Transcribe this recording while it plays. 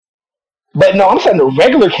But no, I'm saying the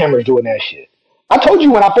regular cameras doing that shit. I told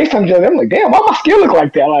you when I FaceTimed you, I'm like, damn, why my skin look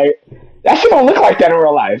like that? Like, that shit don't look like that in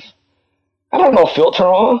real life. I don't know filter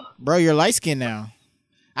on. Bro, you're light skinned now.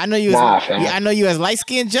 I know you. I know you as light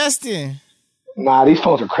skinned Justin. Nah, these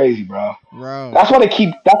phones are crazy, bro. Bro, that's why like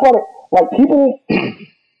people.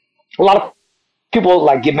 A lot of people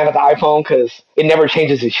like get mad at the iPhone because it never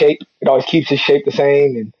changes its shape. It always keeps its shape the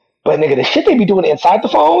same. But nigga, the shit they be doing inside the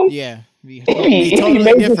phone, yeah, it be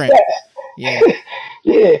major different. Steps. Yeah,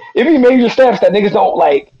 yeah, it be major steps that niggas don't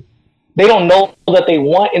like. They don't know that they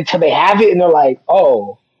want until they have it, and they're like,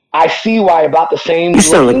 "Oh, I see why about the same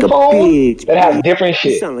looking phone that has different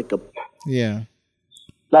shit." You sound like a yeah.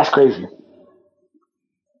 That's crazy.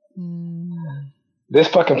 This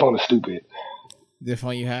fucking phone is stupid. The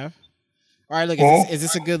phone you have? All right, look, is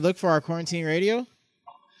this a good look for our quarantine radio?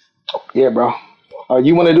 Yeah, bro.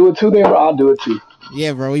 You want to do it too, then, bro? I'll do it too.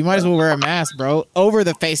 Yeah, bro. We might as well wear a mask, bro. Over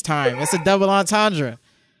the FaceTime. It's a double entendre.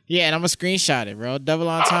 Yeah, and I'm going to screenshot it, bro. Double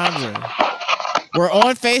entendre. We're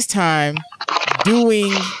on FaceTime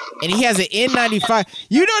doing, and he has an N95.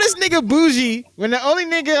 You know this nigga bougie when the only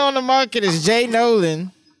nigga on the market is Jay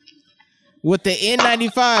Nolan with the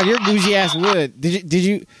N95. Your bougie ass would. Did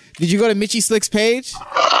you go to Mitchie Slick's page?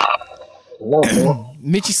 No,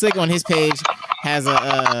 Mitchie Slick on his page has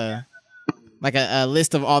a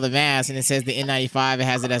list of all the masks, and it says the N95. It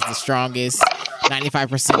has it as the strongest.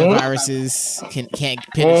 95% of viruses can't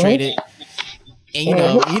penetrate it. And you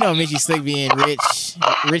know, Mitchie Slick being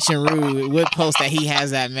rich and rude would post that he has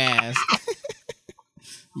that mask.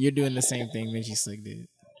 You're doing the same thing Mitchie Slick did.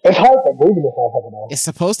 It's hard to breathe in this motherfucker. It's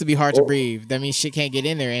supposed to be hard to breathe. That means shit can't get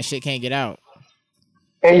in there and shit can't get out.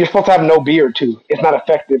 And you're supposed to have no beard too. It's not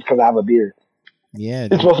effective because I have a beard. Yeah,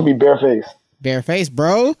 it's supposed to be bare face. Bare face,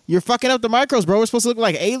 bro. You're fucking up the micros, bro. We're supposed to look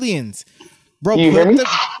like aliens, bro. You hear me?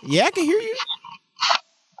 Yeah, I can hear you.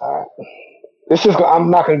 All right.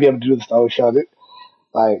 I'm not going to be able to do this the whole show. This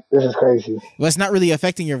is crazy. Well, it's not really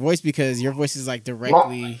affecting your voice because your voice is like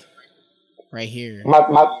directly right here.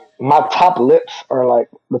 My top lips are like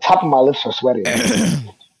the top of my lips are sweating.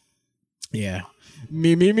 Yeah.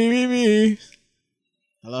 Me.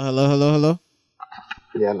 Hello.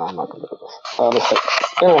 Yeah, no, I'm not gonna do this.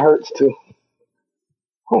 And it hurts too.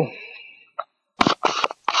 Oh.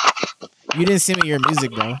 You didn't send me your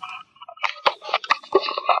music, bro.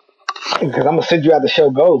 Because I'm gonna send you how the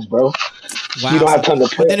show goes, bro. Wow. You don't have time to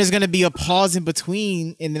play. But then there's gonna be a pause in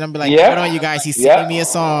between, and then I'm be like, hold on, you guys. He's sending me a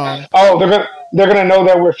song. Oh, they're gonna know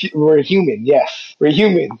that we're human. Yes, we're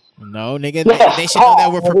human. No, nigga, they should know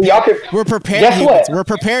that we're prepared. We're prepared. Guess humans. what? We're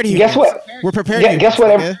prepared. Humans. Guess what? We're prepared. Guess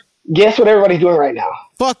what? Guess what everybody's doing right now?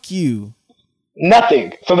 Fuck you.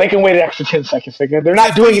 Nothing. So they can wait an extra 10 seconds. They're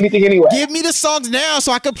not doing anything anyway. Give me the songs now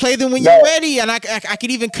so I can play them when you're ready, and I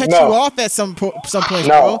could even cut you off at some points,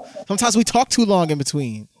 bro. Sometimes we talk too long in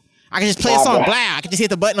between. I can just play a song, blah. I can just hit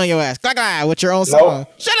the button on your ass, blah, with your own song.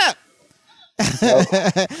 Shut up.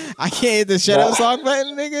 I can't hit the shut up song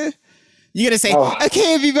button, nigga. You're gonna say,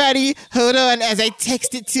 okay, everybody, hold on as I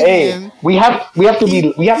text it to him. We have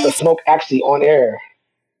to smoke actually on air.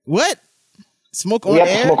 What? Smoke on air? We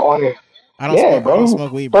have to smoke on air. I don't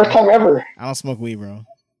smoke weed, bro. First time ever. I don't smoke weed, bro.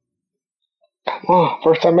 Oh,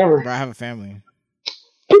 first time ever. Bro, I have a family.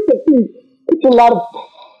 It's a lot of.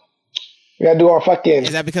 We gotta do our fucking.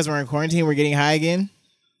 Is that because we're in quarantine? We're getting high again?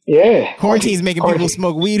 Yeah. Quarantine's making people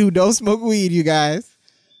smoke weed who don't smoke weed, you guys.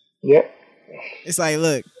 Yep. It's like,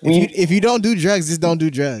 look, if you don't do drugs, just don't do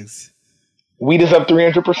drugs. Weed is up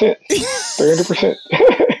 300%. 300%.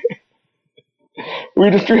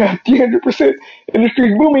 Weed is 300%.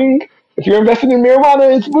 Industry's booming. If you're investing in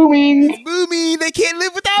marijuana, it's booming. It's booming. They can't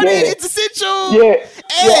live without it. It's essential. Yeah.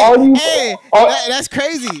 That's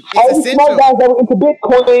crazy. It's all essential. Smart guys that were into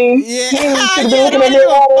Bitcoin. Yeah. They don't give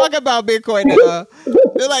a fuck about Bitcoin.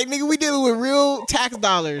 They're like, nigga, we dealing with real tax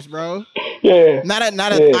dollars, bro. Yeah. Not an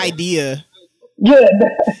idea. Yeah.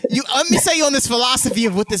 Let me say you on this philosophy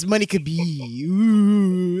of what this money could be.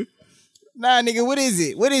 Ooh. Nah, nigga, what is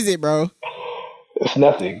it? What is it, bro? It's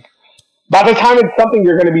nothing. By the time it's something,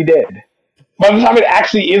 you're going to be dead. By the time it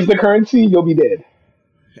actually is the currency, you'll be dead.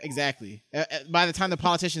 Exactly. By the time the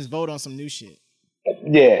politicians vote on some new shit.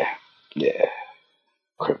 Yeah.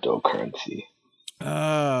 Cryptocurrency.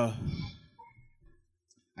 I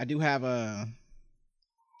do have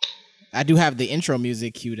the intro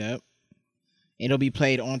music queued up. It'll be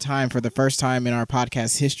played on time for the first time in our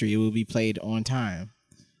podcast history. It will be played on time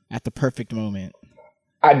at the perfect moment.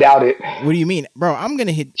 I doubt it. What do you mean? Bro, I'm going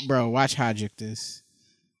to hit... Bro, watch how I juke this.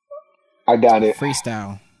 I doubt it.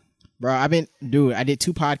 Freestyle. Bro, I did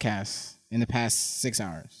 2 podcasts in the past 6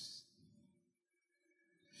 hours.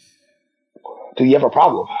 Do you have a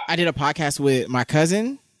problem? I did a podcast with my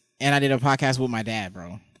cousin, and I did a podcast with my dad,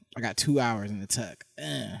 bro. I got 2 hours in the tuck.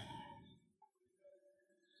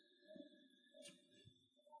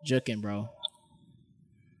 Juking, bro.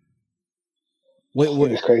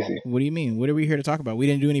 What It's crazy. What do you mean? What are we here to talk about? We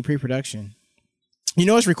didn't do any pre-production. You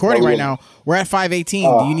know it's recording right now. We're at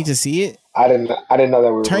 5:18. Do you need to see it? I didn't know that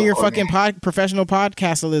we were Turn your recording. fucking professional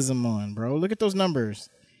podcastalism on, bro. Look at those numbers.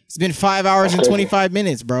 It's been 5 hours and 25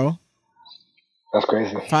 minutes, bro. That's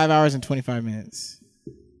crazy. 5 hours and 25 minutes.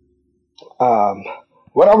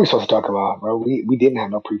 What are we supposed to talk about, bro? We didn't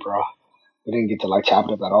have no pre-pro. We didn't get to like chop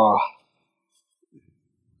it up at all.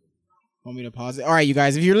 Want me to pause it? All right, you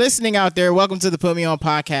guys. If you're listening out there, welcome to the Put Me On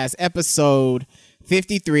Podcast, episode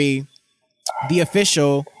 53, the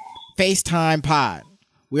official FaceTime pod.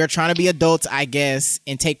 We are trying to be adults, I guess,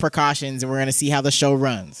 and take precautions, and we're going to see how the show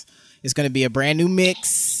runs. It's going to be a brand new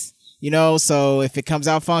mix, so if it comes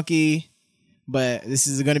out funky, but this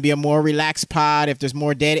is going to be a more relaxed pod. If there's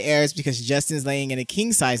more dead air, it's because Justin's laying in a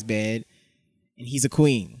king-size bed, and he's a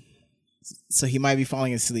queen, so he might be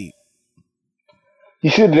falling asleep. You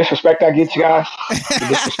see the disrespect I get, you guys?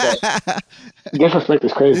 The disrespect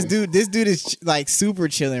is crazy. This dude is like super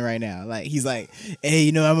chilling right now. Like he's like, hey,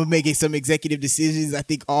 I'm gonna make some executive decisions. I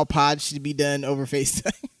think all pods should be done over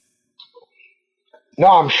FaceTime. No,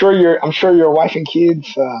 I'm sure your wife and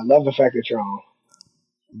kids love the fact that you're on.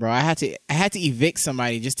 Bro, I had to evict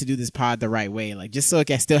somebody just to do this pod the right way, like just so it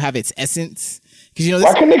can still have its essence. Because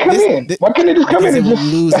why couldn't they come in? Why couldn't they just come in and just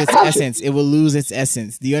lose its essence? It will lose its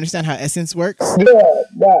essence. Do you understand how essence works? Yeah,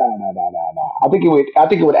 no. I think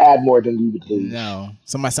it would add more than we would lose. No.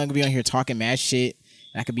 So my son could be on here talking mad shit,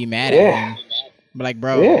 and I could be mad at him. But like,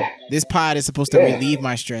 bro, this pod is supposed to relieve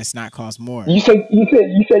my stress, not cause more. You said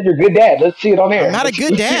you're a good dad. Let's see it on air. I'm not a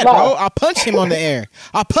good dad, bro. I'll punch him on the air.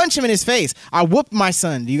 I'll punch him in his face. I whoop my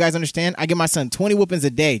son. Do you guys understand? I give my son 20 whoopings a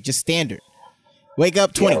day, just standard. Wake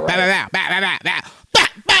up, 20. Yeah, right. Bah, bah, bah, bah, bah,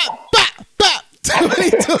 bah, bah, bah, bah.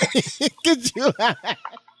 20. Could you?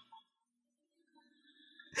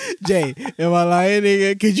 Jay, am I lying,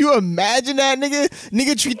 nigga? Could you imagine that, nigga?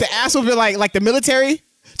 Nigga treat the asshole like the military.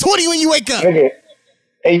 20 when you wake up. Nigga.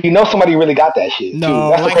 And somebody really got that shit.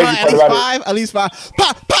 No, that's like at least five.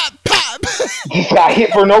 Pop, pop, pop. Just got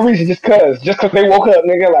hit for no reason, just cause they woke up,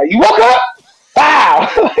 nigga. Like, you woke up? Wow.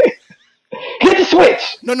 Hit the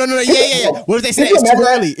switch. No. Yeah. What if they say it's too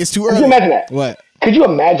early? It's too early. Could you imagine that? What? Could you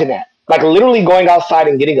imagine that? Like literally going outside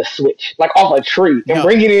and getting a switch, like off a tree, and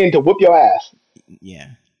bringing it in to whoop your ass.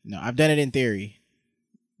 Yeah. No, I've done it in theory.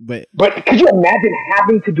 But could you imagine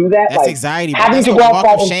having to do that? That's anxiety. Having to go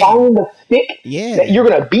outside and find the stick that you're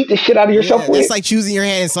going to beat the shit out of yourself with? It's like choosing your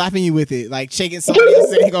hand and slapping you with it. Like shaking somebody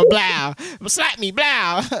else and you go, blow, slap me,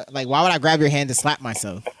 blow. Like, why would I grab your hand to slap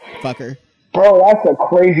myself, fucker? Bro, that's a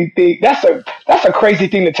crazy thing. That's a crazy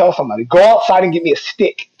thing to tell somebody. Go outside and get me a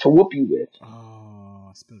stick to whoop you with. Oh,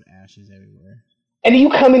 I spilled ashes everywhere. And then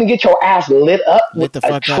you come in and get your ass lit up with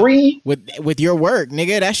a tree. With your work,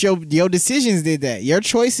 nigga. That's your decisions did that. Your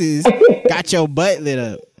choices got your butt lit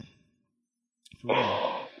up.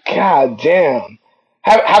 God damn.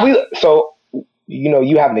 Have we? So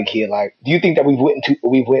you having a kid. Like, do you think that we went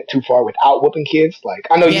too far without whooping kids? Like,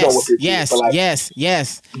 I know you don't whoop your kids, but like, yes.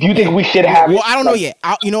 Do you think we should have? Well, I don't know yet.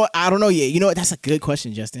 I don't know yet. You know what? That's a good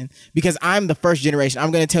question, Justin. Because I'm the first generation.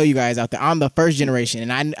 I'm gonna tell you guys out there. I'm the first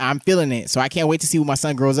generation, and I'm feeling it. So I can't wait to see what my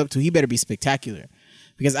son grows up to. He better be spectacular,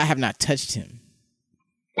 because I have not touched him.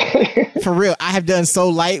 For real, I have done so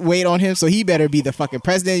lightweight on him, so he better be the fucking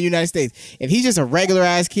president of the United States. If he's just a regular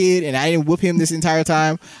ass kid and I didn't whoop him this entire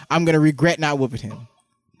time, I'm gonna regret not whooping him.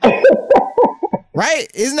 Right?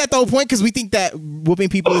 Isn't that the whole point? Because we think that whooping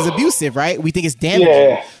people is abusive, right? We think it's damaging.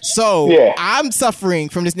 Yeah. So I'm suffering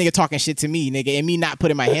from this nigga talking shit to me, nigga, and me not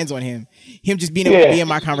putting my hands on him. Him just being able to be in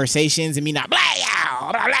my conversations and me not blah,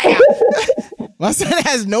 blah, blah, blah. My son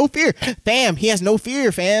has no fear. Fam, he has no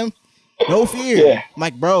fear, fam. No fear. Yeah. I'm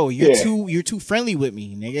like, bro, you're too friendly with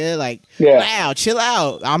me, nigga. Like, wow, chill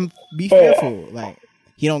out. Be fearful. Like,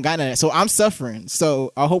 he don't got none of that. So I'm suffering.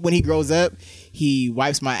 So I hope when he grows up, he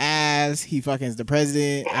wipes my ass. He fucking is the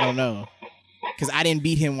president. I don't know. Because I didn't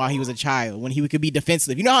beat him while he was a child, when he could be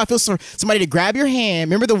defensive. You know how it feels for somebody to grab your hand?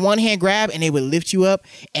 Remember the one hand grab and they would lift you up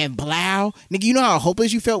and blow? Nigga, you know how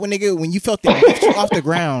hopeless you felt when you felt them lift you off the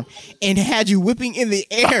ground and had you whipping in the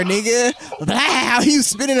air, nigga? Blow, you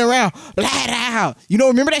spinning around. Blow. You know,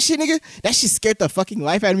 remember that shit, nigga? That shit scared the fucking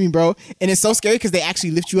life out of me, bro. And it's so scary because they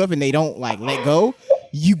actually lift you up and they don't like let go.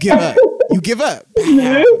 You give up. You give up. Bow.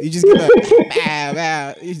 You just give up. Bow,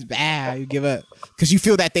 bow. You just bow. You give up. Because you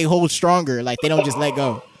feel that they hold stronger. Like, they don't just let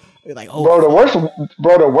go. You're like, oh, the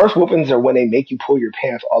worst whoopings are when they make you pull your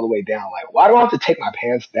pants all the way down. Like, why do I have to take my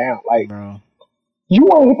pants down? Like, bro. You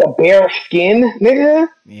want to hit the bare skin, nigga?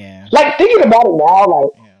 Yeah. Like, thinking about it now,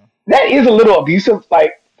 like, that is a little abusive.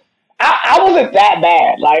 Like, I wasn't that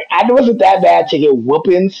bad. Like, I wasn't that bad to get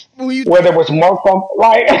whoopings where there was marks on,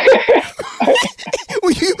 like...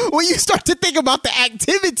 when you start to think about the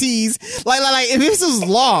activities, like if this was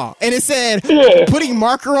law and it said putting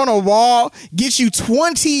marker on a wall gets you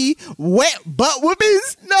 20 wet butt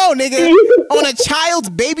whoopings, no, nigga. On a child's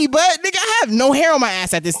baby butt, nigga, I have no hair on my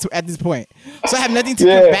ass at this point, so I have nothing to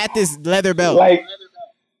combat this leather belt. Like,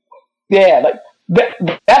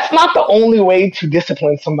 that's not the only way to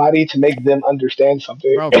discipline somebody to make them understand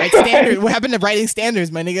something. Bro, write standards. What happened to writing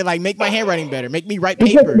standards, my nigga? Like, make my handwriting better. Make me write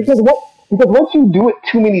papers. Because once you do it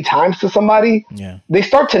too many times to somebody, they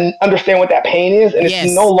start to understand what that pain is, and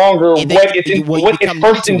it's no longer what its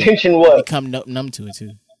first intention was. You become numb to it,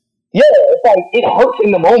 too. Yeah, it's like, it hurts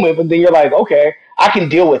in the moment, but then you're like, okay, I can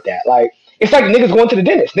deal with that. Like, it's like niggas going to the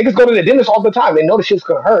dentist. Niggas go to the dentist all the time. They know the shit's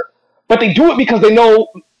gonna hurt, but they do it because they know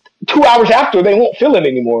 2 hours after they won't feel it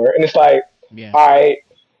anymore, and it's like, all right,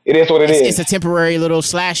 it is what it is. It's a temporary little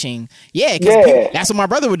slashing. Yeah, because that's what my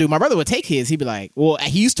brother would do. My brother would take his. He'd be like, well,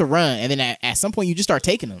 he used to run, and then at some point you just start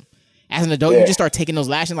taking them. As an adult, you just start taking those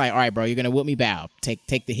lashing. Like, all right, bro, you're gonna whoop me, bow. Take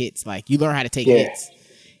the hits. Like, you learn how to take hits.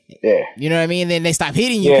 Yeah, you know what I mean. And then they stop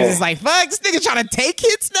hitting you because it's like, fuck, this nigga trying to take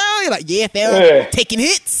hits now. You're like, fam, taking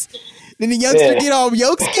hits. Then the youngster get all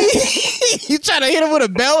yokeski. You try to hit him with a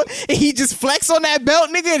belt, and he just flex on that belt,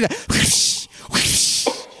 nigga. And whoosh, whoosh.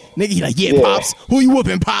 Nigga, he like, Pops. Who you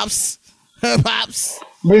whooping, Pops? Pops.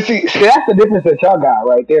 But see, that's the difference that y'all got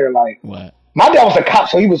right there. Like, what? My dad was a cop,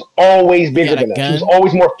 so he was always bigger than us. He was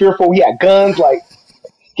always more fearful. He had guns. Like,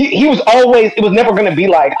 he was always. It was never gonna be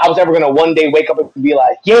like I was ever gonna one day wake up and be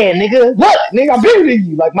like, yeah, nigga, look, nigga, I'm bigger than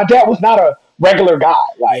you. Like, my dad was not a regular guy.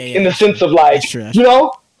 Like, in the sense of like, you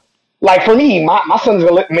know. Like, for me, my son's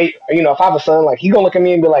gonna look me. You know, if I have a son, like, he gonna look at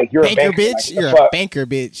me and be like, "You're banker, a banker, bitch. Like, you're a banker,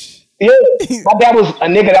 bitch." Yeah, my dad was a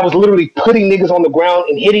nigga that was literally putting niggas on the ground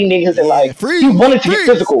and hitting niggas, and like, he wanted to get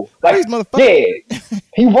physical. Like,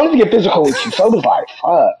 he wanted to get physical with you. So it was like,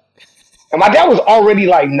 fuck. And my dad was already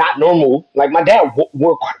like not normal. Like, my dad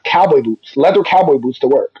wore cowboy boots, leather cowboy boots to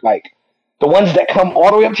work, like the ones that come all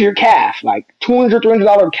the way up to your calf, like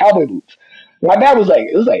 $200-$300 cowboy boots. My dad was like,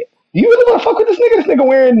 do you really want to fuck with this nigga? This nigga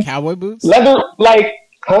wearing cowboy boots, leather, like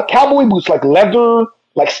cowboy boots, like leather,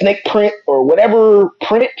 like snake print or whatever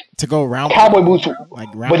print to go around. Cowboy boots, like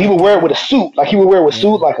but he would wear it with a suit. Like, he would wear it with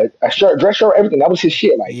suit, like a shirt, dress shirt, everything. That was his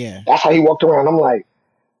shit. Like, that's how he walked around. I'm like,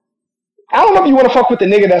 I don't know if you want to fuck with the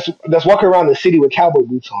nigga that's walking around the city with cowboy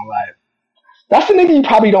boots on. Like, that's the nigga you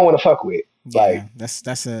probably don't want to fuck with. Like,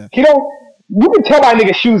 that's a you can tell by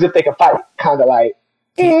niggas' shoes if they can fight. Kind of like.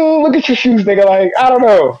 Look at your shoes, nigga. Like, I don't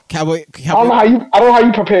know. Cowboy. I don't know how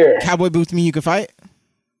you prepare. Cowboy boots mean you can fight.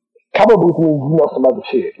 Cowboy boots mean you know some other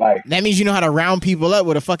shit. Like, that means you know how to round people up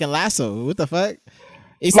with a fucking lasso. What the fuck?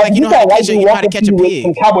 It's like you know how to catch a pig.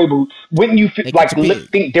 Some cowboy boots. Wouldn't you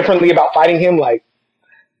think differently about fighting him? Like,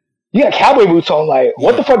 you got cowboy boots on. Like,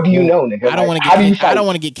 what the fuck do you know, nigga? I don't want to get kicked. I don't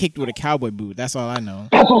want to get kicked with a cowboy boot. That's all I know.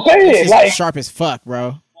 That's what I'm saying. It's like sharp as fuck,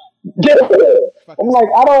 bro. Yeah. I'm like,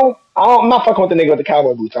 I'm not fucking with the nigga with the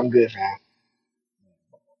cowboy boots. I'm good, man.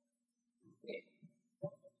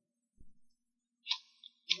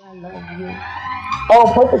 I love you.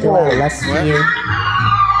 Oh, perfect. Do I lust for you?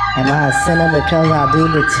 Am I a sinner because I do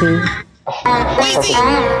the two?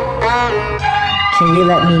 Can you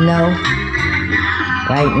let me know?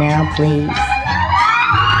 Right now, please.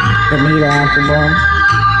 Bonita Applebum.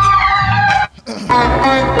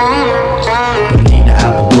 Bonita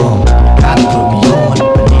Applebum. Gotta put me on.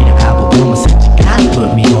 Bonita Applebum. I said you gotta put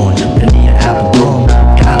me on. Bonita Applebum.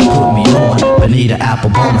 Gotta put me on. Bonita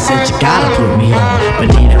Applebum. I said you gotta put me on.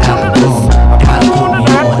 Bonita Applebum. Gotta put me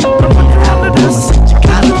on. Bonita Applebum. I said you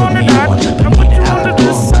gotta put me on. Bonita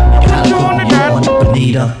Applebum. Gotta put me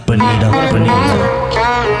on. Bonita.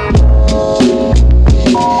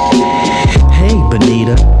 Hey,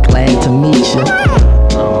 Bonita. Glad to meet you.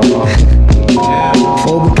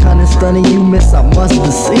 For the kind of stunning you miss, I must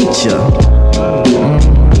beseech you.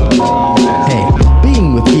 Hey,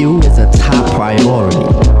 being with you is a top priority.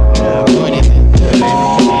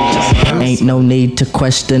 Ain't no need to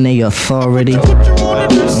question the authority.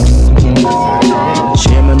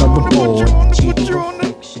 Chairman of the board.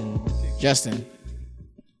 Justin,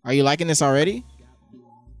 are you liking this already?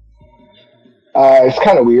 It's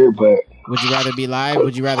kind of weird, but would you rather be live?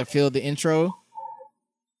 Would you rather feel the intro?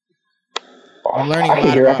 I'm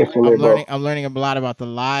learning a lot about the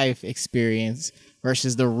live experience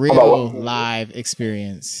versus the How about real what? live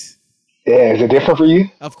experience. Yeah, is it different for you?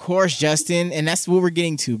 Of course, Justin, and that's what we're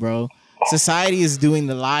getting to, bro. Society is doing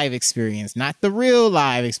the live experience, not the real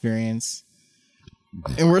live experience.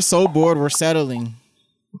 And we're so bored, we're settling.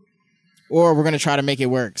 Or we're going to try to make it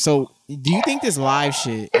work. So, do you think this live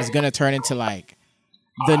shit is going to turn into, like,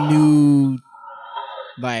 the new,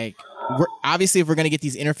 like, obviously, if we're going to get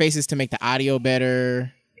these interfaces to make the audio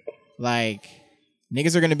better, like,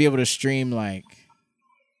 niggas are going to be able to stream, like,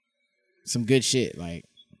 some good shit, like.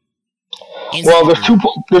 Well, there's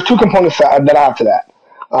two components that I have to that.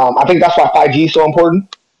 I think that's why 5G is so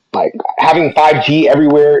important. Like having 5G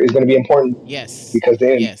everywhere is going to be important. Yes. Because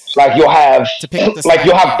then, yes. like you'll have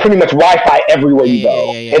pretty much Wi-Fi everywhere you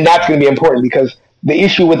go, and that's going to be important because the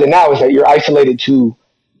issue with it now is that you're isolated to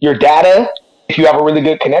your data if you have a really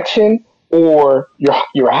good connection or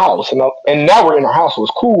your house. And now we're in our house, so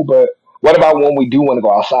it's cool. But what about when we do want to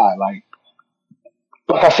go outside? Like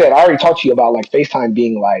I said, I already talked to you about like FaceTime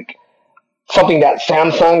being like something that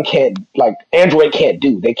Samsung can't, like Android can't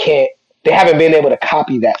do. They haven't been able to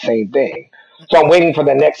copy that same thing. So I'm waiting for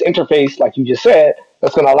the next interface, like you just said,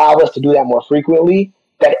 that's going to allow us to do that more frequently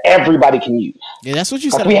that everybody can use. Yeah, that's what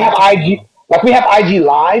you said. Like we have IG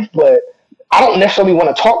Live, but I don't necessarily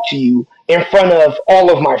want to talk to you in front of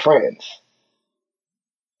all of my friends.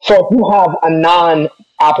 So if you have a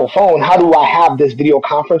non-Apple phone, how do I have this video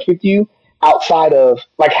conference with you outside of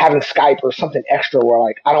like having Skype or something extra where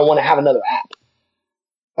like I don't want to have another app?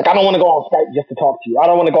 Like I don't want to go on Skype just to talk to you. I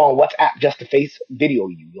don't want to go on WhatsApp just to face video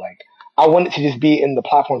you. Like I want it to just be in the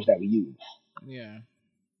platforms that we use. Yeah.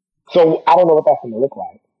 So I don't know what that's going to look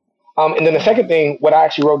like. And then the second thing, what I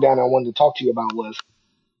actually wrote down and I wanted to talk to you about was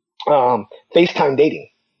FaceTime dating.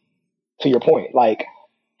 To your point, like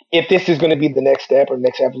if this is going to be the next step or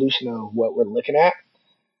next evolution of what we're looking at,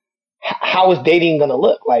 how is dating going to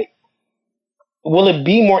look? Like, will it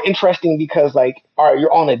be more interesting because like, all right,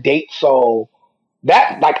 you're on a date, so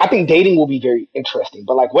that like I think dating will be very interesting.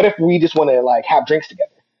 But like, what if we just want to like have drinks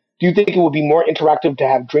together? Do you think it would be more interactive to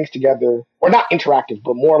have drinks together, or not interactive,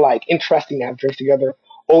 but more like interesting to have drinks together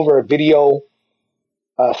over a video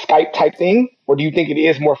Skype type thing? Or do you think it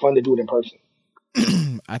is more fun to do it in person?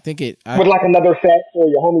 I think with like another set or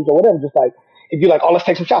your homies or whatever, just like if you're like, oh, let's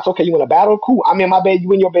take some shots. Okay, you want a battle? Cool. I'm in my bed,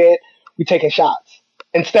 you in your bed, we taking shots.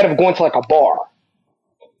 Instead of going to like a bar.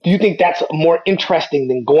 Do you think that's more interesting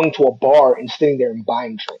than going to a bar and sitting there and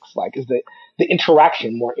buying drinks? Like, is the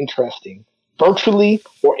interaction more interesting virtually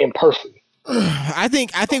or in person? I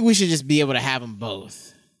think we should just be able to have them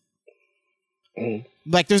both. Mm-hmm.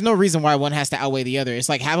 Like, there's no reason why one has to outweigh the other. It's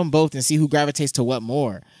like have them both and see who gravitates to what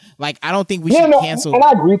more. Like, I don't think we should cancel. And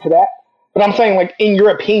I agree to that. But I'm saying, like, in your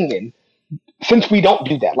opinion, since we don't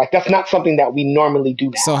do that, like, that's not something that we normally do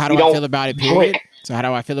now. So how do I feel about it, period? So how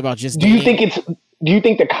do I feel about just Do you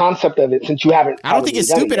think the concept of it, since you haven't... I don't think it's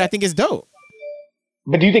stupid. I think it's dope.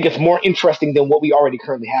 But do you think it's more interesting than what we already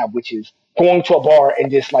currently have, which is going to a bar and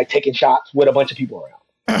just, like, taking shots with a bunch of people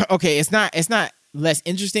around? Okay, it's not less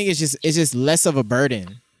interesting. It's just less of a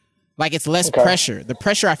burden. Like, it's less pressure. The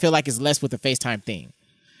pressure, I feel like, is less with the FaceTime thing.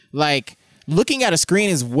 Like, looking at a screen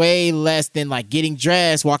is way less than, like, getting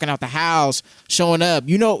dressed, walking out the house, showing up.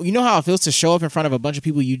 You know how it feels to show up in front of a bunch of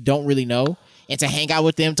people you don't really know and to hang out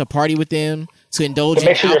with them, to party with them, to indulge in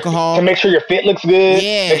alcohol. To make sure your fit looks good.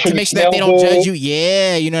 Yeah, to make sure that they don't judge you.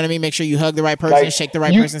 Yeah, you know what I mean? Make sure you hug the right person, like, shake the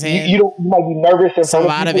right person's hand. You might be nervous in front of people. It's a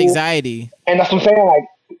lot of anxiety. And that's what I'm saying. Like,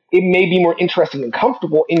 it may be more interesting and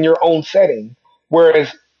comfortable in your own setting.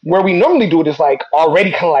 Whereas where we normally do it is like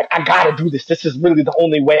already kind of like, I gotta do this. This is really the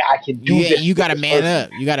only way I can do this. You gotta man up.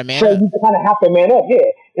 You gotta man up. So you kind of have to man up, yeah.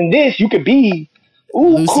 In this, you could be,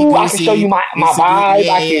 ooh, cool. I can show you my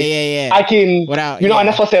vibe. I can, without, you know, and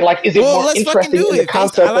that's what I said. Like, is it more interesting in the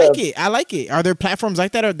concept? I like it. Are there platforms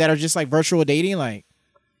like that that are just like virtual dating? Like,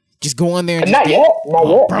 just go on there and not yet.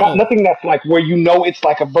 Nothing that's like where you know it's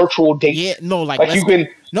like a virtual date. Yeah, no, like you can.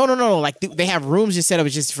 No. Like they have rooms just set up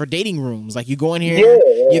just for dating rooms. Like you go in here,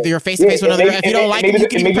 you're face to face with another. If you don't like it, you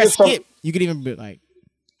can even press skip. You could even be like.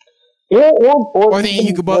 Or then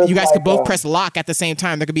you guys could both press lock at the same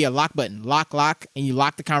time. There could be a lock button, lock, and you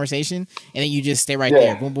lock the conversation, and then you just stay right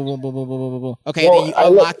there. Boom, boom, boom, boom, boom, boom, boom, boom. Okay, then you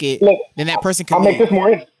unlock it. Then that person can. I'll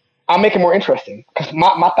make it more interesting because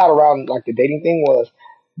my thought around like the dating thing was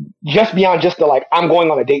just beyond just the like I'm going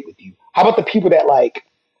on a date with you. How about the people that like,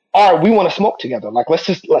 all right, we want to smoke together. Like let's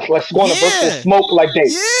go on a virtual smoke like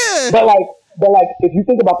date. Yeah. But like if you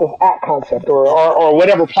think about this app concept or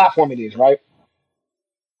whatever platform it is, right?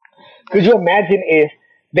 Could you imagine if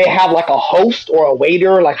they have like a host or a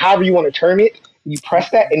waiter, like however you want to term it, You press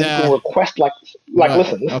that and you can request like what?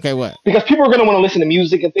 listen. Okay, what? Because people are going to want to listen to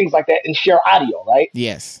music and things like that and share audio, right?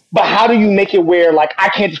 Yes. But how do you make it where like I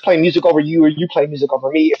can't just play music over you or you play music over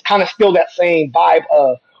me? It's kind of still that same vibe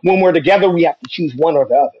of when we're together, we have to choose one or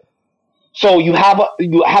the other. So you have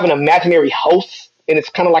an imaginary host, and it's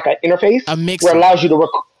kind of like an interface where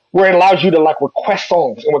it allows you to like request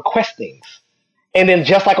songs and request things. And then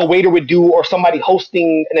just like a waiter would do or somebody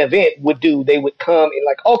hosting an event would do, they would come and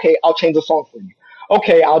like, okay, I'll change the song for you.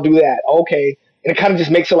 Okay, I'll do that. Okay. And it kind of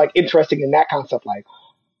just makes it like interesting in that concept. Like,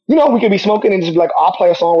 you know, we could be smoking and just be like, I'll play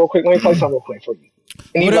a song real quick. Let me play something real quick for you.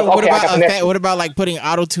 And what about like putting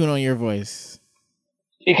auto-tune on your voice?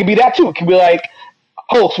 It could be that too. It could be like,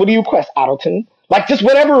 host, what do you request? Auto-tune? Like just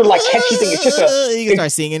whatever like catchy thing. It's just you can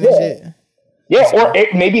start singing and shit. Yeah, or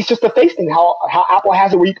maybe it's just a face thing. How Apple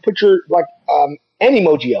has it where you can put your like an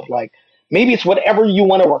emoji up. Like maybe it's whatever you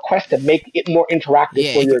want to request to make it more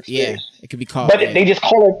interactive for your experience. Yeah, it could be called. But they just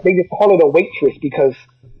call it a waitress because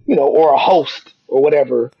or a host or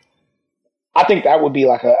whatever. I think that would be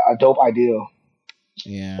like a dope idea.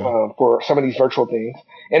 Yeah. For some of these virtual things,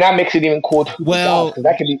 and that makes it even cool too. Well, because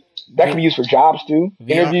that could be used for jobs too.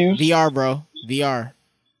 Interviews. VR, bro. VR.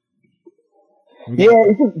 Yeah,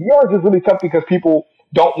 VR is just really tough because people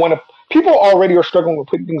don't want to. People already are struggling with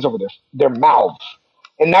putting things over their mouths,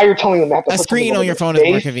 and now you're telling them that a screen on your phone is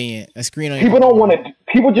more convenient. A screen on your phone. People don't want to.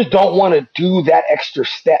 People just don't want to do that extra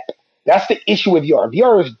step. That's the issue with VR.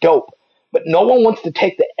 VR is dope, but no one wants to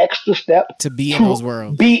take the extra step to be in those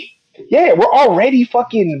worlds. Yeah, we're already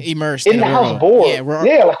fucking immersed in the house bored.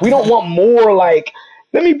 Yeah, like we don't want more. Like,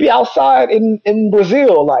 let me be outside in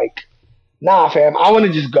Brazil. Like, nah, fam. I want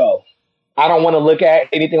to just go. I don't want to look at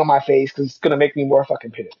anything on my face because it's gonna make me more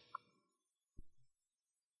fucking pissed.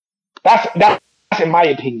 That's in my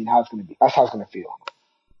opinion how it's gonna be. That's how it's gonna feel.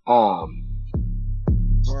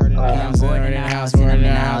 Bored in the house, and I'm in the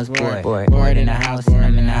house, boy. Bored in the house, and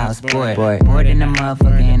I'm in the house, boy. Bored in the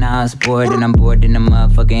motherfucking house, bored, and I'm bored in the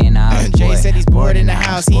motherfucking house. Jay said he's bored in the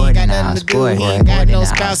house. He ain't got nothing to do. He ain't got no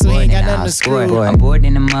spouse, so he ain't got nothing to screw. I'm bored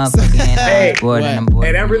in the motherfucking house, bored, and I'm bored.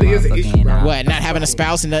 Hey, that really is an issue, bro. What? Not having a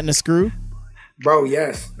spouse and nothing to screw? Bro,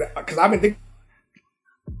 yes. Because I've been thinking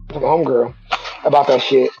to my homegirl about that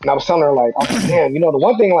shit, and I was telling her like, oh, damn, the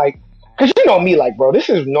one thing like, because you know me, like, bro, this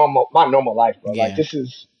is my normal life, bro. Yeah. Like,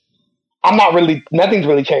 nothing's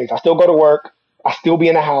really changed. I still go to work. I still be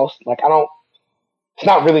in the house. Like, it's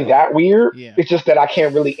not really that weird. Yeah. It's just that I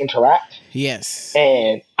can't really interact. Yes.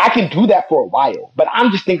 And I can do that for a while, but I'm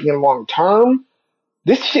just thinking long term,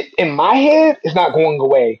 this shit in my head is not going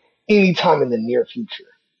away anytime in the near future.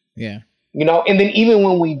 Yeah. And then even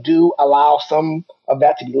when we do allow some of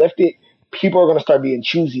that to be lifted, people are going to start being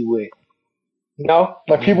choosy with,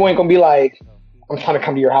 like people ain't going to be like, I'm trying to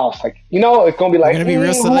come to your house. Like, it's going to be like, going to be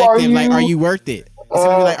real selective. Like, are you worth it? It's going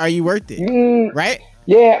to be like, are you worth it? Right?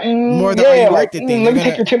 Yeah. More than are you worth it thing. Let me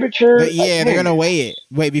take your temperature. They're going to weigh it.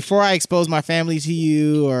 Wait, before I expose my family to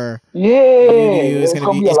you or it's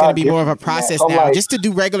going to be more of a process now. Like, just to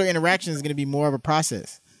do regular interactions is going to be more of a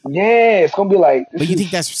process. Yeah, it's gonna be like. But you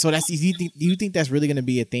think you think that's really gonna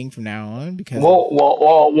be a thing from now on? Because well,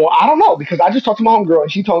 I don't know because I just talked to my homegirl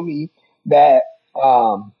and she told me that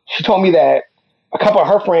a couple of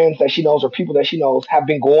her friends that she knows or people that she knows have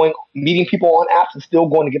been meeting people on apps and still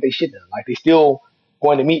going to get their shit done. Like they still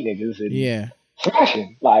going to meet niggas and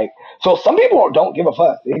smashing. Like so, some people don't give a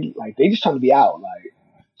fuck. They just trying to be out. Like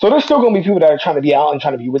so, there's still gonna be people that are trying to be out and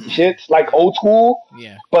trying to be with the shits like old school.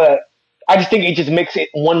 Yeah, but. I just think it just makes it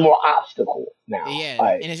one more obstacle now. Yeah,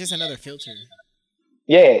 like, and it's just another filter.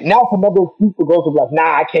 Yeah, now it's another excuse for girls to be like,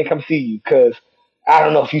 nah, I can't come see you because I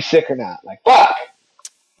don't know if you sick or not. Like, fuck.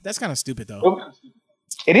 That's kind of stupid, though.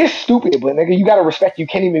 It is stupid, but nigga, you gotta respect. You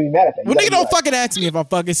can't even be mad at that. Well, nigga, don't fucking ask me if I'm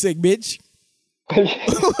fucking sick, bitch. Who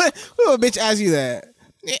a bitch ask you that?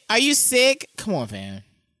 Are you sick? Come on, fam.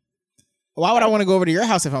 Why would I want to go over to your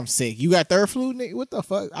house if I'm sick? You got third flu, nigga? What the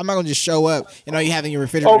fuck? I'm not gonna just show up and all you have in your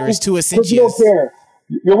refrigerator is 2 Essentials. You don't care.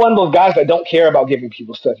 You're one of those guys that don't care about giving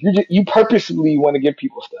people stuff. You purposely want to give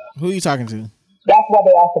people stuff. Who are you talking to? That's why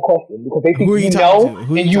they ask the question because they think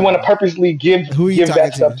and you want to purposely give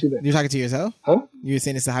that stuff to them. You're talking to yourself? Huh? You're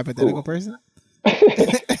saying it's a hypothetical person?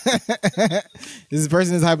 This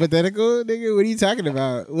person is hypothetical, nigga. What are you talking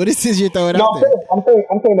about? What is this you're throwing out there? I'm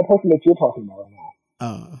saying the person that you're talking about right now.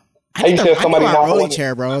 Oh. I need my rolling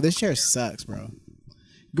chair, bro. This chair sucks, bro.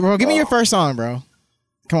 Bro, give me your first song, bro.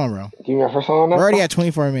 Come on, bro. Give me your first song. We're already at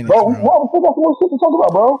 24 minutes, bro. We still got some more shit to talk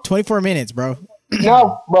about, bro. 24 minutes, bro.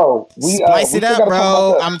 No, bro. Spice it up,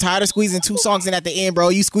 bro. I'm tired of squeezing 2 songs in at the end, bro.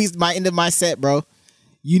 You squeezed my end of my set, bro.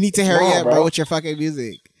 You need to hurry up, bro, with your fucking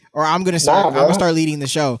music. Or I'm gonna start leading the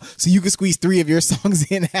show, so you can squeeze 3 of your songs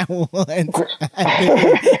in at once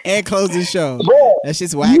and close the show. Bro, that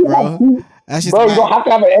shit's whack, bro. That's just bro. whack. You don't have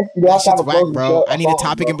to have an extra. That shit's whack, bro. Show. I need a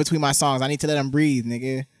topic in between my songs. I need to let them breathe,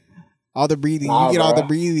 nigga. All the breathing. You get all the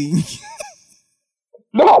breathing.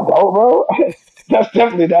 No, bro. That's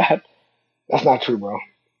definitely that. That's not true, bro.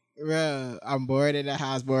 Bro, I'm bored in the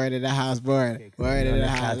house, bored in the house, bored in the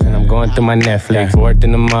house. And I'm going through my Netflix, worked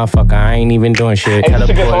in the motherfucker. I ain't even doing shit. Tell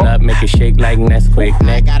her pull up, make it shake like Nesquik.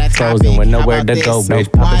 Neck frozen with nowhere to go,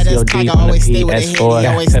 bitch. Papa COD on the PS4.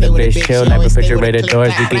 Tell the bitch chill like refrigerator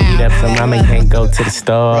doors. We can heat up some ramen, can't go to the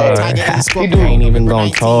store. I ain't even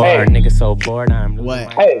going tour. Nigga so bored, I'm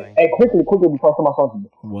what? Hey, quickly before some of my songs.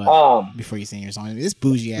 What? Before you sing your song, this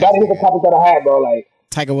bougie ass. That is the topic that I had, bro. Like.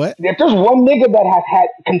 Tiger what? If there's one nigga that has had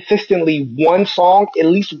consistently one song, at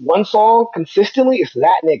least one song consistently, it's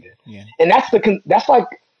that nigga. Yeah. And that's like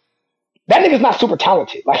that nigga's not super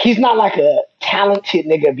talented. Like he's not like a talented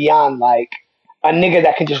nigga beyond like a nigga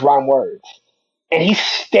that can just rhyme words. And he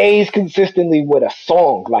stays consistently with a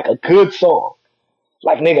song, like a good song.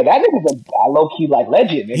 Like nigga, that nigga's a low key like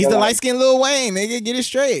legend. Nigga. He's the light skinned Lil Wayne, nigga. Get it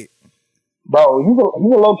straight. Bro, he's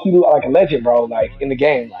a low key like a legend, bro, like in the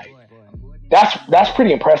game. Like That's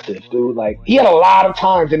pretty impressive, dude. Like he had a lot of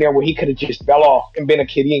times in there where he could have just fell off and been a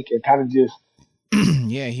Kid Ink and kind of just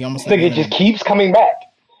yeah, he almost like it just keeps coming back.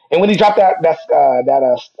 And when he dropped when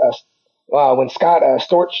Scott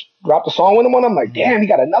Storch dropped the song with him on, I'm like, damn, he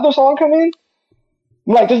got another song coming.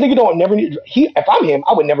 I'm like, this nigga don't never need. If I'm him,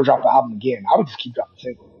 I would never drop the album again. I would just keep dropping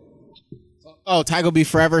singles. Oh, Tyga will be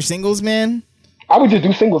forever singles, man. I would just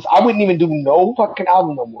do singles. I wouldn't even do no fucking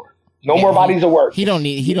album no more. No more bodies of work. He don't.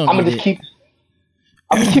 I'm gonna just keep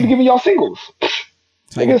giving y'all singles.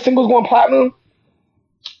 Nigga, singles going platinum.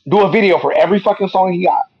 Do a video for every fucking song he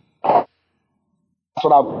got. That's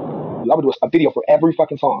what I would do. A video for every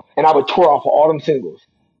fucking song, and I would tour off of all them singles.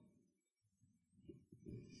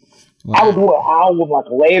 Wow. I would do an album like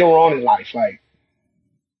later on in life, like.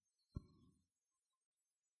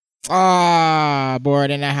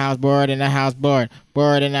 Bored in the house, bored in the house, bored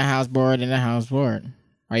in the house, bored in the house, bored.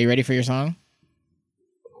 Are you ready for your song?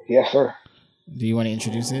 Yes, sir. Do you want to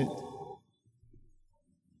introduce it?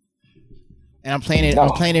 And I'm playing it. No.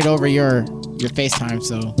 I'm playing it over your FaceTime.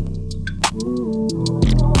 So.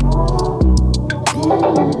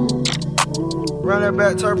 Run that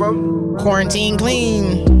back, Turbo. Quarantine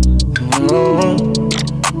clean.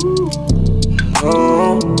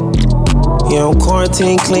 Yeah, I'm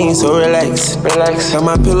quarantine clean, so relax. Got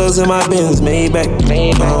my pillows in my bins, made back.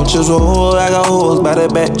 I don't choose a hole, I got holes by the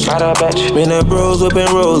batch. Been the bros,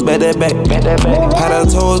 whipping rolls, back that back. Had her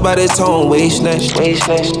toes by the tone, waist snatch.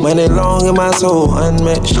 Money long in my soul,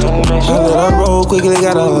 unmatched. I let her roll quickly,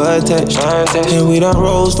 got her attached. And we done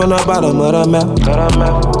rose from the bottom of the map.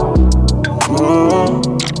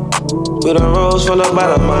 We done rose from the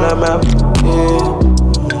bottom of the map.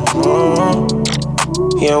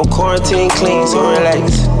 Yeah, I'm quarantine clean, so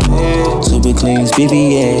relax. Yeah. Super clean, BB,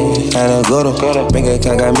 yeah. Gotta go to bank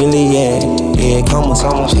account, got million. Yeah, come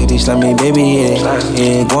on. Shit, this like me, baby, yeah.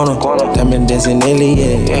 Yeah, Gunna. Diamond dancing daily,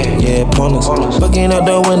 yeah. Yeah, pointers. Fucking up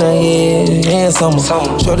the winter, yeah. And summer.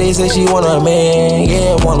 Shorty say she want a man,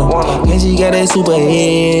 yeah, wanna. And she got that super,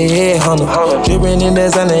 yeah, Honda. Drippin' in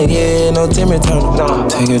that sun, yeah, no Timmy Turner.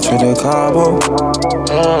 Take a trip to Cabo.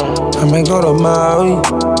 I might go to Maui.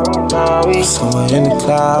 Somewhere in the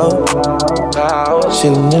cloud,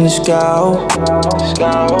 chillin' in the sky.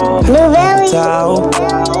 Towel,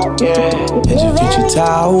 as you get your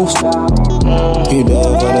towels. You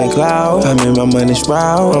dug for that cloud. I'm in my money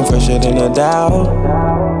sprout. I'm fresher than a Dow.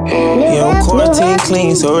 Yeah, I'm quarantine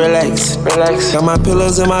clean, so relax. Got my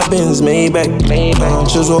pillows in my bins, made back. I don't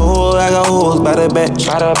choose a hole, I got holes by the batch.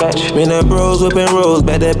 Been the bros, whipping rolls,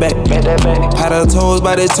 back that back. Had her toes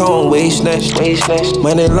by the tone, waist snatch.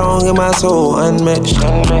 Money long in my soul, unmatched.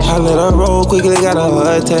 I let her roll quickly, got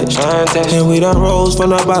her attached. And we done rose from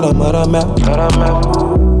the bottom of the map.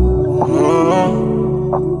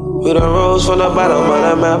 We done rose from the bottom of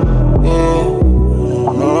the map.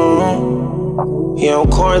 Yeah, I'm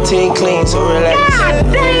quarantine clean, so relax.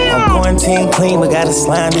 I'm quarantine clean, but got a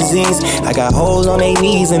slime disease. I got hoes on their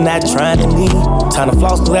knees and not trying to leave. Time to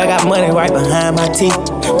floss, cause I got money right behind my teeth.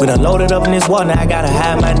 We done loaded up in this water, now I gotta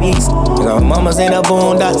hide my knees. My mama's in her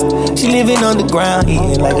boondocks. She living on the ground,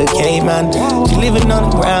 eating like a caveman. She living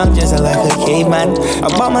on the ground, just like a caveman. I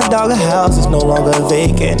bought my dog a house, it's no longer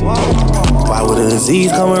vacant. Why would a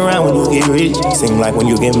disease come around when you get rich? Seem like when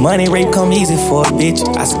you get money, rape come easy for a bitch.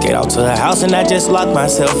 I skate out to the house and I just lock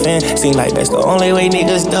myself in. Seem like that's the only way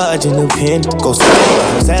niggas dodging the pin. Go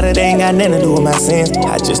on Saturday, ain't got nothing to do with my sins.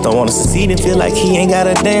 I just don't wanna succeed and feel like he ain't got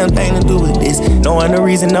a damn thing to do with this. Knowing the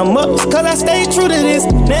reason I'm up is cause I stay true to this.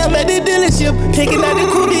 Now I'm at the dealership, picking out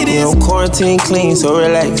the cookie this. I'm quarantine clean, so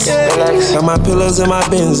relax. Got my pillows in my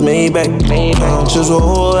bins, made back. Choose a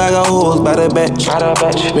hole, I got holes by the back.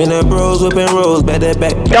 Been the bros whipping rolls, back to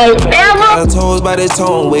back. Don't ever. Got toes by the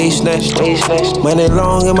tone, waist snatch. Money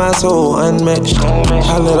long in my soul, unmatched.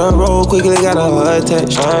 I let her roll quickly, got a heart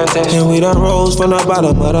attach. And we done rose from the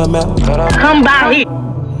bottom of the map. Come by here.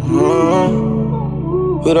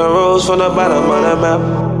 We done rose from the bottom of the map.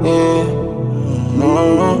 Yeah.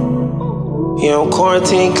 Yeah, I'm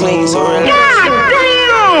quarantine clean, so relax. God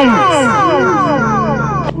damn!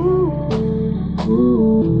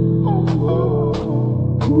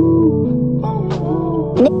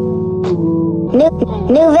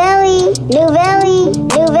 New Valley.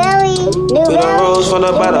 We done rose from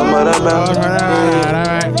the bottom of the map.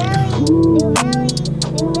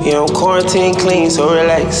 Yeah, I'm quarantine clean, so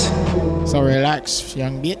relax. So relax,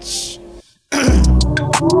 young bitch.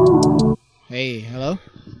 Hey, hello?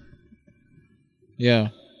 Yeah.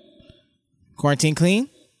 Quarantine clean?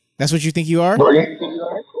 That's what you think you are? Bro,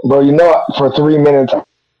 you know, for 3 minutes,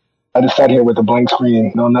 I just sat here with a blank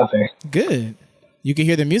screen, no nothing. Good. You could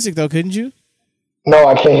hear the music though, couldn't you? No,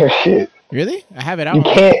 I can't hear shit. Really? I have it out. You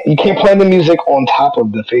can't play the music on top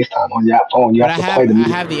of the FaceTime on your phone. You have to play the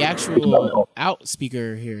music. I have the actual out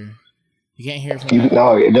speaker here. You can't hear it from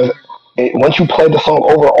No, it doesn't. Once you play the song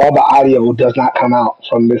over, all the audio does not come out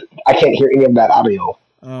from this. I can't hear any of that audio.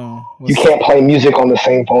 Oh, you can't play music on the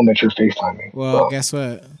same phone that you're FaceTiming. Well, guess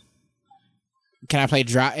what? Can I play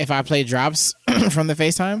if I play drops from the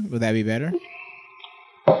FaceTime? Would that be better?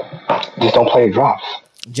 Just don't play drops.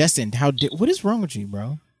 Justin, what is wrong with you,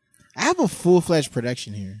 bro? I have a full-fledged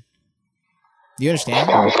production here. Do you understand?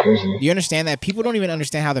 That's crazy. Do you understand that people don't even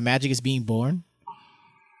understand how the magic is being born?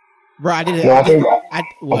 Bro, I did it. No, I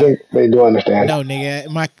think they do understand. No, nigga.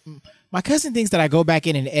 My cousin thinks that I go back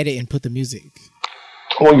in and edit and put the music.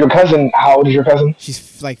 Well, your cousin, how old is your cousin?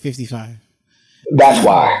 She's like 55. That's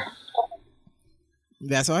why.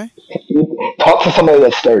 That's why? Talk to somebody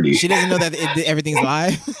that's 30. She doesn't know that everything's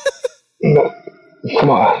live? No, come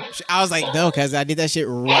on. I was like, no, because I did that shit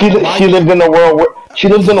right. She lives in a world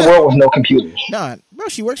with no computers. No, bro,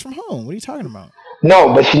 she works from home. What are you talking about?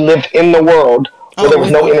 No, but she lived in the world where there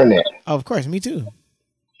was no internet. Oh, of course, me too.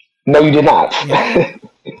 No, you did not. Yeah.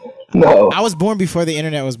 No. I was born before the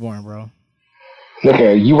internet was born, bro. Look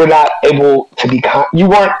here, you were not able to be. You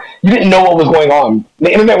didn't know what was going on.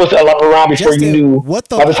 The internet was around before you knew. By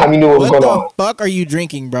the time you knew what was going on. What the fuck are you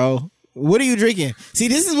drinking, bro? What are you drinking? See,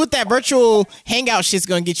 this is what that virtual hangout shit's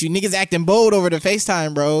gonna get you. Niggas acting bold over the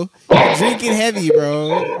FaceTime, bro. You're drinking heavy,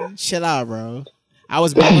 bro. Chill out, bro. I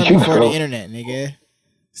was born before the internet, nigga.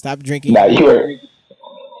 Stop drinking. Nah, you were.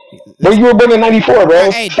 But you were born in 94,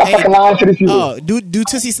 bro. Hey, stop fucking lying to these people. Oh, do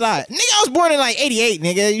Toosie slide. Nigga, I was born in like 88,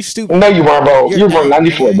 nigga. You stupid. No, you weren't, bro. You were born in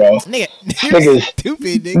 94, bro. Nigga,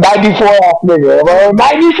 stupid, nigga. 94 ass nigga, bro.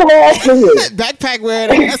 94 ass nigga. Backpack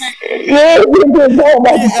wearing ass. Yeah,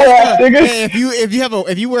 hey,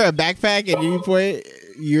 if you wear a backpack at any point,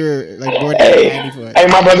 you're like born in 94. Hey,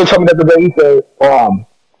 my brother told me that the day. He said,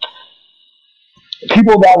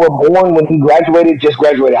 people that were born when he graduated just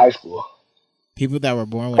graduated high school. People that were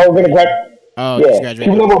born when just graduated.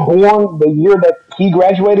 People that were born the year that he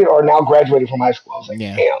graduated or now graduated from high school. I was like,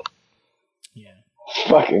 damn. Yeah.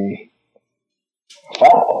 Fucking.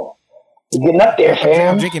 Wow. You're getting up there,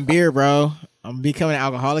 fam. I'm drinking beer, bro. I'm becoming an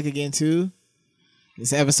alcoholic again, too.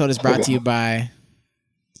 This episode is brought to you by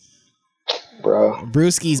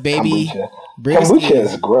Brewskis, baby. Kombucha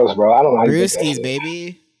is gross, bro. I don't know how you Brewskis,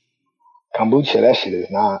 baby. Kombucha, that shit is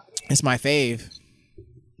not. It's my fave.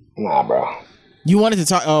 Nah, bro. You wanted to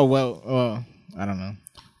talk. Oh well. I don't know.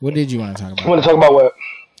 What did you want to talk about? You want to talk about what?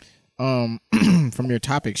 From your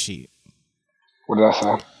topic sheet. What did I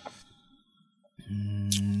say?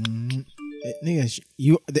 Nigga,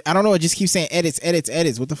 I don't know. It just keeps saying edits.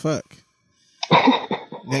 What the fuck?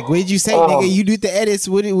 Like, what did you say, nigga? You do the edits.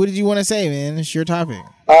 What did you want to say, man? It's your topic.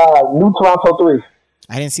 New Toronto 3.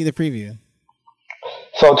 I didn't see the preview.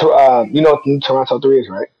 So, you know what New Toronto 3 is,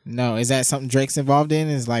 right? No, is that something Drake's involved in?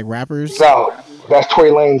 Is like rappers? No, that's Tory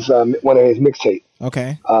Lanez, one of his mixtape.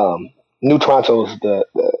 Okay. New Toronto's the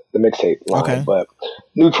mixtape line, okay. But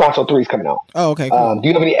New Toronto 3 is coming out. Oh, okay. Cool. Do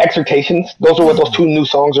you have any exhortations? Those are what those two new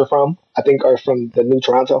songs are from. I think are from the New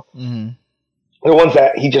Toronto. Mm-hmm. The ones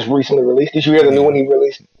that he just recently released. Did you hear the new one he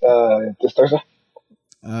released this Thursday?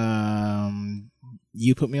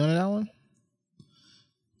 You put me on that one?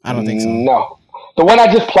 I don't think so. No. The one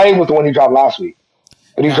I just played was the one he dropped last week.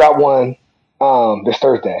 But he dropped one this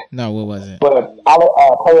Thursday. No, what was it? But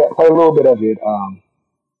I'll play a little bit of it.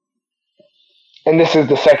 And this is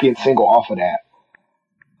the second single off of that.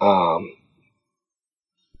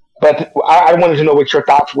 But I wanted to know what your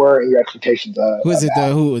thoughts were and your expectations of. Who is it?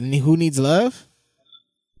 Who Needs Love?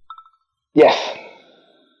 Yes.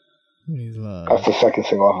 Who Needs Love? That's the second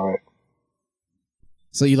single off of it.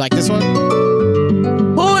 So you like this one?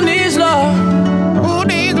 Who needs love? Who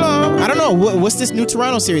needs love? I don't know. What's this new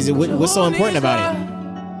Toronto series? What's so important about it?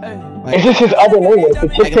 Like, it's just his other name. It's the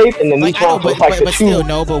Chick Tape and the new Toronto. But still,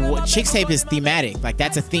 no. But Chick Tape is thematic. Like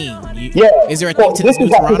that's a theme. Yeah. Is there a theme to this new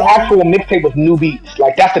is like Toronto? his actual mixtape with new beats.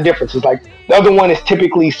 Like that's the difference. It's like the other one is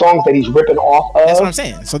typically songs that he's ripping off of. That's what I'm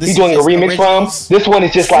saying. So this he's doing a remix from. This one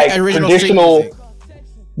is just like traditional.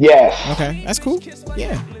 Yes. Okay, that's cool.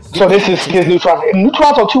 Yeah. So this is his new Toronto. And new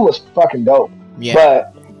Toronto 2 was fucking dope. Yeah.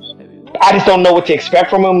 But I just don't know what to expect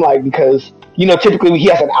from him, like because typically he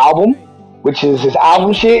has an album, which is his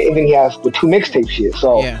album shit, and then he has the 2 mixtape shit.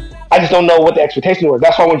 So yeah. I just don't know what the expectation was.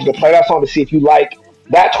 That's why I wanted you to play that song to see if you like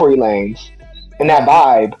that Tory Lanez and that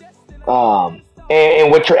vibe,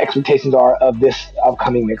 and what your expectations are of this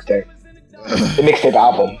upcoming mixtape, the mixtape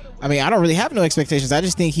album. I mean, I don't really have no expectations. I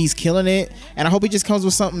just think he's killing it, and I hope he just comes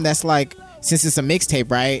with something that's like, since it's a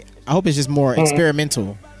mixtape, right? I hope it's just more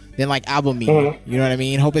experimental than like album-y. You know what I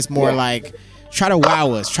mean? Hope it's more like try to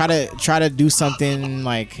wow us, try to do something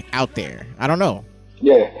like out there. I don't know.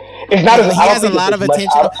 Yeah, it's not as. He has a lot of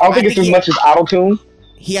attention. I don't think it's as much as auto-tune.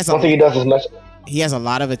 I don't think he does as much. He has a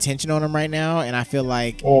lot of attention on him right now, and I feel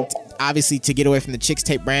like obviously to get away from the Chicks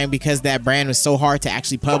Tape brand, because that brand was so hard to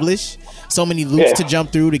actually publish, so many loops to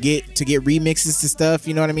jump through to get remixes to stuff.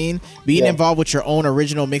 You know what I mean? Being involved with your own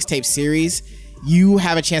original mixtape series, you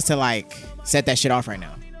have a chance to like set that shit off right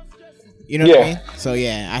now. You know what I mean? So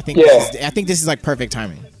yeah, I think this is like perfect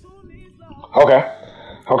timing. Okay.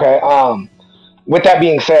 With that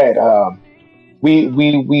being said, we've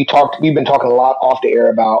been talking a lot off the air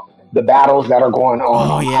about the battles that are going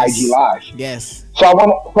on IG Live. Yes. So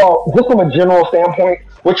just from a general standpoint,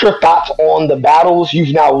 what's your thoughts on the battles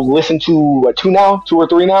you've now listened to? 2 or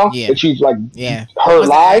 3 now that you've heard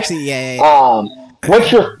live.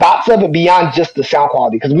 What's your thoughts of it beyond just the sound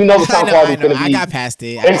quality? Because we know the sound quality is going to be. I got past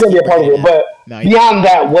it. It's going to be a part of it. But beyond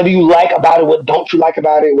that, what do you like about it? What don't you like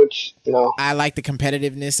about it? Which I like the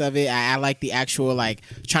competitiveness of it. I like the actual like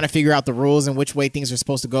trying to figure out the rules and which way things are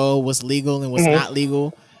supposed to go, what's legal and what's not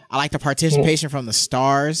legal. I like the participation from the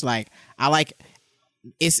stars. Like I like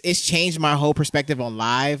it's changed my whole perspective on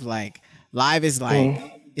live. Like live is like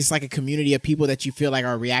it's like a community of people that you feel like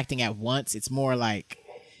are reacting at once. It's more like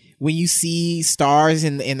when you see stars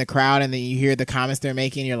in the crowd and then you hear the comments they're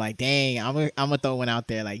making, you're like, dang, I'm gonna throw one out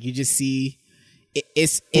there. Like you just see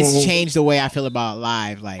it's changed the way I feel about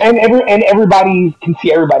live. Like and everybody can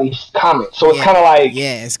see everybody's comments, so it's kind of like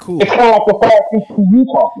it's cool. It's kind of like the fact you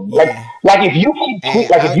talking. Like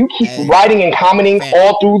if you keep writing and commenting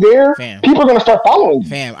all through there, people are gonna start following you.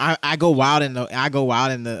 Fam, I go wild in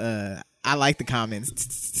the I like the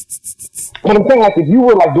comments. But I'm saying, like, if you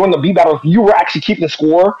were like doing the beat battle, if you were actually keeping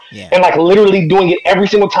score and like literally doing it every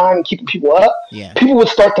single time and keeping people up, people would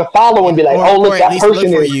start to follow and be like, "Oh, look, that person look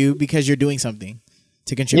for is you because you're doing something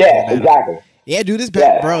to contribute." Yeah, exactly. Yeah, dude,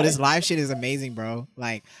 bro. This live shit is amazing, bro.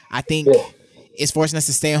 Like, I think it's forcing us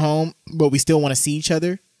to stay home, but we still want to see each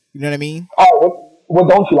other. You know what I mean? Oh, what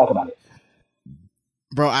don't you like about it,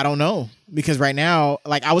 bro? I don't know, because right now,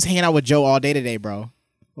 like, I was hanging out with Joe all day today, bro.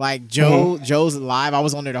 Like Joe's live. I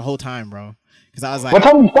was on there the whole time, bro. Because I was like, what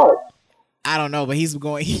time did you start? I don't know, but he was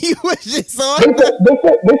just on. They said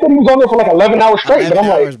he was on there for like 11 hours straight. 11 but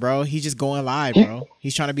I'm hours, like, bro. He's just going live, bro.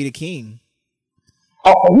 He's trying to be the king.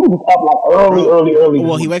 Oh, he was up like early.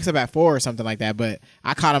 Well, he wakes up at 4 or something like that. But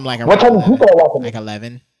I caught him like what time did you start watching? Like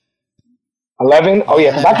 11. 11? Oh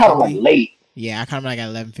yeah, because I caught him like late. Yeah, I caught him like at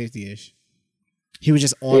 11:50ish. He was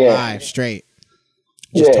just on live straight,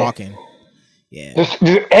 just talking. Yeah. Just,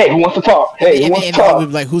 hey, who wants to talk? Hey, who wants to talk? We'd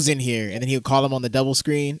be like, who's in here? And then he would call him on the double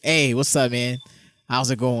screen. Hey, what's up, man? How's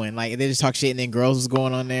it going? Like, they just talk shit, and then girls was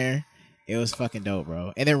going on there. It was fucking dope,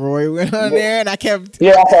 bro. And then Rory went on there, and I kept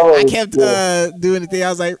doing the thing. I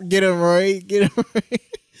was like, get him, Rory. Get him, Rory.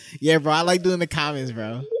 Yeah, bro, I like doing the comments,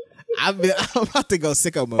 bro. I'm about to go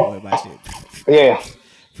sicko mode with my shit. Yeah.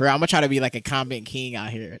 I'm going to try to be like a comment king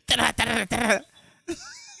out here.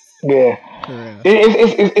 Yeah.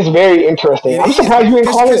 It's very interesting. I'm surprised you ain't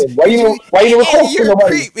calling it. Why you record?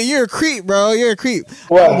 You're a creep, bro. You're a creep.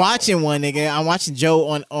 What? I'm watching one, nigga. I'm watching Joe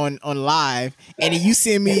on live, and you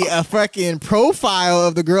send me a fucking profile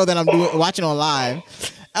of the girl that I'm watching on live.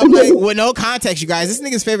 I'm like, with no context, you guys. This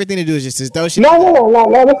nigga's favorite thing to do is just to throw shit. No. Listen.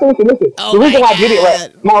 Oh, the reason why I did it, right?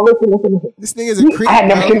 No, listen. This nigga's a creep. I had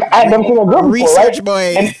never seen a girl before, research right?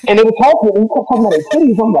 boy. And it was talking. And he kept talking about her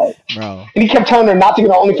titties. I'm like, bro. And he kept telling her not to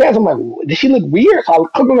get on OnlyFans. I'm like, did she look weird? So I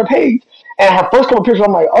clicked on her page, and her first couple pictures,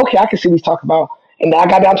 I'm like, okay, I can see what he's talking about. And then I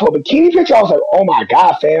got down to a bikini picture. I was like, oh my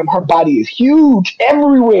god, fam, her body is huge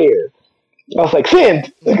everywhere. I was like,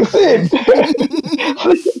 send.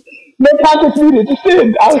 No context needed. Just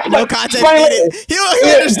send. No context needed. He'll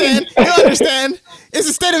understand. He'll understand. It's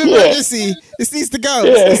a state of emergency. Yeah. This needs to go.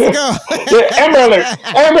 Yeah. This needs to go. Amber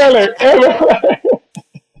alert.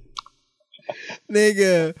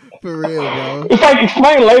 Nigga, for real, bro. It's like,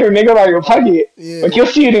 explain later, nigga. Like, you'll fuck it. Yeah. Like, you'll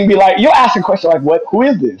see it and be like, you'll ask a question like, what? Who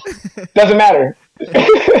is this? Doesn't matter.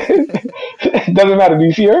 Doesn't matter. Do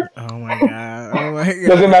you see her? Oh my god.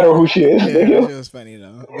 Doesn't matter who she is. Yeah, it was funny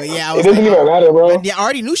though. But yeah, it doesn't even matter, bro. Yeah, I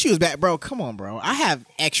already knew she was back, bro. Come on, bro. I have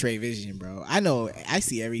X-ray vision, bro. I know. I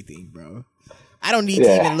see everything, bro. I don't need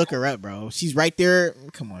to even look her up, bro. She's right there.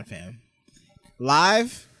 Come on, fam.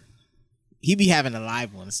 Live. He be having the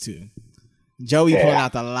live ones too. Joey pulling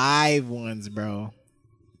out the live ones, bro.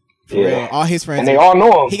 For real. All his friends. And they all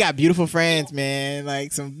know him. He got beautiful friends, man.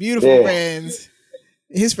 Like some beautiful friends.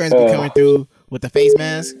 His friends be coming through with the face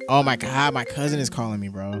mask. Oh my god, my cousin is calling me,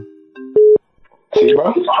 bro. See,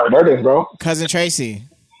 bro? Birthdays, bro. Cousin Tracy.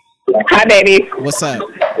 Hi, baby. What's up?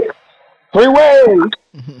 Three-way.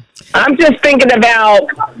 I'm just thinking about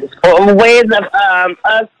ways of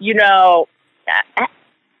us,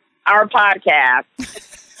 our podcast.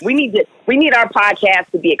 We need our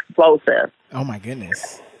podcast to be explosive. Oh my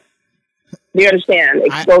goodness. Do you understand?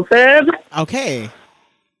 Explosive. Okay.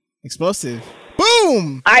 Explosive.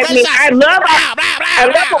 Boom. I love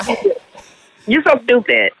what we do. You're so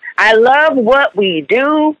stupid. I love what we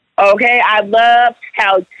do. Okay, I love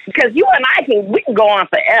how, because you and I we can go on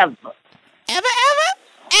forever.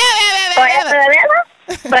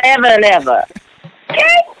 Forever and ever.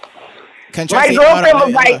 Okay. My girlfriend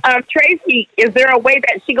was like, Tracy, is there a way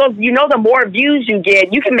that she goes, the more views you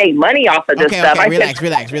get, you can make money off of this stuff. Okay, relax.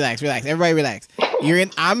 Everybody relax.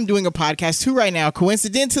 I'm doing a podcast too right now.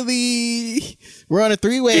 Coincidentally, we're on a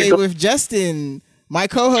three-way with Justin, my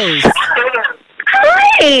co-host.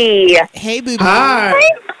 Hi. Hey, boo-boo. Hi.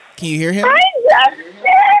 Can you hear him? Hi,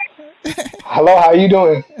 Justin. Hello, how are you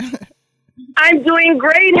doing? I'm doing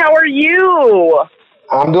great. How are you?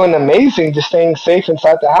 I'm doing amazing. Just staying safe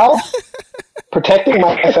inside the house. Protecting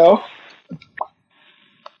myself.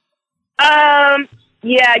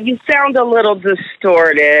 Yeah, you sound a little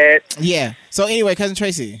distorted. Yeah. So anyway, Cousin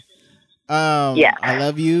Tracy. Yeah. I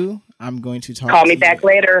love you. I'm going to talk Call me back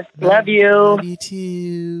later. Love you. Love you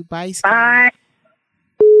too. Bye. Bye.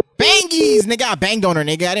 Bangies! Nigga, I banged on her,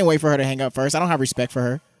 nigga. I didn't wait for her to hang up first. I don't have respect for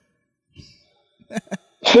her.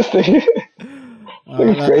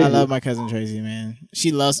 I love my cousin Tracy, man.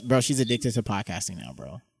 She's addicted to podcasting now,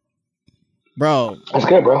 bro. Bro. That's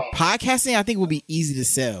good, bro. Podcasting, I think, will be easy to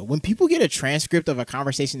sell. When people get a transcript of a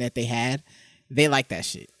conversation that they had, they like that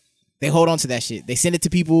shit. They hold on to that shit. They send it to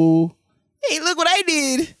people. Hey, look what I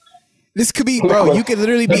did. This could be, bro. You could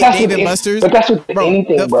literally be at Dave & Buster's. But that's with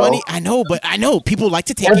anything, bro. Funny, I know. People like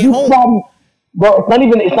to take it home. Bro, it's not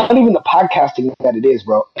even the podcasting that it is,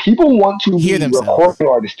 bro. People want to be recording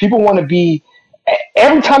artists. People want to be.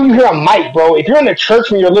 Every time you hear a mic, bro, if you're in a church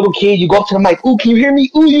when you're a little kid, you go up to the mic. Ooh, can you hear me?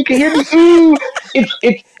 Ooh, you can hear me. Ooh,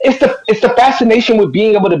 it's the fascination with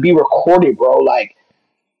being able to be recorded, bro. Like,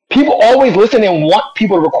 people always listen and want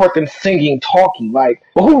people to record them singing, talking. Like,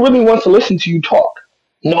 but who really wants to listen to you talk?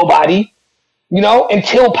 Nobody.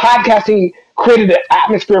 Until podcasting created an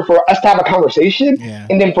atmosphere for us to have a conversation,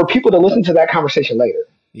 and then for people to listen to that conversation later.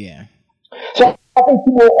 Yeah. So I think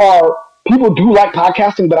people do like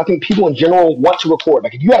podcasting, but I think people in general want to record.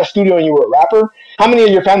 Like, if you had a studio and you were a rapper, how many of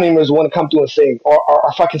your family members want to come through and sing or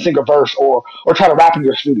fucking sing a verse or try to rap in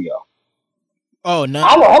your studio? Oh, no.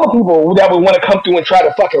 I know other people that would want to come through and try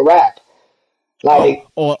to fucking rap. Like,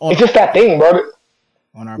 it's just that thing, bro.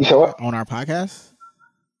 On our podcast?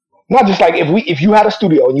 Not just like if you had a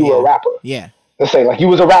studio and you were a rapper. Yeah. Let's say like you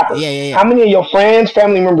was a rapper. Yeah. How many of your friends,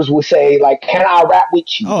 family members would say like, "Can I rap with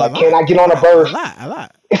you? Can I get on a verse?" A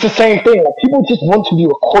lot. It's the same thing. Like, people just want to be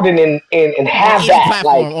recorded and have that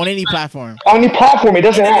on any platform. On any platform, it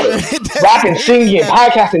doesn't matter. Rapping, singing,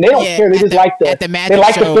 podcasting, they don't care. They just like the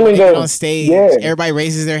feeling on stage. Yeah. Everybody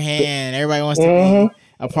raises their hand. Everybody wants to be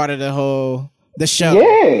a part of the whole The show.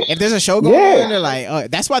 Yeah. If there's a show going on, they're like, oh,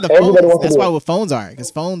 that's why what phones are, because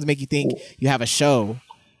phones make you think you have a show.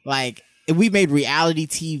 Like, if we made reality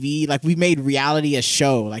TV, like we made reality a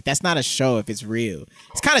show, like that's not a show if it's real.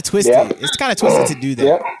 It's kind of twisted. Yeah. It's kind of twisted to do that.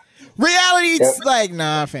 Yeah. Reality, it's like,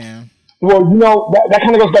 nah, fam. Well, you know, that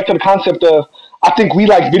kind of goes back to the concept of, I think we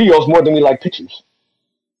like videos more than we like pictures.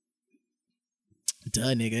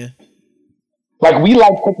 Duh, nigga. Like, we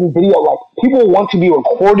like taking video. Like, people want to be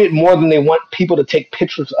recorded more than they want people to take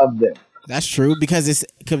pictures of them. That's true, because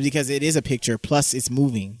it is a picture, plus it's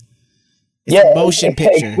moving. It's a motion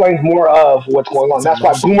picture. It explains more of what's going on. That's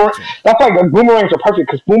why the boomerangs are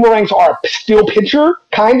perfect, because boomerangs are a still picture,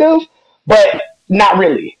 kind of, but not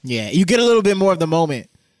really. Yeah, you get a little bit more of the moment.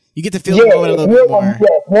 You get to feel the moment a little bit more.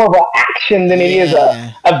 More of an action than it is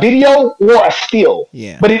a video or a still.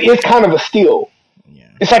 Yeah. But it is kind of a still. Yeah.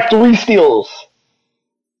 It's like 3 stills.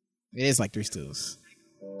 It is like 3 stills.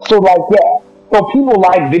 So, like, so people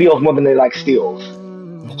like videos more than they like stills.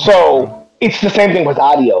 So it's the same thing with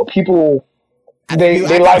audio. People, they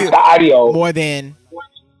like the audio more than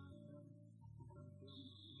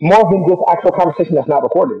just actual conversation that's not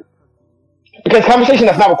recorded. Because conversation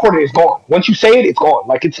that's not recorded is gone. Once you say it, it's gone.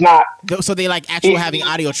 Like, it's not. So they like actual having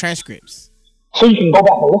audio transcripts. So you can go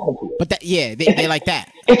back and listen to it. But they like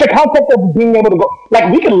that. It's the concept of being able to go.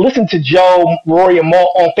 Like, we can listen to Joe, Rory, and Mo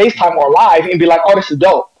on FaceTime or live and be like, oh, this is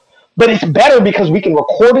dope. But it's better because we can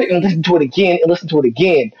record it and listen to it again and listen to it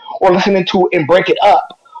again. Or listen to it and break it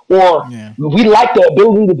up. Or we like the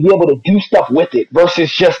ability to be able to do stuff with it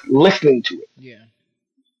versus just listening to it. Yeah.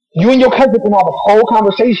 You and your cousin can have a whole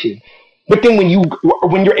conversation. But then when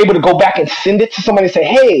you're able to go back and send it to somebody and say,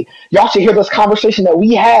 hey, y'all should hear this conversation that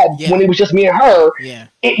we had when it was just me and her,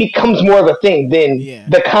 it becomes more of a thing than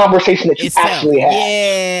the conversation that you actually had.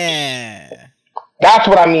 Yeah. That's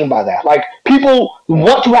what I mean by that. Like, people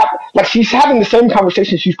want to have, like, she's having the same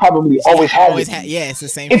conversation she's probably always had. It's the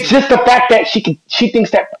same. It's just the fact that she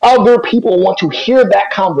thinks that other people want to hear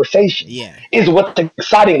that conversation. Is what's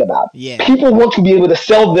exciting about it. People want to be able to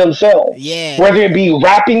sell themselves. Whether it be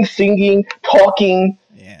rapping, singing, talking,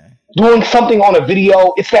 doing something on a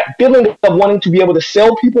video. It's that feeling of wanting to be able to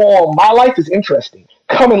sell people on my life is interesting.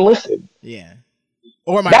 Come and listen.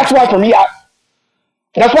 Or that's why for me,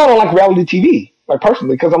 that's why I don't like reality TV. Like,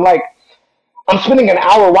 personally, because I'm like, I'm spending an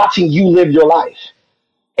hour watching you live your life,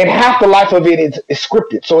 and half the life of it is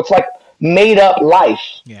scripted. So it's like made up life.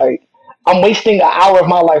 Like, I'm wasting an hour of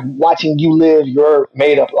my life watching you live your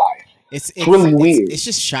made up life. It's really weird. It's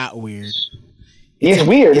just shot weird. It's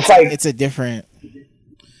weird. It's like it's a different.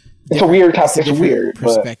 It's a weird type. It's a weird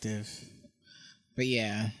perspective. But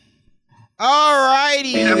yeah.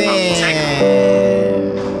 Alrighty then.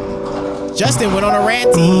 Justin went on a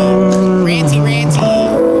ranty.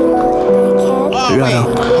 Oh, wait.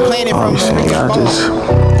 I'm playing it from I just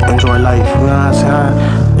enjoy life. You know what I'm saying?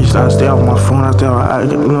 I used to stay off my phone.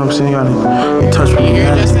 You know what I'm saying? You gotta in touch with me. You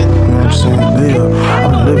hear Justin? You know what I'm saying? Yeah.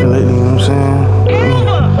 I've been living lately. You know what I'm saying?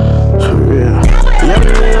 So real.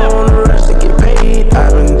 Yeah, on the rush to get paid.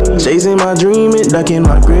 I've been chasing my dream and ducking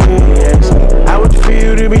my grave. How would you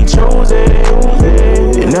feel to be chosen?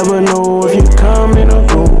 You never know if you're coming or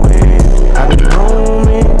going. I've been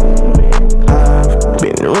roaming,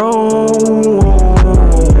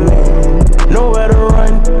 nowhere to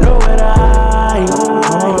run, nowhere to hide.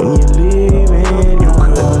 When you're living, you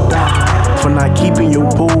could die for not keeping your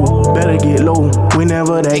pool. Better get low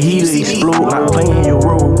whenever that heater explode. Not playing your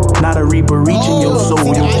role, not a reaper reaching your soul.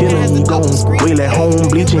 You're killing me gone. Wail at home,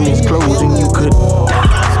 bleaching his clothes, and you could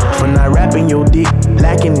die for not rapping your dick,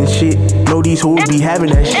 lacking in shit. Know these hoes be having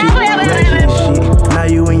that shit, lacking in shit. Now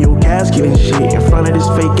you in your casket and shit, in front of this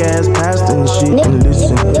fake ass pastor and shit. And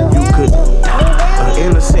listen, you could an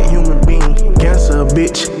innocent human being, cancer a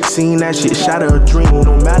bitch. Seen that shit, shot of a dream.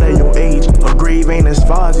 No matter your age, a grave ain't as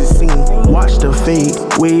far as it seems. Watch the fade,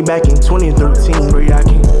 way back in 2013. Pray I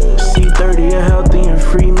can see 30 a healthy and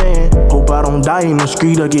free man. Hope I don't die in the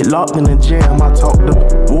street or get locked in the jam. I talked to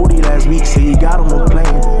Woody last week, say he got him a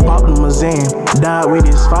plan. Popped him a Zan, died with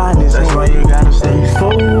his fire in his hand. That's why you gotta stay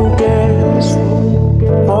focused.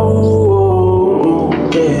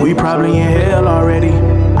 We probably in hell already.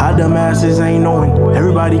 Our dumb asses ain't knowing.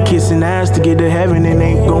 Everybody kissing ass to get to heaven and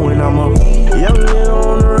ain't going. I'm a young nigga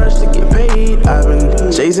on the rush to get paid. I've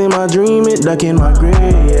been chasing my dream and ducking my grave.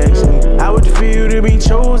 Ask me, how would you feel to be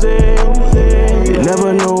chosen? You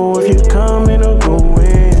never know if you're coming or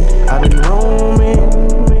going. I've been roaming.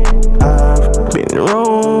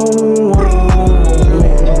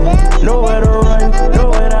 Nowhere to run,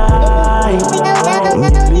 nowhere to hide.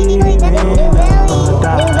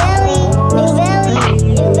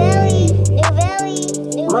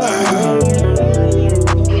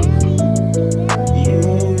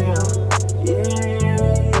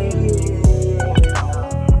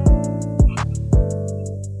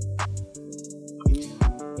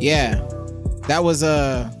 Yeah, that was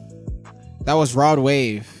Rod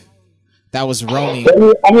Wave. That was Romy. I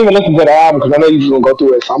didn't even listen to the album because I know you're just gonna go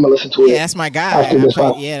through it, so I'm gonna listen to it. Yeah, that's my guy.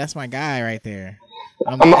 That's my guy right there.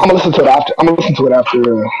 I'm gonna listen to it after. I'm gonna listen to it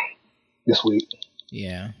after this week.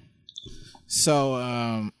 Yeah.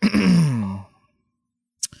 So,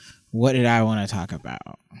 what did I want to talk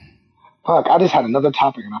about? Fuck, I just had another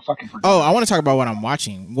topic and I fucking forgot. Oh, I want to talk about what I'm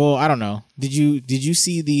watching. Well, I don't know. Did you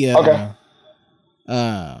see the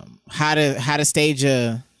how to stage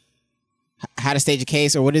a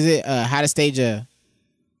case, or what is it? How to stage a.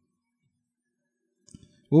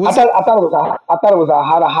 I thought it was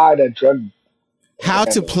how to hide a drug. How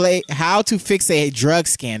to fix a drug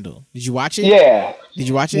scandal. Did you watch it? Yeah. Did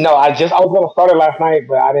you watch it? No, I was gonna start it last night,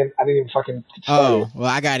 but I didn't even fucking start it. Well,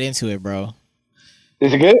 I got into it, bro.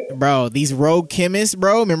 Is it good? Bro, these rogue chemists,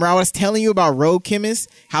 bro. Remember I was telling you about rogue chemists,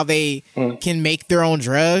 how they can make their own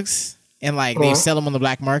drugs and like they sell them on the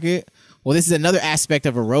black market. Well, this is another aspect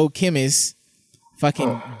of a rogue chemist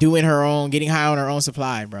fucking doing her own, getting high on her own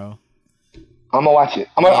supply, bro. I'm gonna watch it.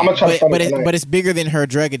 I'm gonna try to start it tonight. But it's bigger than her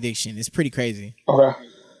drug addiction. It's pretty crazy.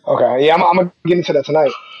 Okay. Yeah, I'm gonna get into that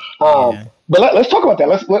tonight. But let's talk about that.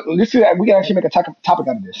 Let's see that we can actually make a topic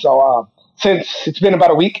out of this. So since it's been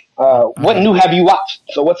about a week, what new have you watched?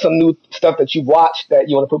 So what's some new stuff that you've watched that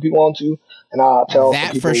you want to put people onto? And I'll tell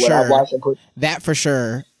that people for what sure. I've watched and put. That for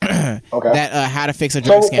sure. Okay. That how to fix a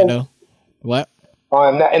drug scandal. What?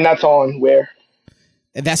 And that's on where?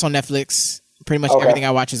 That's on Netflix. Pretty much everything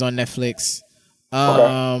I watch is on Netflix.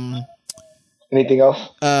 Anything else?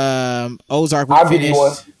 Ozark. I'll give you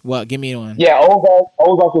one. What? Give me one. Yeah,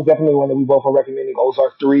 Ozark is definitely one that we both are recommending.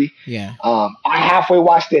 Ozark 3. Yeah. I halfway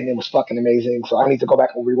watched it and it was fucking amazing. So I need to go back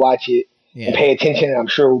and rewatch it and pay attention, and I'm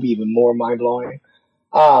sure it will be even more mind blowing.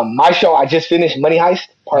 My show I just finished, Money Heist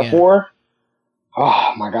Part 4.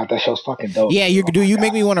 Oh my god, that show's fucking dope. Yeah, you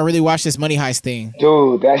make me want to really watch this Money Heist thing.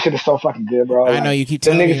 Dude, that shit is so fucking good, bro. I know you keep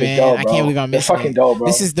telling me, man. Dope, I can't believe I'm missing fucking dope, bro.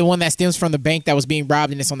 This is the one that stems from the bank that was being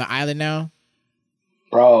robbed and it's on the island now.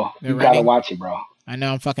 Bro, you gotta watch it, bro. I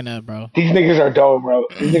know I'm fucking up, bro. These niggas are dope, bro.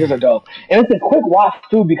 These niggas are dope. And it's a quick watch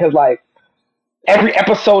too, because like every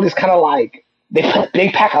episode is kind of like they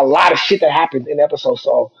pack a lot of shit that happens in the episode.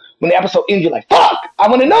 So when the episode ends, you're like, fuck, I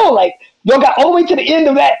want to know. Like, y'all got all the way to the end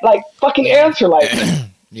of that like fucking answer. Like,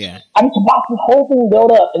 yeah, I need to watch this whole thing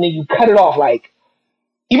build up and then you cut it off. Like,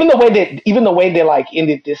 even the way they like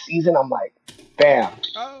ended this season, I'm like, damn.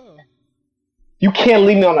 You can't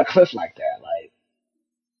leave me on a cliff like that. Like,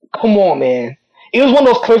 come on, man. It was one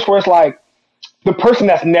of those cliffs where it's like the person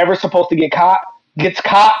that's never supposed to get caught gets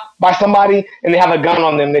caught by somebody and they have a gun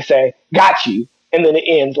on them. They say, got you. And then it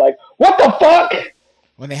ends. Like, what the fuck?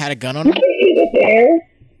 When they had a gun on them? You can't leave it there.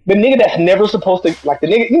 The nigga that's never supposed to, like the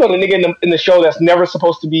nigga, you know, the nigga in the show that's never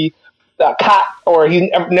supposed to be caught, or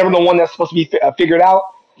he's never the one that's supposed to be figured out.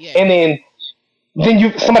 Yeah. And then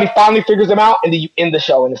somebody finally figures him out, and then you end the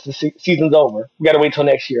show, and the season's over. We gotta wait till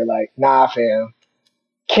next year. Like, nah, fam.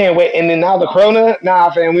 Can't wait. And then now the corona,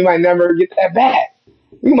 nah, fam, we might never get that back.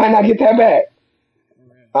 We might not get that back.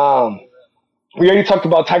 We already talked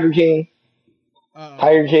about Tiger King.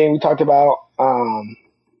 Tiger King, we talked about.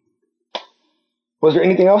 Was there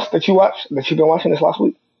anything else that you watched, that you've been watching this last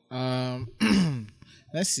week?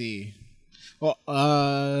 Let's see. Well,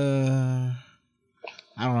 I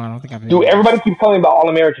don't know. I don't think I've. Dude, everybody keeps telling me about All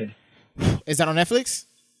American. Is that on Netflix?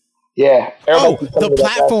 Yeah. The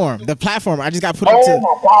platform. The platform. I just got put into. Oh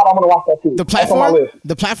my god, I'm gonna watch that too. The platform.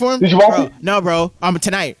 The platform. Did you watch it? No, bro.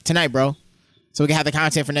 Tonight, bro. So we can have the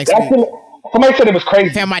content for next week. Somebody said it was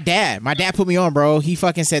crazy. Fam, my dad put me on, bro. He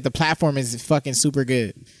fucking said the platform is fucking super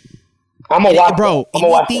good. I'm gonna watch, bro.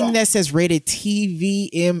 Anything that says rated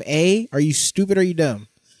TVMA, are you stupid or are you dumb,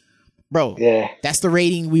 bro? Yeah, that's the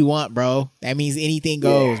rating we want, bro. That means anything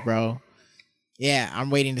goes, bro. Yeah,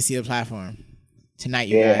 I'm waiting to see the platform tonight,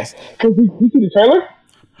 you guys. Cause you see the trailer?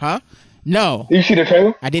 Huh? No. Did you see the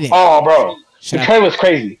trailer? I didn't. Oh, bro, the trailer's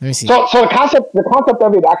crazy. Let me see. So the concept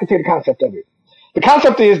of it, I can tell you the concept of it. The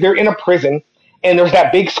concept is they're in a prison, and there's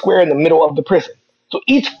that big square in the middle of the prison. So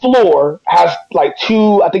each floor has like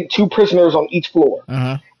two prisoners on each floor.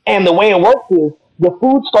 And the way it works is the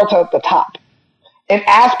food starts at the top. And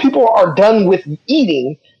as people are done with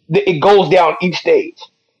eating, it goes down each stage.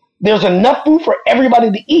 There's enough food for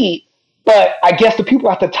everybody to eat, but I guess the people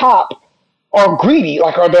at the top are greedy.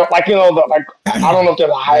 Like, are they like, you know, I don't know if they're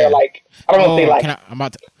the higher, like, I don't know if they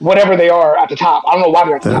like, whatever they are at the top. I don't know why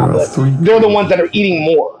they're at the top, but they're the ones that are eating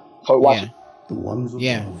more. So watch it. The ones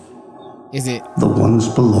above. Is it the ones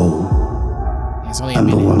below, and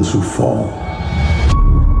the ones who fall?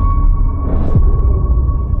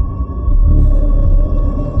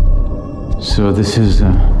 So this is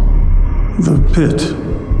The pit.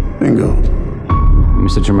 Bingo.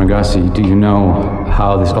 Mr. Trimagasi, do you know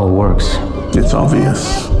how this all works? It's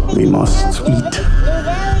obvious. We must eat.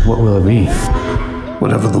 What will it be?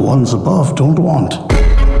 Whatever the ones above don't want.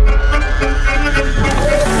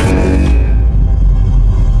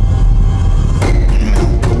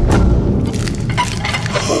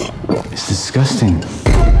 It's disgusting.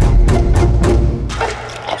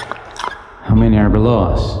 How many are below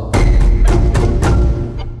us?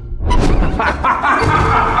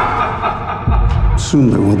 Soon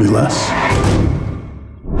there will be less.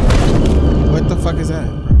 What the fuck is that?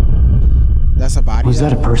 That's a body? Was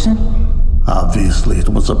that a person? Obviously, it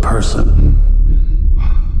was a person.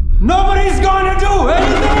 Nobody's gonna do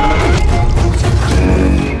anything!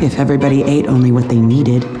 If everybody ate only what they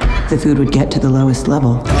needed, the food would get to the lowest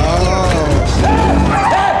level.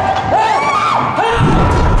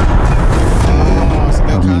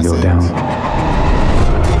 Help me go down.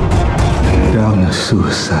 Down to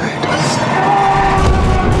suicide.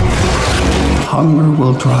 Hunger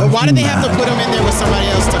will drive But why did they have to put him in there with somebody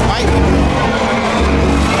else to fight with?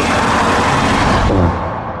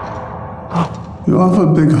 You have a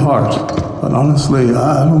big heart, but honestly,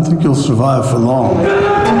 I don't think you'll survive for long.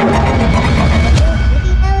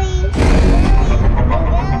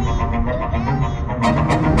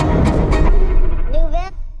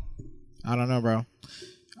 I don't know, bro.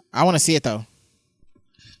 I want to see it though.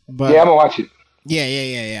 But yeah, I'm gonna watch it.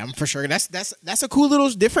 Yeah. I'm for sure. That's a cool little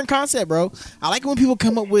different concept, bro. I like when people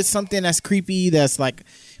come up with something that's creepy, that's like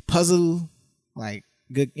puzzle, like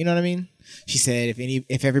good. You know what I mean? She said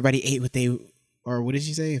if everybody ate what they, or what did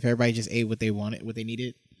she say? If everybody just ate what they wanted, what they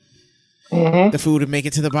needed, the food would make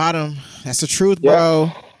it to the bottom. That's the truth,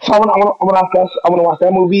 bro. So I want to watch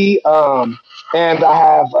that movie. And I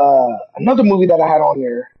have another movie that I had on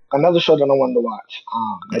there, another show that I wanted to watch.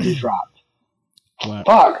 That just dropped. What?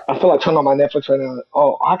 Fuck! I feel like turning on my Netflix right now.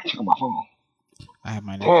 Oh, I can check on my phone. I have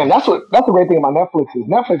my Netflix. Damn, that's the great thing about Netflix is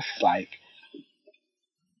Netflix is like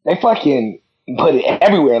they fucking put it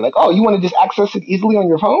everywhere. Like, oh, you want to just access it easily on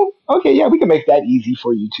your phone? Okay, yeah, we can make that easy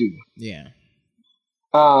for you too. Yeah.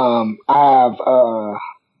 I have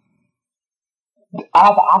the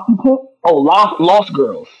Occupant. Oh, Lost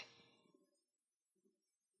Girls.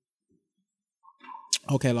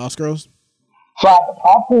 Okay, Lost Girls. So I have the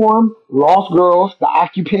Platform, Lost Girls, The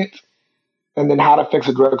Occupant, and then How to Fix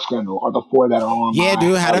a Drug Scandal are the four that are on. Yeah,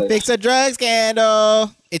 dude, How to Fix a Drug Scandal.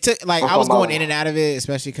 It took I was going list. in and out of it,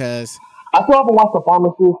 especially because I still haven't watched The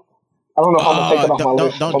Pharmacist. I don't know if I'm gonna take it off my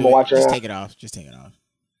list. Don't I'm do gonna it. watch Just it. take it off. Just take it off.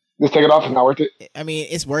 Just take it off. It's not worth it. I mean,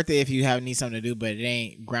 it's worth it if you need something to do, but it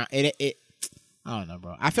ain't ground. It. I don't know,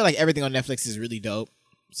 bro. I feel like everything on Netflix is really dope,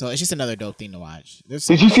 so it's just another dope thing to watch.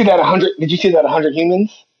 Did you see that 100? Did you see that 100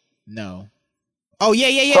 Humans? No. Oh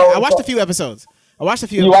yeah. So, I watched a few episodes. You watched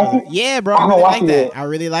it? Yeah, bro. I really like that. I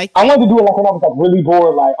really like. I wanted to do it like when I was like really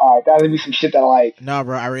bored. Like, all right, that'll be some shit that I like. No,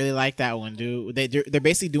 bro. I really like that one, dude. They're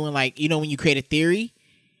basically doing like, you know, when you create a theory.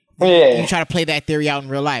 Yeah. You try to play that theory out in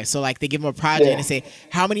real life. So like they give them a project and they say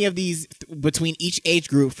how many of these between each age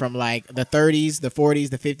group from like the 30s, the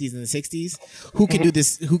 40s, the 50s, and the 60s, who can do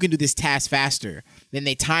this? Who can do this task faster? Then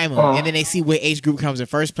they time them, and then they see what age group comes in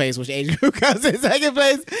first place, which age group comes in second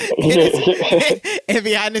place. And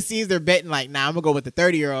behind the scenes, they're betting like, nah, I'm gonna go with the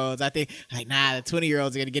 30-year-olds. I think like, nah, the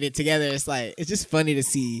 20-year-olds are gonna get it together. It's like it's just funny to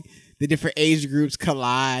see the different age groups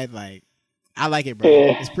collide. Like. I like it, bro.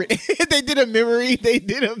 Yeah. It's pretty. They did a memory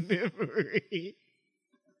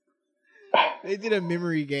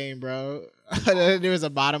game, bro. There was a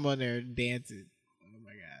bottom on there dancing. Oh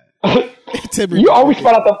my god! You always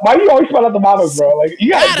spot out the. Why do you always spot out the bottoms, bro? Like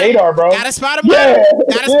you got a gaydar, bro. Gotta spot a bottom.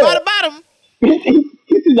 Gotta spot a bottom. He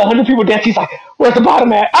sees 100 people dance. He's like, "Where's the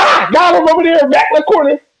bottom at? Ah, got him over there, back left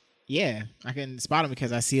corner." Yeah, I can spot him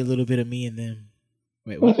because I see a little bit of me in them.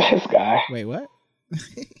 Wait, what? This guy. Wait, what?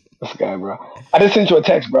 This guy, bro. I just sent you a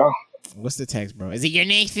text, bro. What's the text, bro? Is it your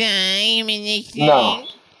next song? No.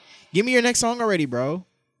 Give me your next song already, bro.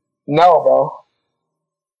 No, bro.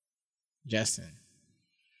 Justin.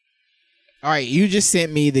 All right, you just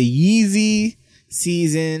sent me the Yeezy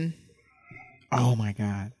season. Oh my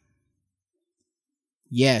god.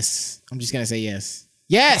 Yes. I'm just gonna say yes.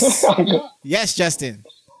 Yes. Yes, Justin.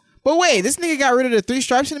 But wait, this nigga got rid of the 3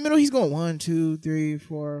 stripes in the middle. He's going 1, 2, 3,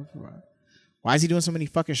 4, 5. Why is he doing so many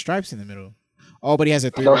fucking stripes in the middle? Oh, but he has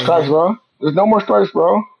a 3. No stripes, bro. There's no more stripes,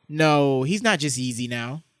 bro. No, he's not just Yeezy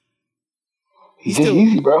now. He's still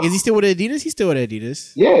Yeezy, bro. Is he still with Adidas? He's still with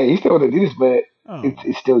Adidas. Yeah, he's still with Adidas, but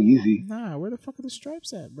it's still Yeezy. Nah, where the fuck are the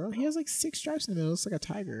stripes at, bro? He has like 6 stripes in the middle. It's like a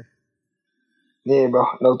tiger. Yeah, bro.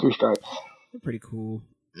 No 3 stripes. They're pretty cool.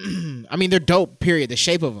 I mean, they're dope, period. The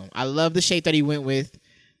shape of them. I love the shape that he went with.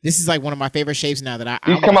 This is like one of my favorite shapes now that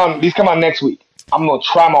These come out next week. I'm gonna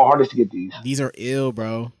try my hardest to get these. These are ill,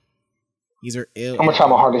 bro. These are ill. I'm gonna try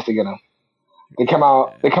my hardest to get them. They come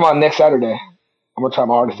out next Saturday. I'm gonna try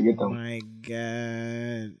my hardest to get them. Oh my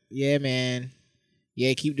God. Yeah, man.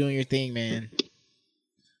 Yeah, keep doing your thing, man.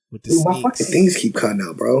 With the Dude, sneaks. my fucking things keep cutting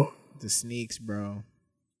out, bro. The sneaks, bro.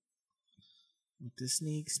 With the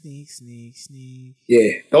sneaks.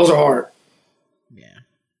 Yeah, those are hard. Yeah.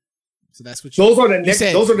 So that's what you. Those are the next.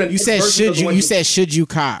 Those are the. You said should you? You said should you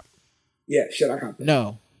cop? Yeah, should I cop them?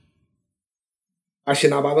 No. I should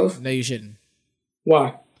not buy those. No, you shouldn't.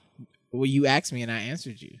 Why? Well, you asked me and I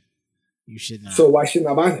answered you. You should not. So why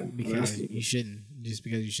shouldn't I buy them? Because you shouldn't. Just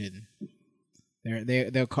because you shouldn't.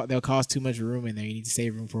 They'll cost too much room in there. You need to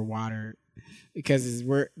save room for water because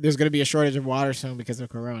there's going to be a shortage of water soon because of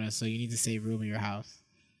Corona. So you need to save room in your house.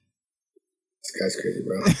 This guy's crazy,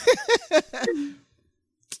 bro.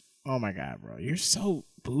 Oh my God, bro! You're so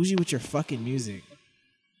bougie with your fucking music.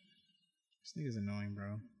 This nigga's annoying,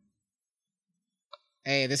 bro.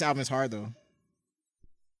 Hey, this album is hard though.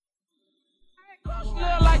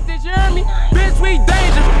 Like this, you hear me? Bitch, we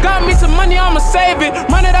dangerous. Got me some money, I'ma save it.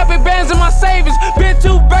 Run it up in bands in my savings. Bitch,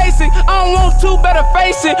 too basic. I don't want to, better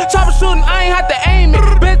face it. Chopper shooting, I ain't have to aim it.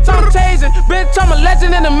 Bitch, I'm chasing. Bitch, I'm a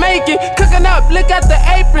legend in the making. Cooking up, look at the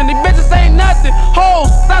apron. These bitches ain't nothing. Hoes,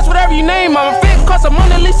 that's whatever you name. I'm fit, cause I'm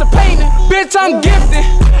Mona Lisa painting. Bitch, I'm gifted.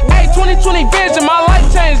 Hey, 2020 vision, my life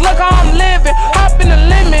changed. Look how I'm living. Hop in the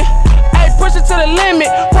limit. Hey, push it to the limit.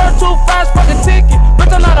 Pour too fast, fucking ticket. Bitch,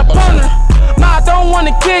 I'm not a punter. Nah, I don't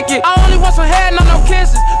wanna kick it. I only want some head, no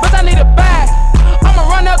kisses. But I need a bag. I'ma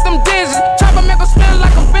run up them digits. Chopper make her spin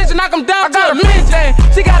like a bitch and knock him down. I got a midget.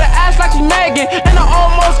 She got an ass like she Megan. And I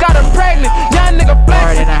almost got her pregnant. Young nigga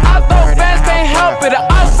flexing. I throw fans, can't help it. The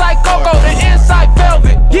outside cocoa, the inside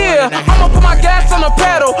velvet. Yeah, I'ma put my gas on the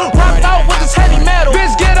pedal. Rock out with this heavy metal.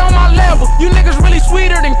 Bitch, get on my level. You niggas really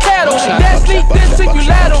sweeter than cattle. That sneak this till you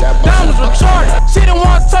let Diamonds retarded. She the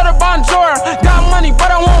one told her bonjour. Got money,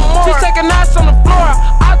 but I want more. She taking ass on the floor.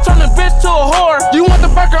 I turn the bitch to a whore. You want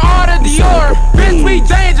the burger or the Dior? Bitch, we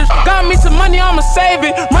dangerous. Got me some money, I'ma save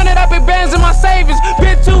it. Run it up in bands in my savings.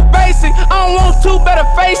 Bitch, too basic. I don't want to, better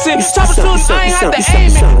face it. Chopper shooting, I ain't have to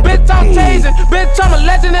aim it. Bitch, I'm tasing. Bitch, I'm a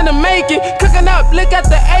legend in the making. Cooking up, look at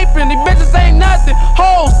the apron. These bitches ain't nothing.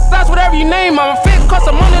 Hoes, that's whatever you name. I'm fit, cause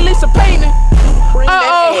I'm Mona Lisa painting.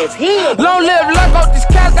 Long live Luck, these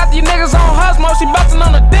cats got these niggas on Husmo. She bustin'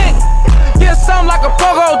 on the dick. Get something like a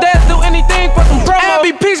pogo, they'll do anything for some promo.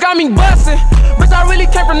 LBP's got me bustin', bitch, I really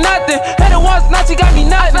came from nothing. Had it once, now she got me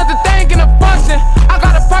nuts. Not the thing in the function. I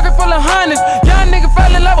got a pocket full of hundreds. Young nigga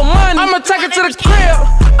fell in love with money. I'ma take it to the crib.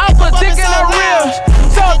 I put dick in the ribs.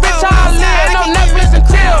 So bitch, how I live. No Netflix and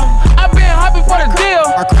chill. I been happy for the deal.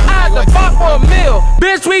 I had to fuck for a meal.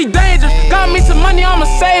 Bitch, we dangerous. Got me some money, I'ma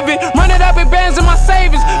save it. Run it up in bands in my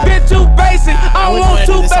savings. Bitch, too basic. I don't want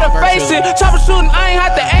to, better face it. Chopper shooting, I ain't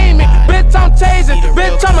have to aim it. Bitch, I'm chasing.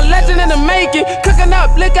 Bitch, I'm a legend in the making. Cooking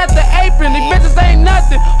up, look at the apron. These bitches ain't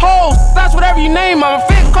nothing. Hoes, that's whatever you name. I'm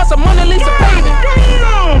fit, cause I'm Mona Lisa painting.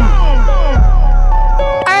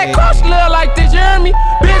 I ain't cross little like this, you hear me?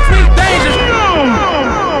 Bitch, we dangerous.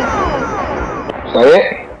 Is that it?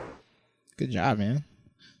 Good job, man.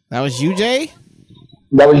 That was you, Jay?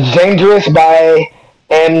 That was Dangerous by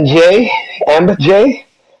MJ. MJ.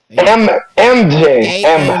 AMBJAAY.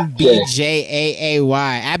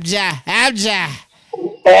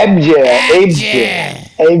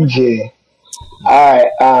 Ambjaay. Alright,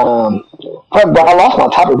 fuck, bro, I lost my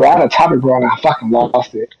topic, bro. I had a topic, bro, and I fucking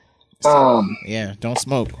lost it. Yeah, don't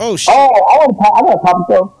smoke. Oh, shit. Oh, I got a topic,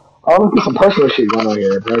 though. Let's get some personal shit going on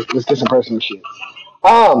here, bro. Let's get some personal shit.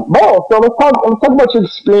 Bro, so let's talk about your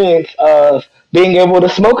experience of being able to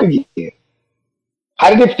smoke again. How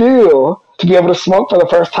did it feel to be able to smoke for the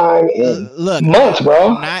first time in months,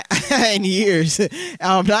 bro? Not in years.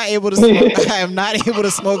 I'm not able to smoke. I am not able to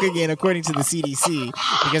smoke again, according to the CDC,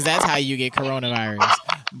 because that's how you get coronavirus.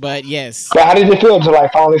 But yes. But how did it feel to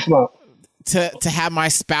like finally smoke? To have my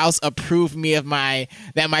spouse approve me of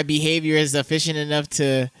that my behavior is efficient enough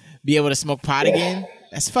to be able to smoke pot again?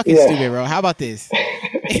 That's fucking stupid, bro. How about this?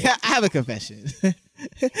 I have a confession.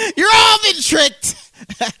 You're all been tricked.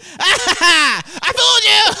 I fooled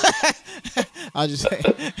you. I'll just say,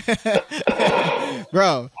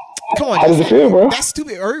 bro, come on. How does it feel, bro? That's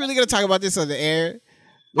stupid. Are we really gonna talk about this on the air?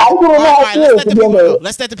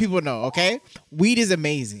 Let's let the people know, okay? Weed is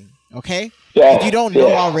amazing, okay? Yeah, if you don't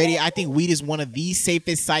know already, I think weed is one of the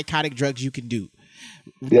safest psychotic drugs you can do.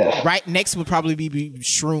 Yeah. Right next would probably be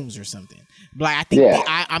shrooms or something. But like, I think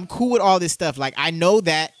I'm cool with all this stuff. Like, I know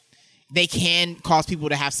that they can cause people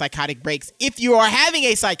to have psychotic breaks if you are having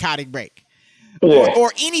a psychotic break.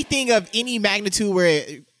 or anything of any magnitude where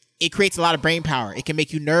it creates a lot of brain power. It can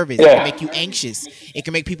make you nervous. It can make you anxious. It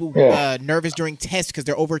can make people nervous during tests because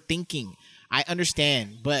they're overthinking. I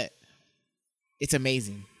understand, but it's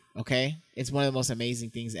amazing. Okay, it's one of the most amazing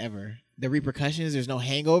things ever. The repercussions. There's no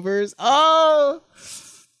hangovers. Oh,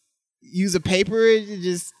 use a paper.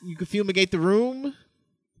 You can fumigate the room.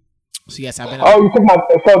 So yes, I've been. Oh, you took my.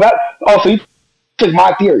 So you took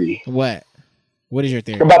my theory. What? What is your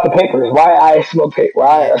theory about the papers? Why I smoke paper?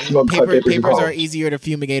 Why I smoke papers? Papers are easier to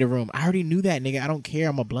fumigate a room. I already knew that, nigga. I don't care.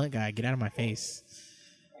 I'm a blunt guy. Get out of my face.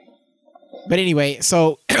 But anyway,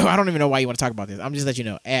 so I don't even know why you want to talk about this. I'm just let you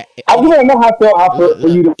know. I want to know how for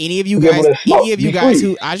you to any of you guys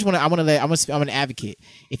who I'm an advocate.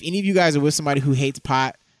 If any of you guys are with somebody who hates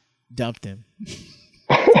pot, dump them.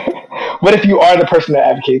 What if you are the person that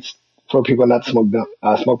advocates for people not to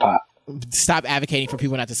smoke pot? Stop advocating for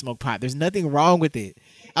people not to smoke pot. There's nothing wrong with it.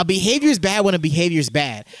 A behavior is bad when a behavior is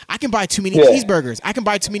bad. I can buy too many cheeseburgers. I can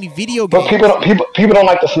buy too many video games. But people don't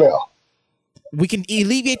like the smell. We can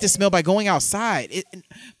alleviate the smell by going outside.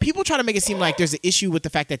 People try to make it seem like there's an issue with the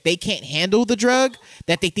fact that they can't handle the drug,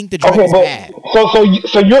 that they think the drug is bad. So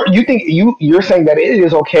you're saying that it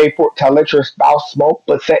is okay to let your spouse smoke,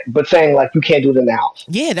 but saying like you can't do it in the house.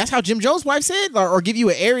 Yeah, that's how Jim Jones' wife said, or give you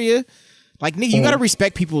an area. Like, nigga, you got to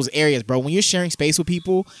respect people's areas, bro. When you're sharing space with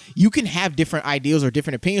people, you can have different ideals or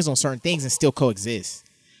different opinions on certain things and still coexist.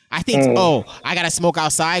 I think, I got to smoke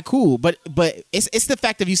outside. Cool. But it's the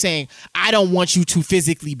fact of you saying, I don't want you to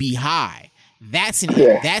physically be high. That's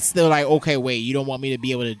the like, okay, wait, you don't want me to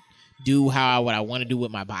be able to do what I want to do with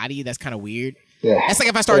my body? That's kind of weird. Yeah. That's like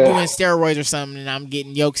if I start doing steroids or something and I'm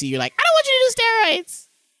getting yokesy, you're like, I don't want you to do steroids.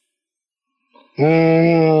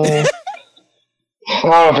 I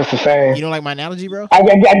don't know if it's the same. You don't like my analogy, bro? I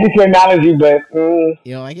get your analogy, but you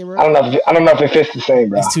don't like it, bro? I don't know if it fits the same,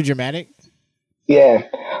 bro. It's too dramatic. Yeah.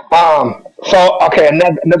 So okay,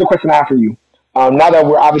 another question I have for you. Now that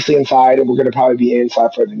we're obviously inside and we're going to probably be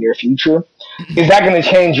inside for the near future, is that going to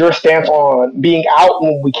change your stance on being out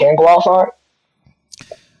when we can go outside?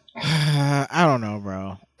 I don't know,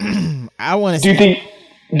 bro. I want to. Do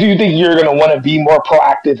you think you're going to want to be more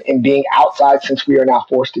proactive in being outside since we are now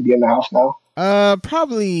forced to be in the house now?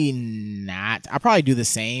 Probably not. I'll probably do the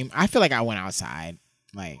same. I feel like I went outside.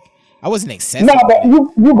 Like, I wasn't excessive. No, but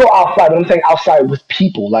you go outside, but I'm saying outside with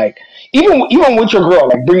people. Like, even with your girl,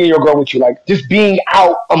 like bringing your girl with you, like just being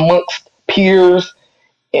out amongst peers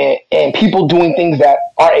and people doing things that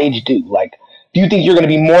our age do. Like, do you think you're going to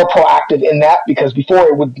be more proactive in that? Because before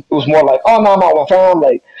it was more like, oh, no, I'm out with my fam,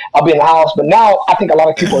 like, I'll be in the house. But now I think a lot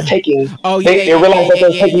of people are taking, they realize that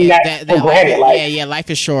they're taking that for granted. Like, life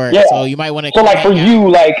is short, so you might want to. So, like, for you,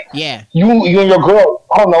 like, you and your girl,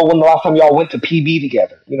 I don't know when the last time y'all went to PB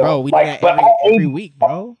together. You know, bro, we do that every week,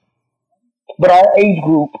 bro. But our age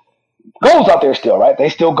group goes out there still, right? They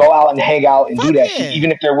still go out and hang out and do that shit,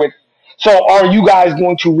 even if they're with. So, are you guys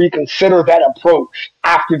going to reconsider that approach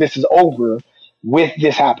after this is over? With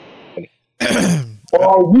this happening, or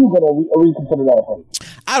are you going to reconsider that approach?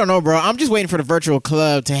 I don't know, bro. I'm just waiting for the virtual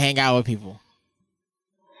club to hang out with people.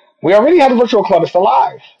 We already have a virtual club. It's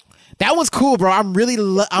alive. That was cool, bro. I'm really.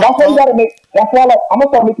 That's why you gotta make. That's why, like, I'm gonna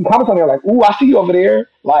start making comments on there, like, "Ooh, I see you over there."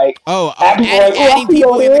 Like, adding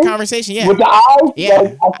people in the conversation. Yeah, with the eyes. Yeah,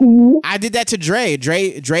 like, I see you. I did that to Dre.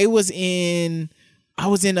 Dre was in. I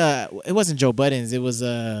was in. It wasn't Joe Buttons. It was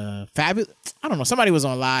Fabulous. I don't know. Somebody was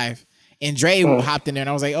on live. And Dre hopped in there, and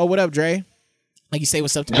I was like, "Oh, what up, Dre?" Like, you say,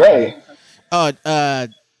 "What's up to Dre?"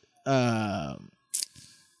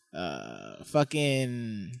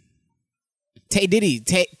 Fucking Tay Diddy,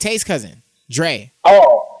 Tay's cousin, Dre.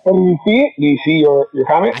 Oh, did you see it? Did you see your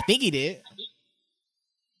comment? I think he did.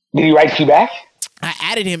 Did he write you back? I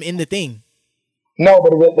added him in the thing. No,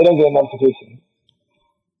 but they don't get a notification.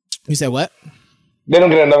 You said what? They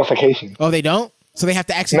don't get a notification. Oh, they don't? So they have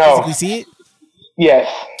to actually physically see it?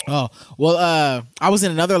 Yes. Oh, well, I was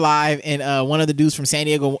in another live, and one of the dudes from San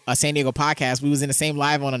Diego podcast, we was in the same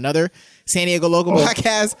live on another San Diego local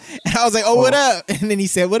podcast, and I was like, "Oh, what up?" And then he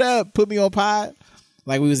said, "What up? Put me on pod."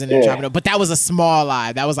 Like, we was in there chopping up, but that was a small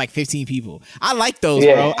live. That was like 15 people. I like those,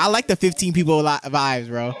 bro. I like the 15 people vibes,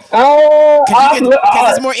 bro. Oh, because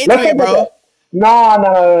it's more intimate, bro. No.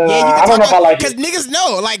 Yeah, you can I don't know if I like because it. Niggas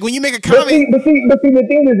know, like, when you make a comment. But see, the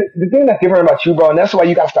thing that's different about you, bro, and that's why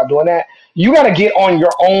you gotta stop doing that. You gotta get on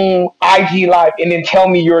your own IG live and then tell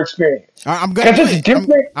me your experience. I'm gonna do it.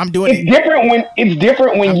 Different. I'm doing it. It's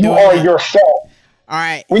different when you are yourself. All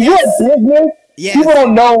right. When you're a business, people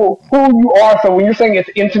don't know who you are. So when you're saying it's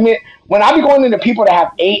intimate, when I be going into people that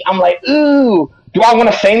have 8, I'm like, ooh, do I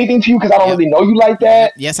want to say anything to you because I don't really know you like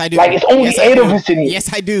that? Yes, I do. Like, it's only 8 of us in here.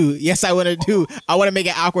 Yes, I do. Yes, I want to do. I want to make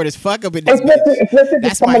it awkward as fuck up in this.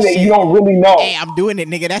 That's someone that you don't really know. Hey, I'm doing it,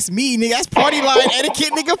 nigga. That's me, nigga. That's party line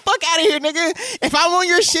etiquette, nigga. Fuck out of here, nigga. If I'm on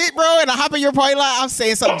your shit, bro, and I hop in your party line, I'm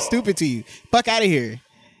saying something stupid to you. Fuck out of here.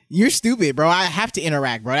 You're stupid, bro. I have to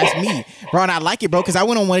interact, bro. That's me, bro, and I like it, bro, because I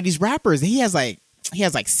went on one of these rappers. He has like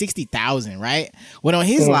 60,000, right? Went on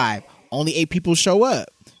his live, only 8 people show up.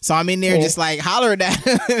 So I'm in there just like hollering at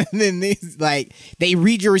them, and then they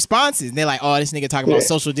read your responses. And they're like, "Oh, this nigga talking about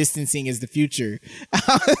social distancing is the future."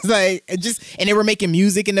 I was like, and they were making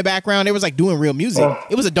music in the background. They was like doing real music.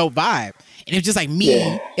 It was a dope vibe, and it was just like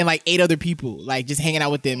me and like 8 other people, like just hanging out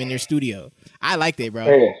with them in their studio. I liked it,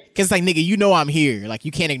 bro. Cause like, nigga, you know I'm here. Like,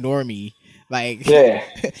 you can't ignore me. Like,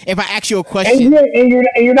 if I ask you a question, and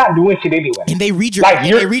you're not doing shit anyway, and they read your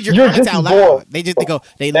comments out loud, they go,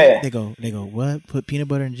 what? Put peanut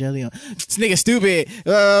butter and jelly on? This nigga stupid.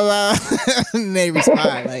 And they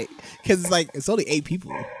respond like, because it's only 8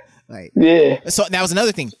 people. Like, So that was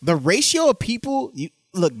another thing. The ratio of people.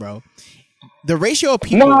 Look, bro. The ratio of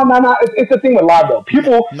people. No. It's the thing with live though.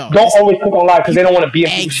 People don't always click on live because they don't want to be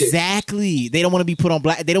in shit. Exactly. They don't want to be put on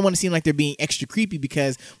black. They don't want to seem like they're being extra creepy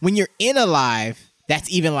because when you're in a live,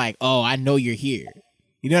 that's even like, oh, I know you're here.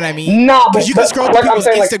 You know what I mean? No, because you can scroll through people's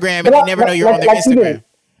Instagram and you never know you're on their Instagram.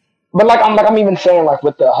 But I'm even saying like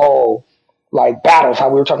with the whole like battles, how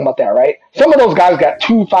we were talking about that, right? Some of those guys got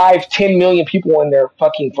 2, 5, 10 million people in their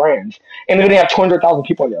fucking friends, and then they have 200,000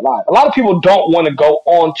 people in their live. A lot of people don't want to go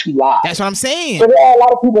on to live. That's what I'm saying. So there are a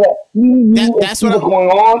lot of people that that's what's going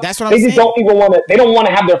on. That's what I'm saying. They just don't even want to. They don't want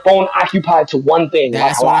to have their phone occupied to one thing.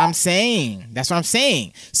 That's what I'm saying.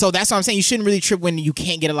 So that's what I'm saying. You shouldn't really trip when you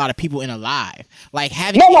can't get a lot of people in a live. Like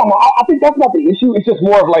having. No. I think that's not the issue. It's just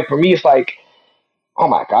more of like, for me, it's like, oh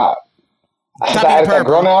my God. Stop being a perv,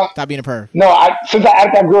 bro. Now, stop being a perv. No, since I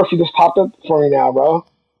added that girl, she just popped up for me now, bro.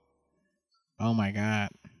 Oh my God.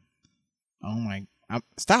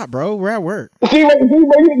 Stop, bro. We're at work. See, you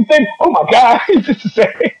didn't say, oh my God.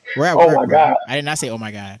 We're at work. Oh my God. I did not say, oh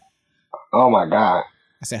my God. Oh my God.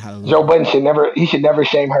 I said hallelujah. Joe Budden should never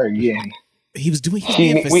shame her again. He was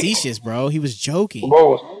being facetious, bro. He was joking.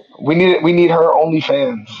 Bro, we need her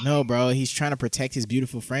OnlyFans. No, bro. He's trying to protect his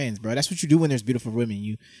beautiful friends, bro. That's what you do when there's beautiful women.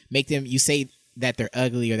 You make them. You say that they're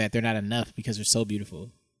ugly or that they're not enough because they're so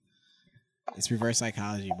beautiful. It's reverse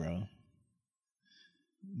psychology, bro.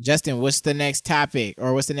 Justin, what's the next topic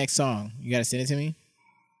or what's the next song? You gotta send it to me.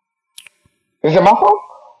 Is it my song?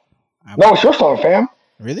 No, it's your song, fam.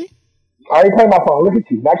 Really? I already played my song. Look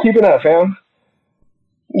at you. Not keeping up, fam.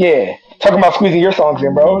 Yeah. Talking about squeezing your songs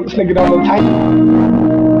in, bro. This nigga don't know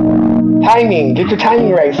timing. Timing. Get your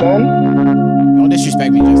timing right, son. Don't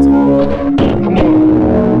disrespect me, Justin. Come on.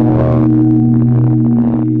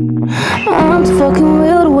 I'm too fucking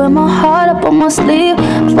real to wear my heart up on my sleeve.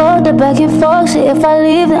 Fuck the back and forth shit. If I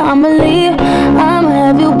leave, then I'ma leave. I'ma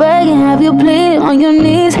have you begging, have you pleading on your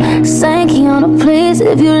knees. Saying, Kiana, please,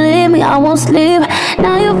 if you leave me, I won't sleep.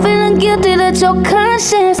 Now you're feeling guilty, that's your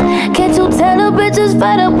conscience. Can't you tell the bitches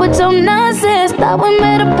fed up with your nonsense? Thought we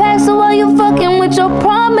made a pact, so why you fucking with your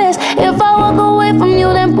promise? If I walk away from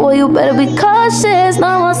you, then boy, you better be cautious.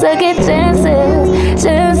 No more second chances.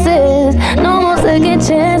 No more second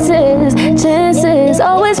chances.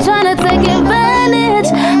 Always trying to take advantage.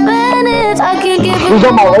 I can't give you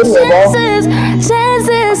no more chances.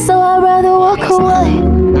 So I'd rather walk away.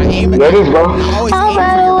 That is, bro. I'd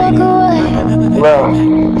rather walk away.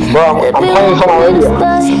 Bro, I'm playing this on my radio.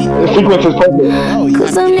 The sequence is perfect.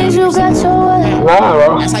 Cause I need you got your way. Nah,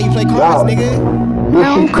 bro. That's how you play cards, nigga.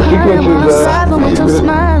 Now I'm crying on the side with your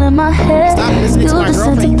smile in my head. You just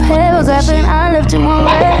sent a paragraph and I left you on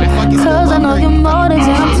red. Cause I know your motives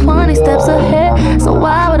and I'm 20 steps ahead. So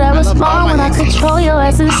why would I respond when I control your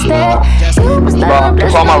ass instead? You must have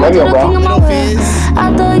blessed me with you looking in my way.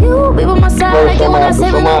 I thought you'd be by my side like you when I say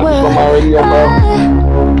away.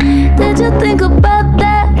 Did you think about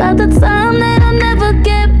that? About the time that I'll never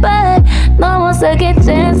get back? No more second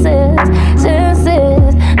chances.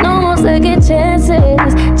 No more second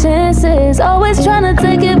chances. Always trying to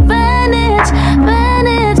take advantage.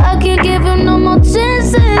 I can't give you no more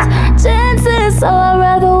chances. So I'd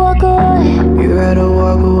rather walk away. You rather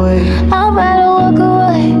walk away. I'd rather walk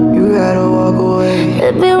away. You rather walk away.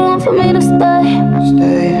 It'd be wrong for me to stay.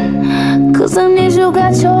 Cause I need you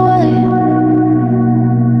got your way.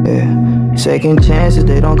 Yeah. Second chances,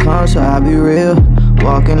 they don't come, so I'll be real.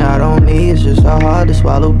 Walking out on me, it's just a hard to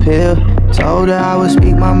swallow pill. Told her I would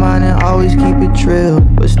speak my mind and always keep it trill.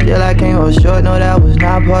 But still I came up short, no that was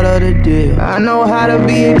not part of the deal. I know how to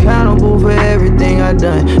be accountable for everything I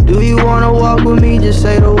done. Do you wanna walk with me? Just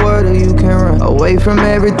say the word or you can run away away from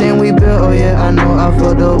everything we built. Oh yeah, I know I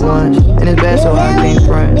fucked up once, and it's bad so I can't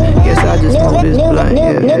front. Guess I just smoke this blunt,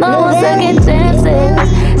 yeah. No more second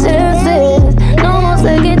chances, chances. No more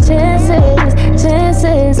second chances,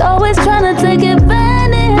 chances. Always trying to take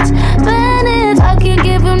advantage, advantage. I can't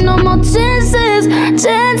give him no more chances,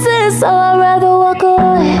 chances. So I'd rather walk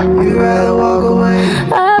away. You rather walk away.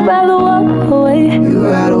 I'd rather walk away. You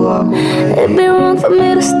rather walk away. It'd be wrong for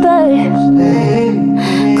me to stay,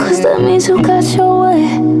 cause that means you got your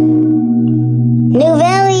way. New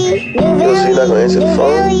Valley, New Valley. Yo, so you're not gonna answer the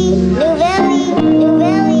phone? New Valley, New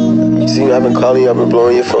Valley. You see me, I've been calling you, I've been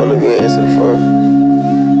blowing your phone, look, you ain't answer the phone.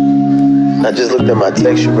 I just looked at my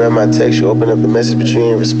text, you read my text, you opened up the message, but you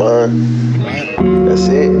ain't respond. That's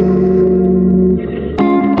it.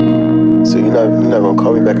 So you're not gonna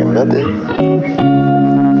call me back or nothing?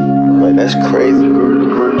 Like, that's crazy.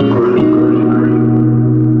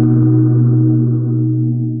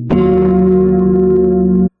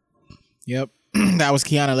 Yep. That was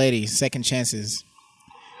Kiana Lede, Second Chances.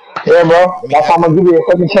 Yeah, bro. That's how I'm gonna give you a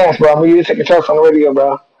second chance, bro. I'm gonna give you a second chance on the radio,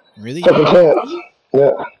 bro. Really? Second chance.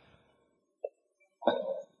 Yeah.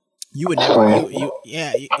 You would never.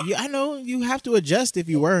 I know you have to adjust if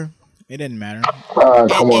you were. It didn't matter.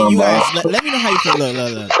 Come on, you bro. guys, let me know how you feel.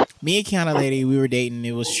 Look. Me and Kiana Lede, we were dating.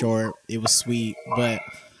 It was short. It was sweet. But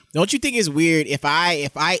don't you think it's weird if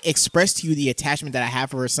I express to you the attachment that I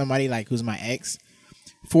have for somebody like who's my ex,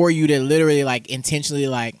 for you to literally like intentionally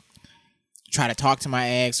like try to talk to my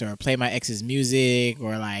ex or play my ex's music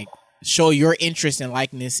or like show your interest and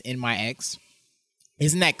likeness in my ex?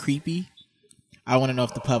 Isn't that creepy? I want to know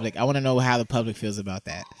I want to know how the public feels about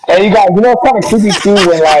that. And you guys, you know, it's kind of creepy too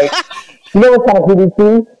when like, you know what's kind of creepy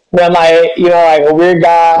too? When like, you know, like a weird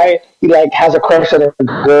guy, he like has a crush on a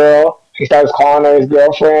girl. He starts calling her his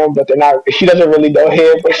girlfriend, but she doesn't really know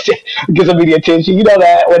him, but she gives him the attention. You know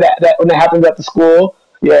that when that happens at the school?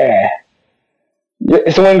 Yeah.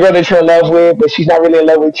 It's the one girl that you're in love with, but she's not really in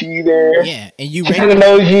love with you either. Yeah, and she kind of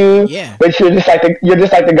knows you. Yeah, but you're just like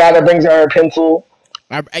the guy that brings her a pencil.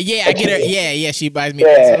 I get her. Yeah, she buys me a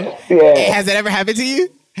pencil. Yeah. Hey, has that ever happened to you?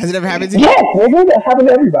 Has it ever happened to you? Yes, nigga, that's happened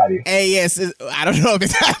to everybody. Hey, yes. I don't know if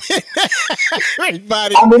it's happened to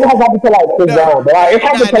everybody. I mean, it has happened to like Chris Brown, but like, it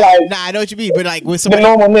happened to like. Nah, I know what you mean, but like with somebody, the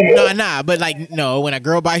normal nigga. But like, no, when a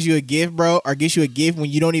girl buys you a gift, bro, or gives you a gift when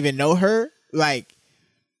you don't even know her, like.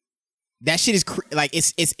 That shit is like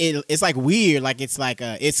it's like weird, like it's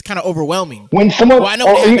kind of overwhelming. When someone, well, I know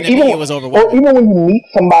what happened to me, it was overwhelming. Or even when you meet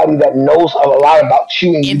somebody that knows a lot about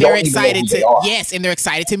you, and they're excited and they're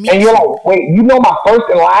excited to meet. And you're like, wait, you know my first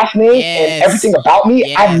and last name and everything about me?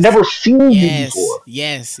 Yes. I've never seen you before.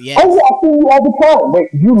 Yes. Oh, yeah, I see you all the time. Wait,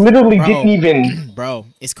 you literally didn't even. Bro,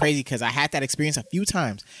 it's crazy because I had that experience a few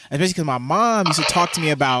times, especially because my mom used to talk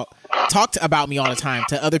about me all the time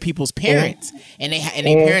to other people's parents, and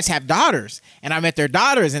their parents have daughters, and I met their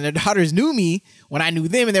daughters, and their daughters knew me when I knew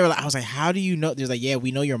them, and they were like, I was like, how do you know? They're like, yeah,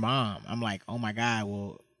 we know your mom. I'm like, oh my god,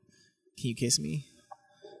 well, can you kiss me?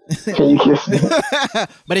 Can you kiss me?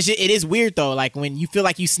 But it is weird though, like when you feel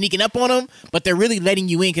like you sneaking up on them, but they're really letting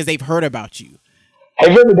you in because they've heard about you.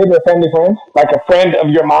 Have you ever dated a family friend, like a friend of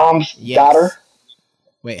your mom's daughter?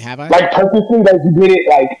 Wait, have I? Like purposely, like you did it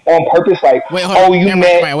like on purpose, like wait,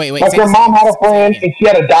 met. Wait, like your mom had a friend and she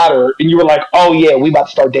had a daughter, and you were like, oh yeah, we about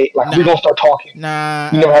to start dating. Like we're gonna start talking.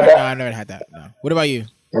 Nah, you never had that. No, I never had that. No. What about you?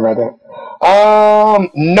 Never had that.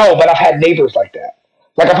 No, but I've had neighbors like that.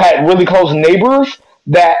 Like I've had really close neighbors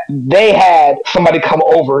that they had somebody come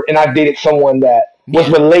over, and I dated someone that was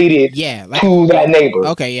related to that neighbor.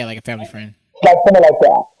 Okay, yeah, like a family friend. Like something like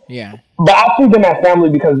that. Yeah. But I see them as family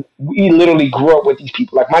because we literally grew up with these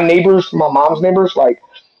people. Like my neighbors, my mom's neighbors, like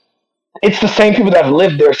it's the same people that have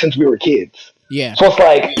lived there since we were kids. Yeah. So it's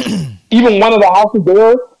like even one of the houses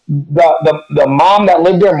there, the mom that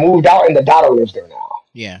lived there moved out and the daughter lives there now.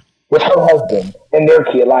 Yeah. With her husband and their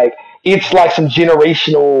kid. Like it's like some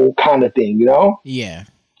generational kind of thing, you know? Yeah.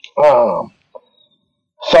 So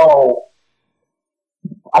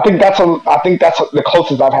I think that's the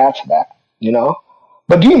closest I've had to that, you know?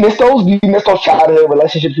 But do you miss those? Do you miss those childhood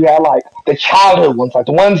relationships you had, like the childhood ones, like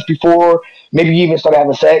the ones before maybe you even started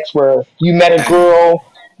having sex, where you met a girl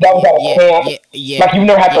that was at a camp, like you've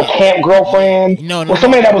never had a camp girlfriend, or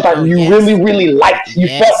somebody that was like you really, really liked, you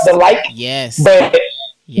felt the like, but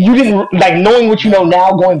you didn't like knowing what you know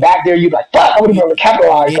now. Going back there, you'd like, fuck, I would have been able to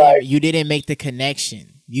capitalize. You didn't make the connection.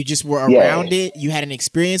 You just were around it. You had an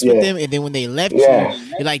experience with them, and then when they left you,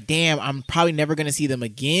 you're like, "Damn, I'm probably never gonna see them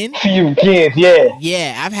again." See you again, yeah.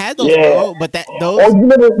 Yeah, I've had those, bro. But those. Or you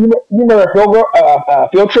remember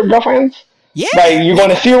field trip girlfriends? Yeah, like you're going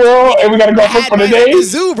to SeaWorld and we got to go for the day. The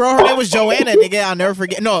zoo, bro. Her name was Joanna. Nigga, I'll never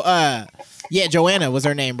forget. No, Yeah, Joanna was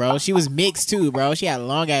her name, bro. She was mixed too, bro. She had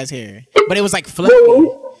long ass hair, but it was like fluffy.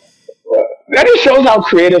 That just shows how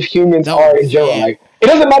creative humans are in general. Like, it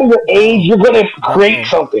doesn't matter your age, you're gonna create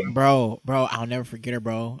something. Bro, I'll never forget her,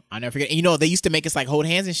 bro. I'll never forget. And you know, they used to make us like hold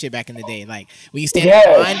hands and shit back in the day. Like when you stand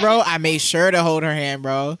in line, bro, I made sure to hold her hand,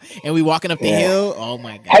 bro. And we walking up the hill. Oh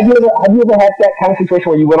my god. Have you ever had that kind of situation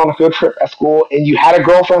where you went on a field trip at school and you had a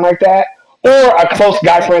girlfriend like that, or a close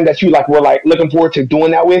guy friend that you like were like looking forward to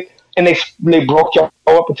doing that with? And they broke you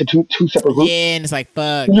up into two separate groups. Yeah, and it's like,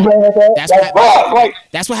 fuck. You like that?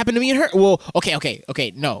 That's what happened to me and her. Well,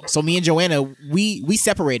 okay. No, so me and Joanna, we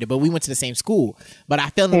separated, but we went to the same school. But I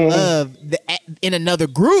fell in love in another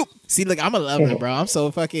group. See, look, I'm a lover, bro. I'm so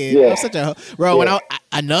fucking. I'm such a bro. When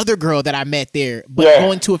another girl that I met there, but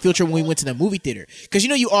going to a field trip when we went to the movie theater, because you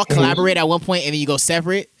know you all collaborate at one point and then you go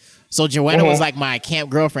separate. So Joanna was like my camp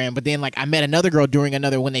girlfriend, but then like I met another girl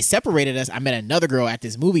when they separated us. I met another girl at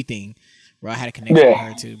this movie thing, bro. I had a connection with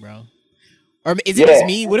her too, bro. Or is it just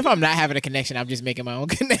me? What if I'm not having a connection? I'm just making my own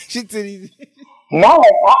connection to these. No,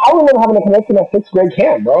 like I remember having a connection at 6th grade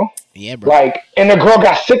camp, bro. Yeah, bro. Like, and the girl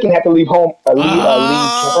got sick and had to leave home early,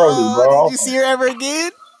 bro. Did you see her ever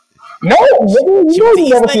again? No, you never see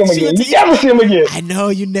him again. You never see him again. I know,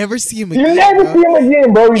 you never see him again. You never see him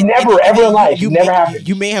again, bro. You never, ever in life. You never happened.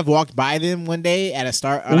 You may have walked by them one day at a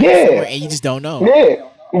start, and you just don't know. Yeah,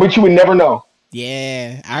 but you would never know.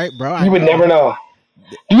 Yeah, all right, bro. You would never know.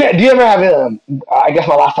 Do you ever have I guess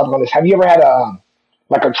my last topic on this. Have you ever had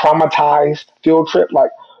like a traumatized field trip, like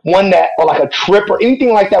one that, or like a trip or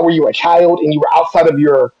anything like that, where you were a child and you were outside of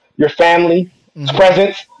your family's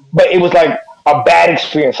presence, but it was like a bad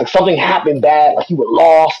experience, like something happened bad, like you were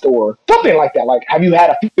lost or something like that? Like, have you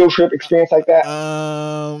had a field trip experience like that?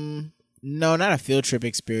 No, not a field trip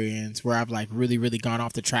experience where I've like really, really gone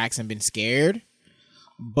off the tracks and been scared.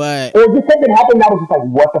 But or just something happened that was just like,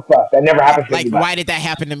 what the fuck? That never happened to anybody. Why did that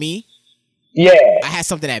happen to me? Yeah, I had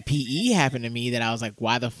something at PE happen to me that I was like,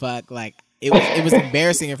 why the fuck? Like it was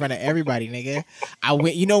embarrassing in front of everybody, nigga. I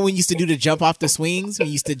went, you know, when you used to do the jump off the swings, we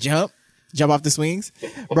used to jump off the swings,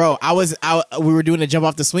 bro. We were doing the jump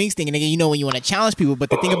off the swings thing, and nigga, you know when you want to challenge people, but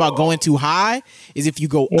the thing about going too high is if you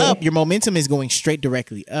go up, your momentum is going straight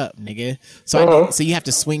directly up, nigga. So so you have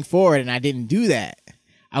to swing forward, and I didn't do that.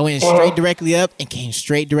 I went straight directly up and came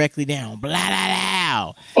straight directly down. Blah, blah,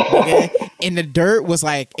 blah. Nigga. And the dirt was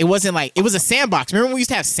like, it wasn't like, it was a sandbox. Remember when we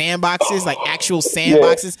used to have sandboxes, like actual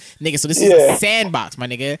sandboxes? Nigga, so this is a sandbox, my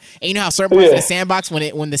nigga. And you know how certain parts of the sandbox,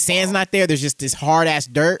 when the sand's not there, there's just this hard ass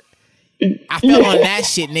dirt. I fell on that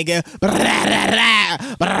shit, nigga.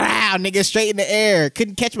 Nigga, straight in the air.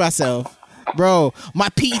 Couldn't catch myself. Bro, my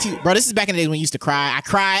PE bro, this is back in the days when you used to cry. I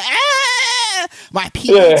cried. My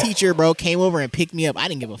PE teacher, bro, came over and picked me up. I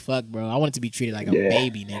didn't give a fuck, bro. I wanted to be treated like a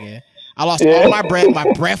baby, nigga. I lost all my breath.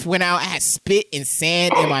 My breath went out. I had spit and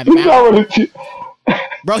sand in my mouth.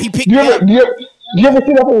 Bro, he picked me up. Do you ever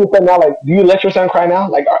see that with your son now? Like, do you let your son cry now?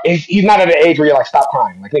 Like, he's not at an age where you're like, stop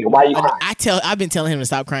crying. Like, nigga, why are you crying? I've been telling him to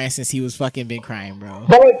stop crying since he was fucking been crying, bro.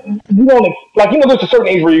 But there's a certain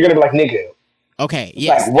age where you're gonna be like, nigga. Okay,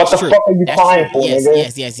 yes. Like, what the fuck are you crying for,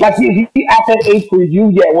 nigga? Yes. Like, he's at that age for you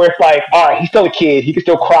yet where it's like, all right, he's still a kid. He can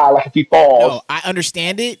still cry, like, if he falls. No, I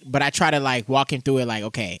understand it, but I try to, like, walk him through it like,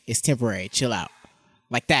 okay, it's temporary. Chill out.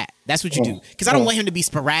 Like that. That's what you do. Because I don't want him to be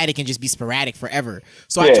sporadic and just be sporadic forever.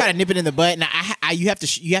 So I try to nip it in the butt. Now, you have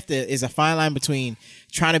to, there's a fine line between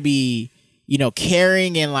trying to be, you know,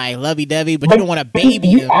 caring and, like, lovey-dovey, but you don't want to baby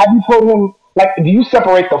him. Have you told him, like, do you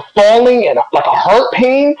separate the falling and like a hurt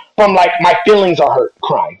pain from like my feelings are hurt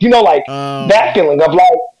crying? You know, like that feeling of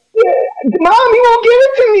like, mom, you won't give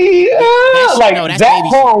it to me. That's baby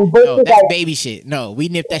shit. No, that's baby shit. No, we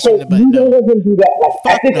nip that shit in the butt. No. Do that.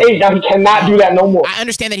 Like, at this age now, he cannot do that no more. I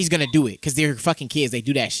understand that he's gonna do it because they're fucking kids. They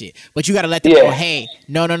do that shit. But you gotta let them know, hey,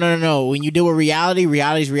 no. When you deal with reality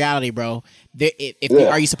is reality, bro.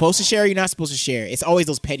 Are you supposed to share or you're not supposed to share? It's always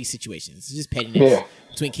those petty situations. It's just pettiness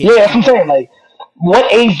between kids. Yeah, that's what I'm saying. Like,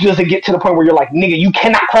 what age does it get to the point where you're like, nigga, you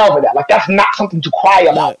cannot cry over that? Like, that's not something to cry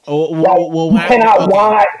about. When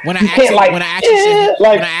I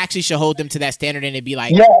actually should hold them to that standard and it'd be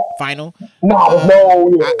like final.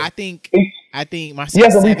 I think my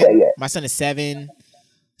son is 7.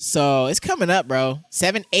 So it's coming up, bro.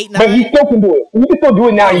 7, 8, 9. But you still can do it. You can still do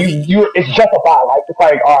it now. It's justified. Like, it's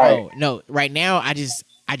like, all right. No. Right now, I just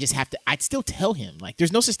have to. I'd still tell him, like,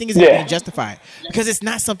 there's no such thing as being justified because it's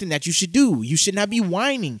not something that you should do. You should not be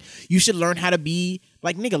whining. You should learn how to be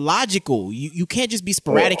like, nigga, logical. You can't just be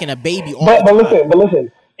sporadic and a baby. But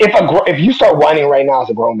listen. If you start whining right now as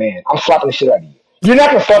a grown man, I'm slapping the shit out of you. You're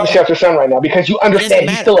not gonna start the shit out your son right now because you understand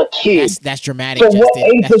he's still a kid. That's dramatic. So Justin. what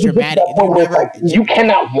age That's does you get dramatic. to that point where it's like you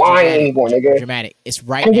cannot whine anymore, nigga? Dramatic. It's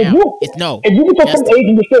right now. If you get to some age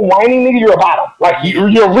and you're still whining, nigga, you're a bottom. Like you're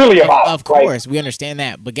really a bottom. Of course, we understand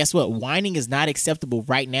that. But guess what? Whining is not acceptable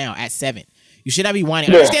right now at 7. You should not be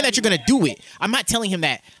whining. I understand that you're gonna do it. I'm not telling him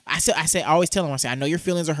that. I always tell him, I know your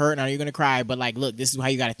feelings are hurt, and I know you're gonna cry, but like, look, this is how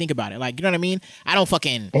you gotta think about it. Like, you know what I mean? I don't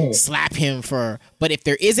fucking slap him but if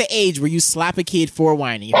there is an age where you slap a kid for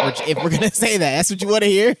whining, if we're gonna say that, that's what you want to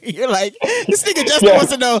hear. You're like, this nigga Justin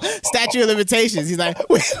wants to know statute of limitations. He's like,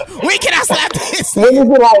 when can I slap this? When is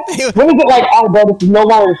it like, oh, bro, this is no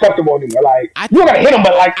longer acceptable anymore? Like, you're gonna hit him,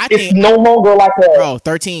 but like, it's no longer like a... Bro,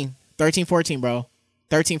 13, 14, bro.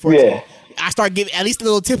 13, 14. Yeah. I start giving at least a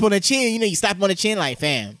little tip on the chin. You know, you slap him on the chin like,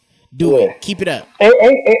 fam, do it. Keep it up. And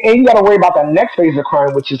you got to worry about that next phase of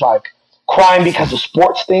crying, which is like crying because of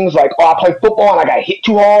sports things. Like, oh, I played football and I got hit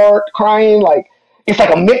too hard, crying. Like, it's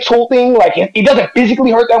like a mental thing. Like, it doesn't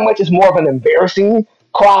physically hurt that much. It's more of an embarrassing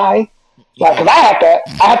cry. Like, because I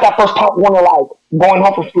had that first Pop Warner, like, going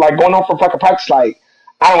home from fucking practice, like,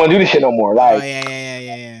 I don't want to do this shit no more. Like,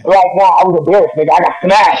 yeah. Like, nah, I was embarrassed, nigga. I got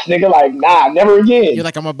smashed, nigga. Like, nah, never again. You're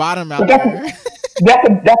like, I'm a bottom out there. That's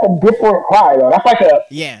a different cry, though. That's like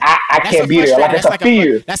I can't be there. Like, it's a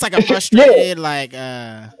fear. That's like a frustrated, like, fear,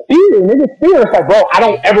 nigga. Fear. It's like, bro, I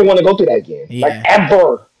don't ever want to go through that again. Yeah. Like,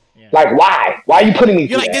 ever. Yeah. Like, why? Why are you putting me through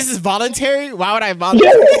You're like, that? this is voluntary? Why would I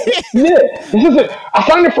volunteer? Yeah. This isn't. I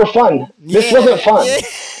signed it for fun. This wasn't fun. Yeah.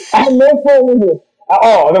 I had no fun with it at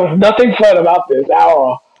all. There was nothing fun about this at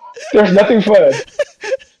all. There's nothing fun.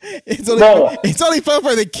 It's only fun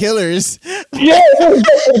for the killers. Yeah.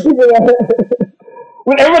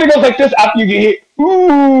 When everybody goes like this after you get hit,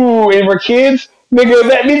 ooh, and we're kids, nigga,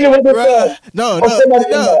 that means it wasn't fun. No.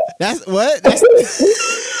 That's what?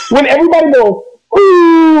 When everybody goes,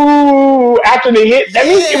 ooh, after they hit, that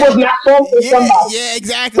means it was not fun for somebody. Yeah,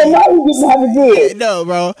 exactly. Somebody didn't have it good.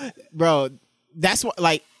 No, bro. That's what,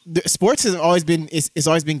 like, sports has always been it's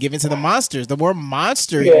always been given to the monsters. The more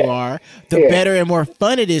monster you are, the better and more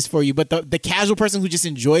fun it is for you. But the casual person who just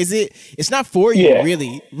enjoys it, it's not for you,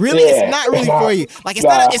 really. It's not really for you. Like, it's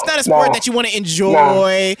not a sport that you want to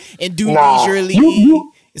enjoy and do leisurely.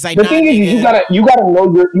 It's like, the thing is, you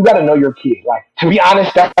gotta know your kid. Like, to be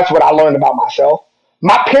honest, that's what I learned about myself.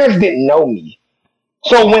 My parents didn't know me,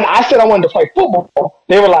 so when I said I wanted to play football,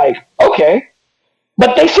 they were like, okay.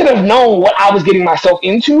 But they should have known what I was getting myself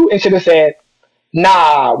into and should have said,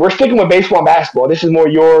 nah, we're sticking with baseball and basketball. This is more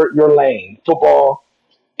your lane. Football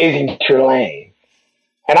isn't your lane.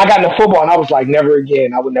 And I got into football and I was like, never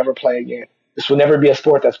again. I would never play again. This will never be a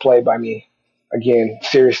sport that's played by me again.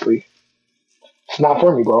 Seriously. It's not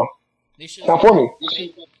for me, bro. It's not for me.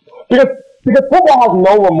 Because football has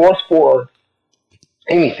no remorse for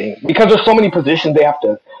anything. Because there's so many positions they have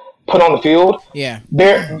to put on the field. Yeah.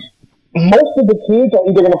 Most of the kids are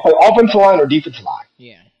either going to play offensive line or defensive line.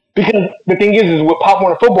 Yeah. Because the thing is with Pop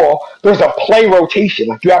Warner football, there's a play rotation.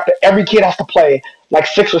 Like, every kid has to play like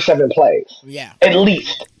 6 or 7 plays. Yeah. At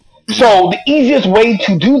least. So the easiest way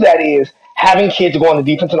to do that is having kids go on the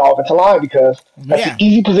defense and offensive line because that's an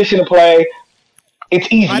easy position to play. It's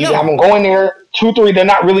easy. You have them go in there, 2-3. They're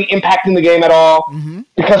not really impacting the game at all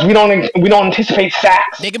because we don't anticipate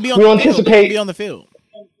sacks. They can be on the field. They can be on the field.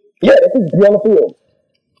 Yeah, they can be on the field.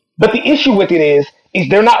 But the issue with it is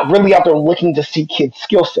they're not really out there looking to see kids'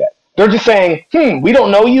 skill set. They're just saying, we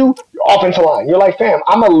don't know you, offensive line. You're like, fam,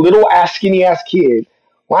 I'm a little skinny ass kid.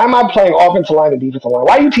 Why am I playing offensive line and defensive line?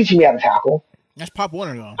 Why are you teaching me how to tackle? That's Pop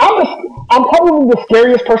Warner though. I'm probably the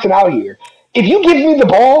scariest person out here. If you give me the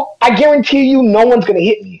ball, I guarantee you no one's going to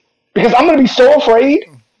hit me. Because I'm going to be so afraid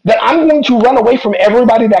that I'm going to run away from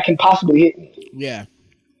everybody that can possibly hit me. Yeah.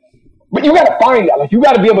 But you got to find that. Like, you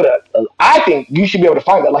got to be able to, I think you should be able to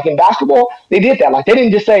find that. Like, in basketball, they did that. Like, they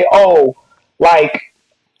didn't just say,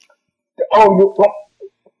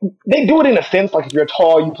 they do it in a sense. Like, if you're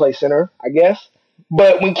tall, you play center, I guess.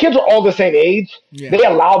 But when kids are all the same age, they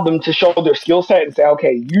allowed them to show their skill set and say,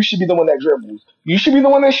 okay, you should be the one that dribbles. You should be the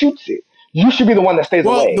one that shoots it. You should be the one that stays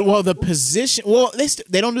away. The position,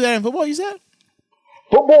 they don't do that in football, you said?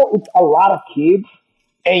 Football, it's a lot of kids.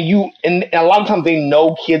 And a lot of times they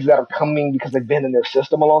know kids that are coming because they've been in their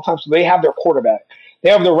system a long time. So they have their quarterback,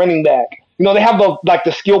 they have their running back. You know, they have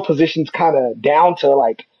the skill positions kind of down to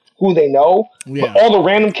like who they know. Yeah. But all the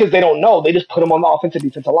random kids they don't know, they just put them on the offensive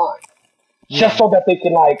defensive line, just so that they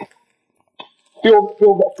can like fill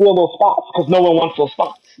those spots because no one wants those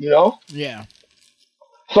spots. You know? Yeah.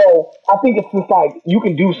 So I think it's just like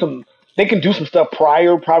they can do some stuff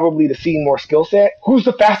prior probably to seeing more skill set. Who's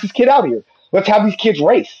the fastest kid out here? Let's have these kids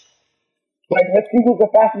race. Like, let's see who's the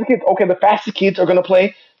fastest kids. Okay, the fastest kids are going to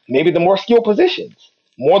play maybe the more skilled positions,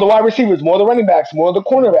 more the wide receivers, more the running backs, more the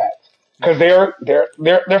cornerbacks, because they're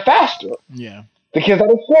faster. Yeah. The kids that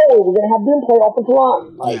are slow, we're going to have them play offensive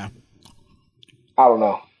line. Like, yeah. I don't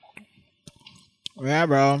know. Yeah,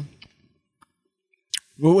 bro.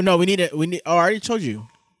 Well, no, we need. Oh, I already told you.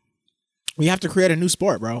 We have to create a new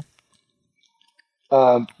sport, bro.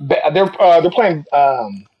 They're playing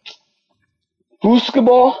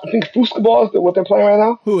foosball. I think foosball is what they're playing right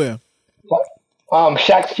now. Who is?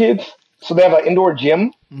 Shaq's kids. So they have an indoor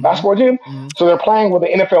gym, basketball gym. Mm-hmm. So they're playing with the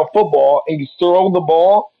NFL football, and you throw the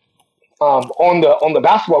ball on the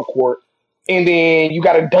basketball court, and then you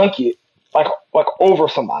got to dunk it like over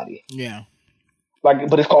somebody. Yeah.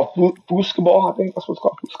 But it's called foosball. I think that's what it's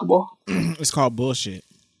called. Foosball. It's called bullshit.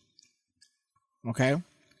 Okay.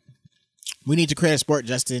 We need to create a sport,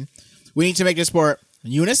 Justin. We need to make this sport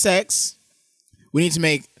unisex. We need to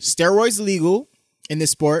make steroids legal in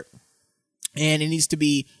this sport. And it needs to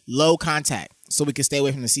be low contact so we can stay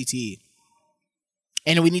away from the CTE.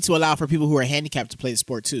 And we need to allow for people who are handicapped to play the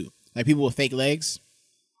sport too. Like people with fake legs.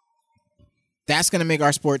 That's going to make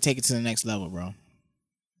our sport take it to the next level, bro.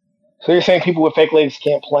 So you're saying people with fake legs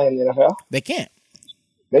can't play in the NFL? They can't.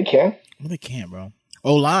 They can. Well, they can, bro.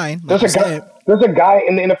 O-line. Like there's a guy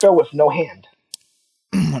in the NFL with no hand.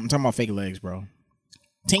 I'm talking about fake legs, bro.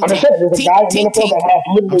 Tink Tink. I'm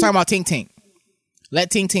talking about Tink Tink. Let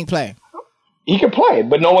Tink Tink play. He can play,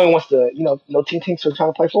 but no one wants to, no Tink Tinks are trying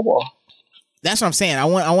to play football. That's what I'm saying. I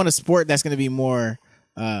want a sport that's going to be more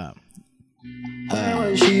where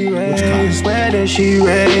she raised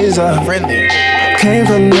up? Friendly. Came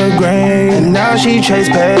from the grain, and now she chase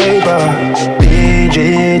paper.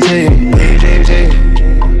 BGT.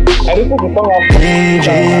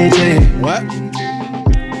 What?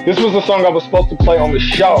 This was the song I was supposed to play on the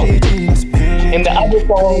show. And the other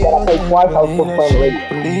song that I played twice, I was supposed to play on the radio.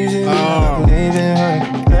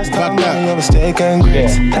 Fucked up.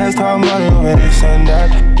 That's how money when it's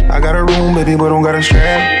that. I got a room, baby, but don't got a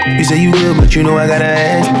strap. You say you good, but you know I gotta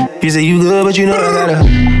ask. You say you good, but you know I gotta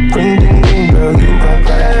bring ding ding, girl, you got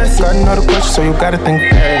class. Got another question, so you gotta think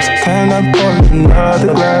fast. Can I pour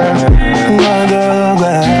another glass? Another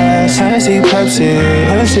glass. Hennessy, Pepsi,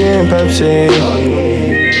 Hennessy and Pepsi.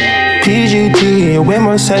 PGT, you're way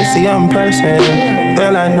more sexy in person.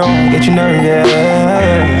 Girl, I know, get you nervous.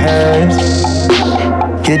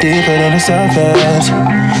 Get deeper than the surface,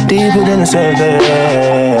 deeper than the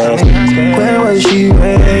surface. Where was she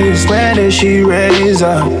raised? Where did she raise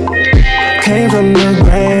up? Came from the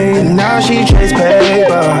grain, now she chase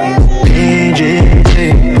paper.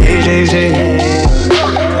 PGT, PGT,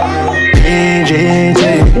 PGT.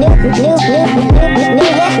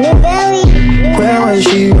 Where was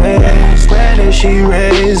she raised? Where did she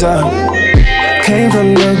raise up? Came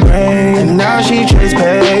from the grain, now she chase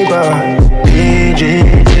paper.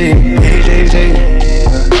 PGT, PGT,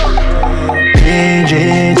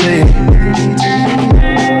 PGT.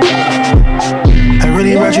 I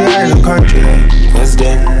really brought you out of the country. What's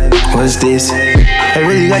that? What's this? I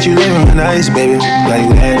really got you living on ice, baby. Like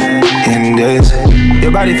that and this.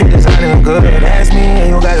 Your body fit designer good. Ask me and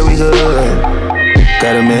you gotta be good.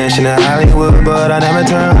 Got a mansion in Hollywood, but I never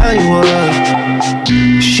turn Hollywood.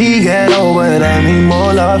 She get over, that means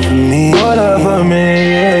more love for me. More love for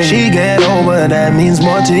me. She get over, that means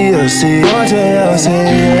more TLC. More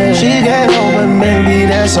TLC. She get over, maybe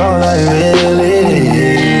that's all I really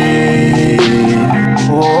need.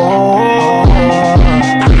 Oh,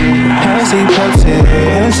 Hennessy, Pepsi,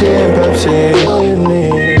 Hennessy and Pepsi.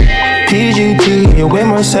 PGT, you're way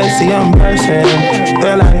more sexy in person.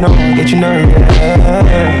 Girl, I know, get you nervous.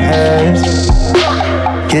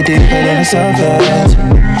 Get deeper than the surface,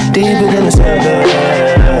 deeper than the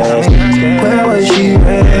surface. Where was she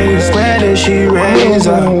raised? Where did she raise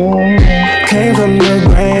up? Came from the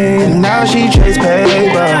grain, now she chase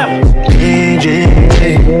paper.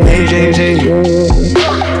 PGT, PGT,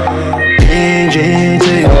 PGT.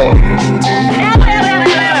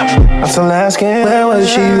 I'm still asking, where was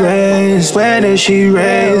she raised? Where did she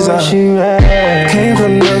raise up? Came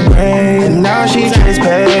from the grain, now she chase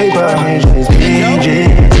paper.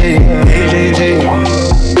 PGT, PGT,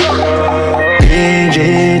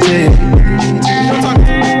 PGT.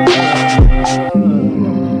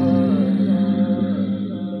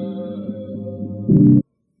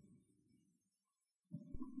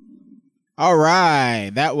 All right,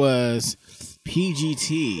 that was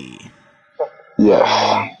PGT.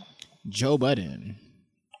 Yes. Joe Budden.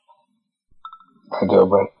 Joe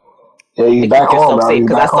Budden. Yeah, he's back home, bro.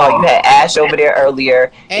 Because I saw you had Ash over there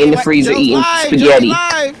earlier in the freezer eating spaghetti.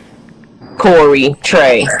 Corey,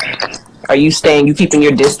 Trey. Are you keeping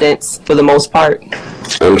your distance for the most part?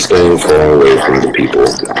 I'm staying far away from the people.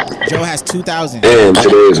 Joe has 2,000. And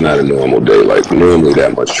today is not a normal day. Like, normally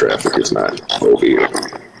that much traffic is not over here.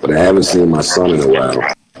 But I haven't seen my son in a while.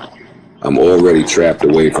 I'm already trapped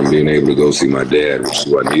away from being able to go see my dad, which is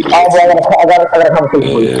what I needed. I got a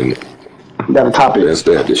conversation for you. And you got a topic. That's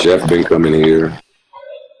that. The chef been coming here.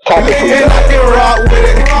 Topic for you.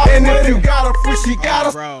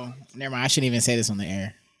 Bro, never mind. I shouldn't even say this on the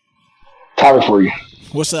air. Topic for you.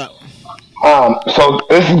 What's up? So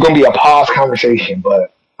this is gonna be a pause conversation,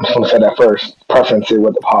 but I'm just gonna say that first. Preference it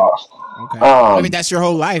with the pause. Okay. I mean, that's your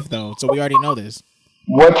whole life, though, so we already know this.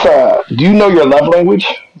 What's do you know your love language?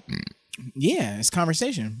 Yeah, it's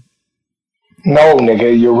conversation. No,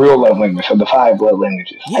 nigga, your real love language. So the 5 love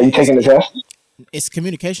languages. Yeah, Are you taking the test? It's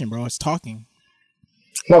communication, bro. It's talking.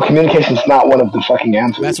 No, communication is not one of the fucking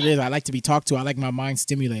answers. That's what it is. I like to be talked to. I like my mind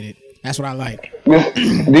stimulated. That's what I like.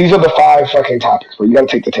 These are the 5 fucking topics, bro. You gotta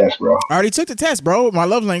take the test, bro. I already took the test, bro. My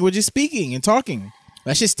love language is speaking and talking.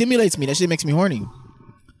 That shit stimulates me. That shit makes me horny.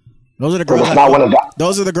 Those are the girls.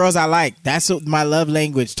 Those are the girls I like. That's my love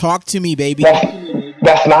language. Talk to me, baby.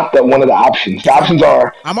 That's not one of the options. The options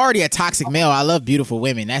are. I'm already a toxic male. I love beautiful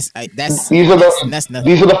women. That's nothing. These are the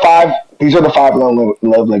 5. These are the 5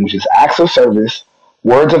 love languages: acts of service,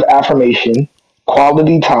 words of affirmation,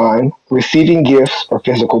 quality time, receiving gifts, or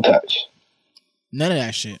physical touch. None of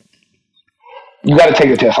that shit. You got to take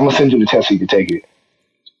the test. I'm gonna send you the test so you can take it.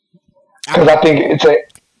 Because I think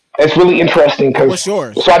it's really interesting. Cause, what's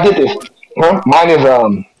yours? So I did this. Mine is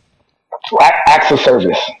acts of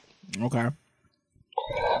service. Okay.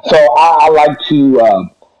 So I like to.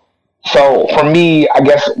 So for me, I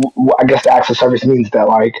guess the acts of service means that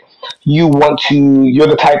like you're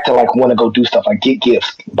the type to like want to go do stuff like get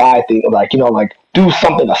gifts, buy things, like like do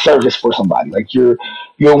something, a service for somebody. Like you're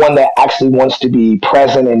one that actually wants to be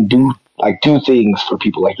present and do things for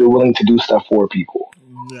people. Like you're willing to do stuff for people.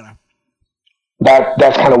 Yeah.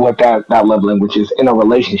 That's kind of what that love language is in a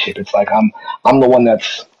relationship. It's like I'm the one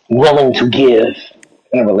that's willing to give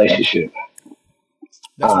in a relationship.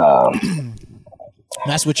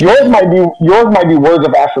 That's what yours might be words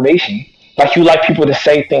of affirmation. Like you like people to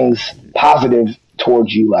say things positive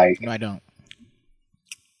towards you. Like no, I don't.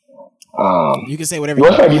 You can say whatever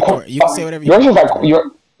yours you want. You can say whatever you yours want. Is like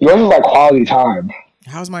yours is like quality time.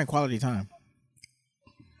 How's mine quality time?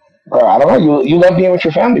 Bro, I don't know. You love being with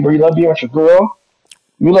your family, bro. You love being with your girl.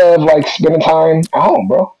 You love like spending time at home,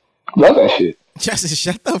 bro. You love that shit. Justin,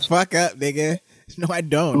 shut the fuck up, nigga. No, I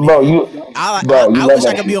don't. Bro, I wish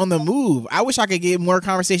I could be on the move. I wish I could get more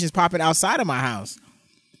conversations popping outside of my house.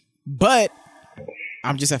 But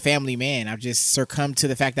I'm just a family man. I've just succumbed to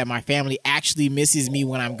the fact that my family actually misses me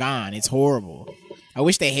when I'm gone. It's horrible. I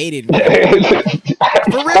wish they hated me.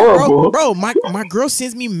 For real, bro. My girl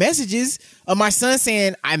sends me messages of my son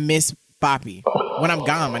saying, I miss Papi when I'm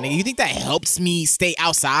gone, my nigga. You think that helps me stay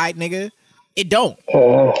outside, nigga? It don't.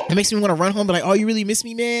 It makes me want to run home and be like, oh, you really miss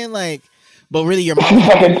me, man? Like, but really your mom's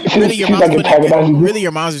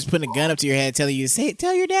just putting a gun up to your head telling you,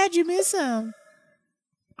 tell your dad you miss him.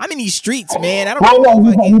 I'm in these streets, man. I don't know.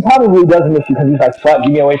 He probably doesn't miss you because he's like, fuck,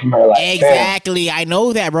 get me away from her. Like, exactly. Fam. I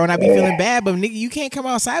know that, bro, and I be feeling bad, but nigga, you can't come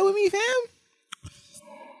outside with me, fam?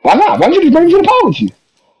 Why not? Why don't you just bring you to Paul with you?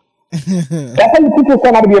 That's how you teach your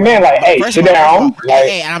son how to be a man. Like, hey, sit down.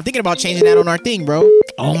 Hey, and I'm thinking about changing that on our thing, bro.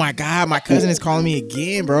 Oh my God, my cousin is calling me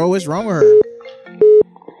again, bro. What's wrong with her?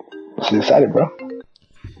 She's excited, bro.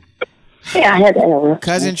 Yeah, I had to interrupt.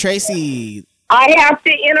 Cousin Tracy. I have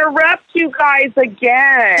to interrupt you guys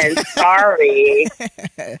again. Sorry.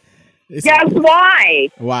 Guess why?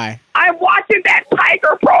 Why? I'm watching that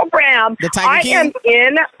Tiger program. The Tiger King? I am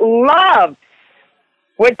in love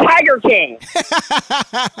with Tiger King.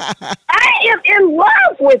 I am in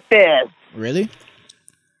love with this. Really?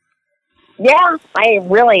 Yeah, I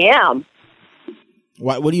really am.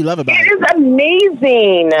 What do you love about it? It is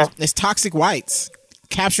amazing. It's toxic whites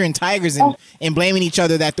capturing tigers and blaming each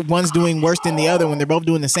other that the one's doing worse than the other when they're both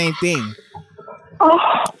doing the same thing. Oh,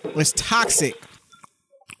 it's toxic.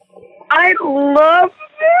 I love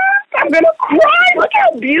this. I'm gonna cry. Look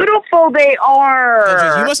how beautiful they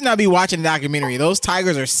are. You must not be watching the documentary. Those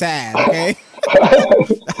tigers are sad, okay?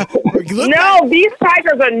 No, these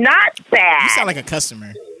tigers are not sad. You sound like a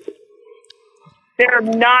customer. They're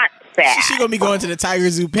not sad. She gonna be going to the tiger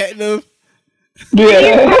zoo petting them.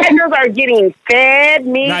 Yeah. These tigers are getting fed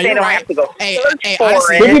meat. They don't have to go search for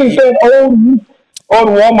honestly, it. They're getting fed on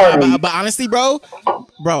Walmart. But honestly, bro,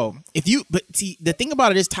 see, the thing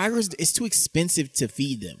about it is tigers, it's too expensive to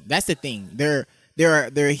feed them. That's the thing. They're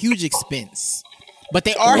a huge expense. But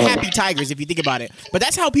they are happy tigers if you think about it. But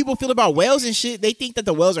that's how people feel about whales and shit. They think that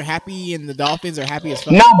the whales are happy and the dolphins are happy as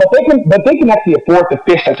fuck. No, but they can actually afford the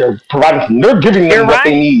fish that they're providing. They're giving them what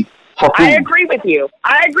they need for food. I agree with you.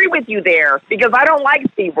 I agree with you there because I don't like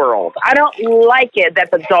SeaWorld. I don't like it that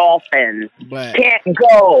the dolphins can't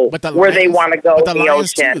go where they want to go in the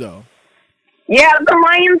ocean. Too, though. Yeah, the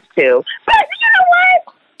lions too. But you know what?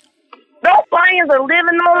 Those lions are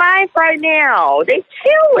living their life right now. They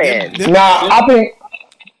chilling. Nah, I think.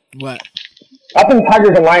 What? I think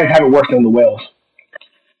tigers and lions have it worse than the whales.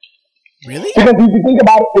 Really? Because if you think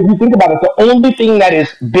about it, the only thing that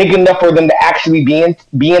is big enough for them to actually be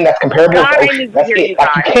in that's comparable is the ocean. That's it.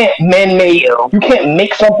 Like you can't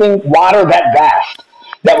make something water that vast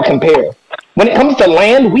that would compare. When it comes to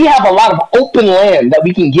land, we have a lot of open land that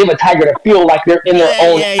we can give a tiger to feel like they're in their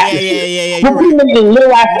own atmosphere. We're putting them in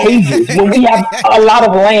little ass cages when we have a lot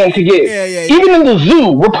of land to give. Even in the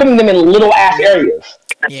zoo, we're putting them in little ass areas.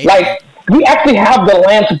 Like, we actually have the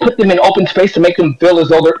land to put them in open space to make them feel as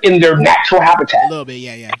though they're in their natural habitat. A little bit,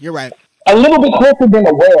 yeah. You're right. A little bit closer than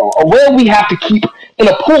a whale. A whale we have to keep in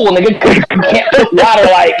a pool, nigga, because you can't put water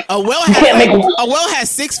like a whale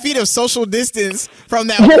has 6 feet of social distance from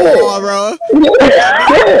that wall, bro. Yeah.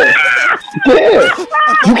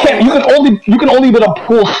 You can only build a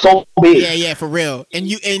pool so big. Yeah, for real. And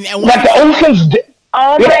like the ocean's the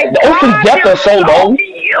ocean's depth is so low.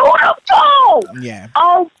 Beautiful. Yeah.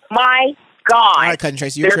 Oh my God. All right, Cousin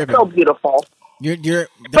Tracy, you're tripping. So beautiful.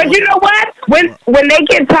 But you know what? When they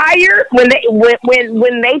get tired, when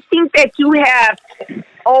they think that you have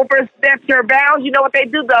overstepped your bounds, you know what they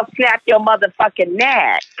do? They'll snap your motherfucking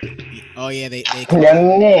neck. Oh yeah, they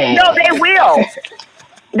No, they will.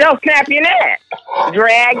 They'll snap your neck,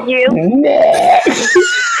 drag you.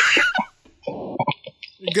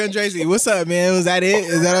 Good Tracy, what's up, man? Was that it?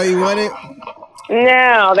 Is that all you wanted?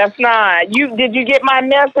 No, that's not. Did you get my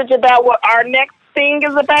message about what our next thing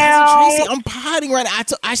is about? Tracy, I'm potting right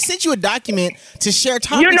now. I sent you a document to share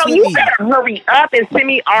topics with me. You better hurry up and send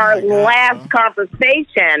me our last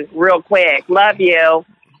conversation real quick. Love you.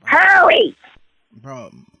 Hurry.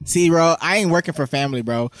 Bro. See, bro, I ain't working for family,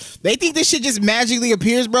 bro. They think this shit just magically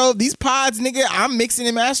appears, bro. These pods, nigga, I'm mixing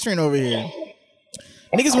and mastering over here.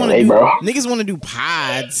 Niggas want to do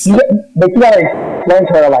pods. But you gotta explain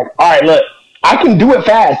to her, like, all right, look, I can do it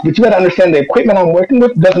fast, but you gotta understand the equipment I'm working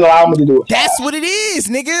with doesn't allow me to do it. That's what it is,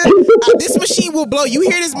 nigga. This machine will blow. You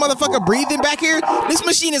hear this motherfucker breathing back here? This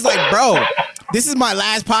machine is like, bro, this is my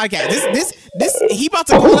last podcast. This he about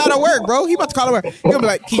to call out of work, bro. He about to call out of work. He gonna be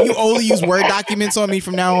like, can you only use Word documents on me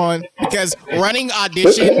from now on? Because running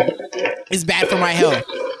Audition is bad for my health.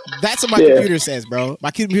 That's what my computer says, bro.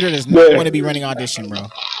 My computer does not want to be running Audition, bro.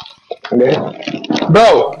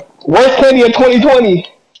 Bro, where's Candy in 2020?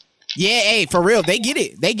 Yeah, hey, for real, they get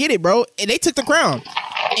it, bro. And they took the crown.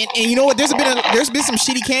 And you know what? There's been some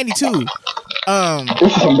shitty candy too.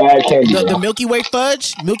 This is some bad candy. The Milky Way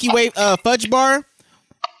fudge bar,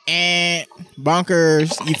 and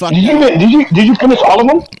bonkers. You fucked up. Did you finish all of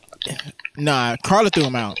them? Nah, Carla threw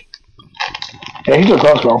them out. Yeah, he took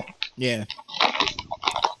close, bro. Yeah.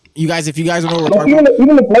 You guys, if you guys don't know what we're talking about,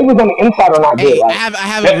 even the flavors on the inside are not good. Like,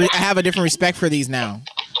 I have a different respect for these now.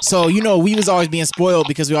 So, you know, we was always being spoiled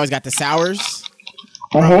because we always got the sours.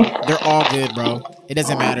 Bro, they're all good, bro. It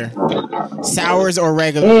doesn't matter. Sours or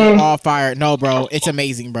regular, they're all fire. No, bro, it's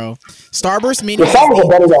amazing, bro. Starburst mini. The sours are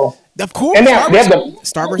better though. Of course. And they have the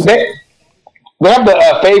Starburst. They have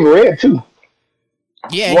the favorite too.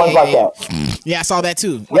 Yeah, ones like that. Yeah, I saw that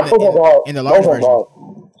too. In the large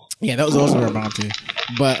version. Yeah, those were bomb too.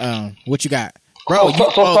 But what you got, bro?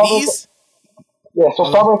 These. Yeah, so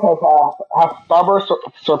Starburst has Starburst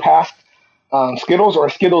surpassed Skittles, or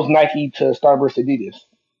Skittles Nike to Starburst Adidas.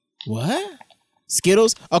 What?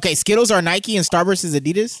 Skittles? Okay, Skittles are Nike and Starburst is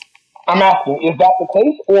Adidas? I'm asking, is that the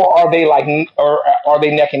case, or are they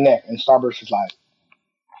neck and neck and Starburst is like?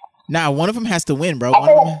 Nah, one of them has to win, bro. I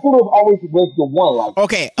thought Skittles always was the one. Like,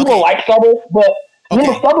 okay. People like Starburst, but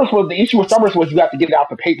remember Starburst was the issue with Starburst was you have to get it out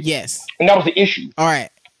the paper. Yes, and that was the issue. All right.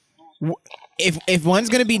 If one's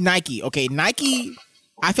gonna be Nike, okay, Nike,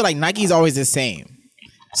 I feel like Nike is always the same.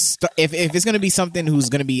 If it's gonna be something who's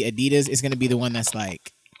gonna be Adidas, it's gonna be the one that's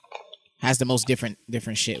like has the most different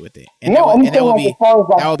shit with it. And that will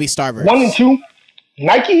be Starburst. 1 and 2,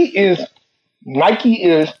 Nike is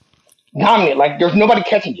dominant. Like there's nobody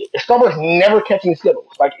catching it. Starburst never catching Skittles.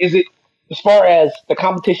 Like, is it as far as the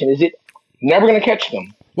competition? Is it never gonna catch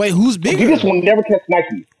them? Wait, who's bigger? Adidas will never catch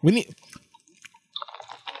Nike.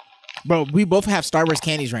 Bro, we both have Starburst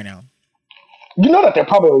candies right now. You know that they're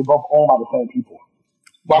probably both owned by the same people.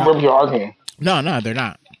 Why were you arguing? No, they're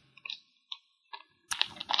not.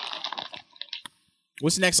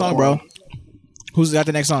 What's the next song, bro? Who's got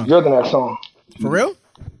the next song? You're the next song. For real?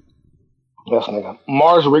 Yes, nigga.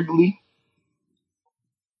 Mars Wrigley.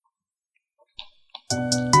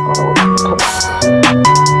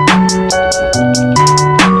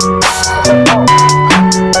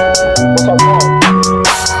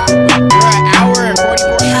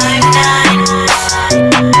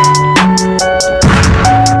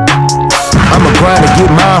 Grind to get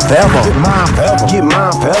mine forever. Get mine forever. Get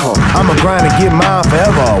mine forever. I'ma grind to get mine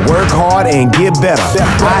forever. Work hard and get better.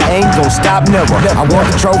 I ain't gon' stop never. I want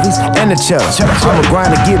the trophies and the cheddar. I'ma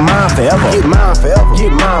grind to get mine forever. Get mine forever. Get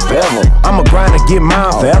mine forever. I'ma grind to get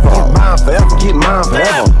mine forever. Get mine forever. Get mine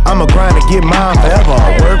forever. I'ma grind to get mine forever.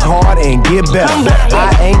 Work hard and get better. I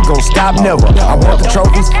ain't gon' stop never. I want the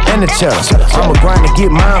trophies and the cheddar. I'ma grind to get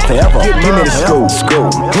mine forever. Give me the school.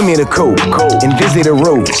 Give me the coupe. And visit the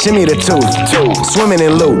roof. Shimmy the tooth. Swimming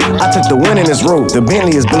in loot. I took the win in this roof. The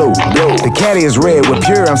Bentley is blue. The caddy is red with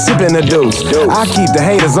pure. I'm sipping the deuce. I keep the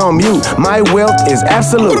haters on mute. My wealth is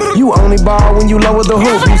absolute. You only ball when you lower the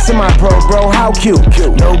hoop. You semi-pro, bro. How cute.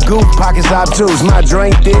 No goof. Pockets obtuse. My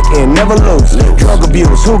drink thick and never loose. Drug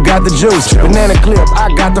abuse. Who got the juice? Banana clip. I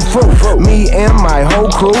got the fruit. Me and my whole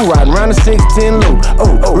crew riding around the 610 loop.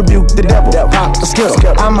 Oh, rebuke the devil. Pop a skittle.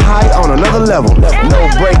 I'm high on another level. No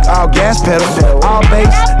brake. All gas pedal. All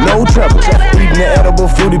bass. No treble. Eating the edible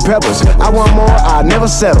fruity pebbles. I want more, I never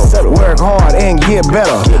settle. Work hard and get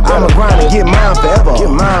better. I'ma grind to get mine forever.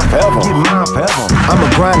 Get mine forever. Get mine forever. I'ma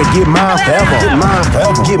grind to get mine forever. Get mine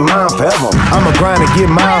forever. Get mine forever. I'ma grind to get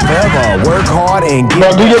mine forever. Work hard and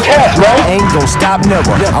get do your test, bro. I ain't gon' stop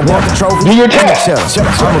never. I want the trophy. Do your test.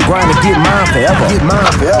 I'ma grind to get mine forever. Get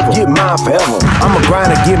mine forever. Get mine forever. I'ma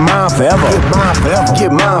grind to get mine forever. Get mine forever.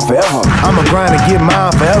 Get mine forever. I'ma grind to get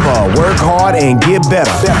mine forever. Work hard and get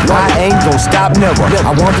better. I ain't gon' stop never.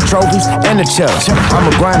 I want the trophies and the cheddar.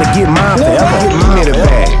 I'ma grind to get mine forever. Give me the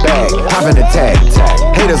bag. Hop in the tag.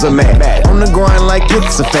 Haters are mad. On the grind like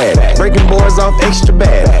it's a fad. Breaking boys off extra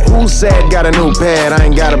bad. Who said got a new pad? I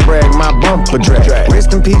ain't gotta brag. My bumper drag.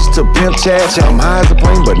 Rest in peace to Pimp Chad. I'm high as a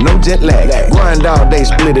plane, but no jet lag. Grind all day,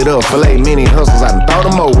 split it up. Filet many hustles. I done thought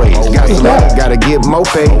of more ways. Got some money, gotta get more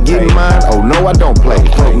pay. Getting mine, oh no, I don't play.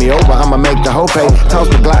 Fuck me over, I'ma make the whole pay. Toss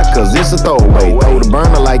the Glock, cause it's a throwaway. Throw the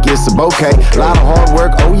burner like it's a bouquet. Lot of hard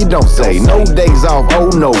work, oh you don't say. No days off,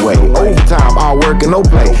 oh no way. Overtime, all work and no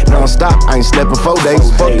play. Non-stop, I ain't stepping 4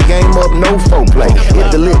 days. Fuck the game up, no foreplay.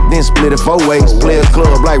 Hit the lip, then split it 4 ways. Players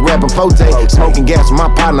club like rapping Forte. Smoking gas with my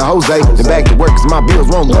partner Jose. Then back to work cause my bills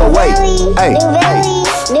won't go away. Hey,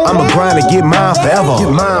 I'ma grind to get mine forever.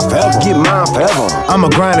 Get mine forever. Get mine forever. I'ma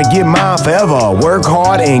grind to get mine forever. Work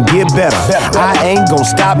hard and get better. I ain't gon'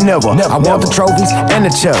 stop never. I want the trophies and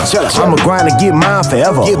the cheddar. I'ma grind to get mine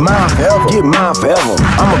forever. Get mine forever. Get mine forever.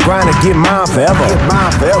 I'ma grind to get mine forever. Get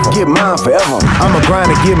mine forever. Get mine forever. I'ma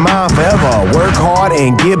grind to get mine forever. Work hard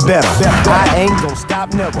and get better. I ain't gon'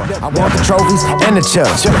 stop never. I want the trophies and the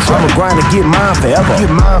cheddar. I'ma grind to get mine forever. Get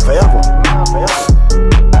mine forever.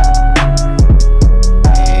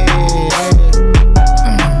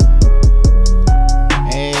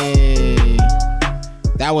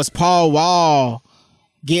 That was Paul Wall.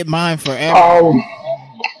 Get mine forever.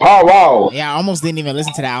 Paul Wall. Yeah, I almost didn't even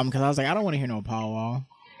listen to that album because I was like, I don't want to hear no Paul Wall.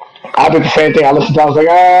 I did the same thing. I listened to it. I was like,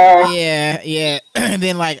 Yeah. And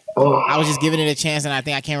then, like, I was just giving it a chance, and I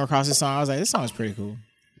think I came across this song. I was like, this song is pretty cool.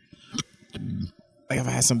 Like, if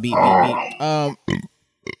I had some beat.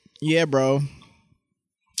 Yeah, bro.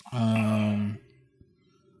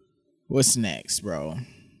 What's next, bro?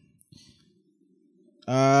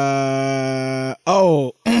 How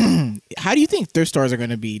do you think thrift stores are going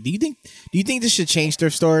to be? Do you think this should change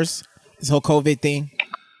thrift stores? This whole COVID thing?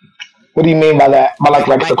 What do you mean by that? By like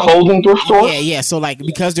the clothing thrift stores? Yeah. So like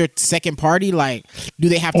because they're second party, like do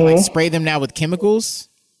they have to like spray them now with chemicals?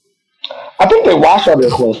 I think they wash all their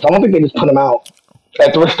clothes. I don't think they just put them out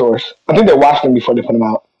at thrift stores. I think they wash them before they put them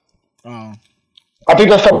out. Oh. I think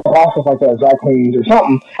there's some process like that, dry cleans or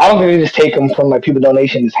something. I don't think they just take them from like people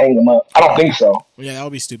donation, just hang them up. I don't think so. Yeah, that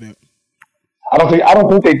would be stupid. I don't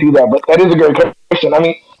think they do that, but that is a great question. I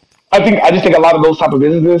mean, I just think a lot of those type of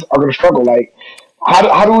businesses are going to struggle. Like,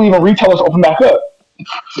 how do even retailers open back up?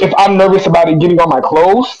 If I'm nervous about it getting on my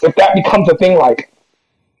clothes, if that becomes a thing, like,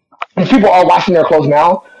 if people are washing their clothes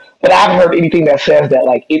now, but I haven't heard anything that says that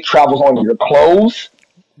like it travels on your clothes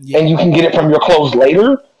and you can get it from your clothes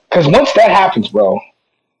later. Because once that happens, bro,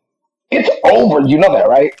 it's over. You know that,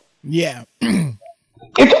 right? Yeah.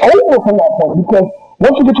 It's over from that point because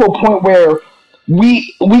once we get to a point where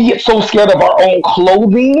we get so scared of our own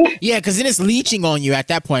clothing. Yeah, because then it's leeching on you at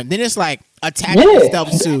that point. Then it's like attaching itself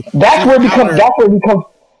to. That's where it becomes.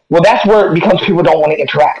 Well, that's where it becomes. People don't want to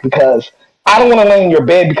interact because I don't want to lay in your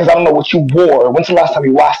bed because I don't know what you wore. When's the last time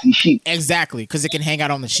you washed these sheets? Exactly, because it can hang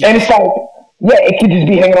out on the sheets. And it's like, yeah, it could just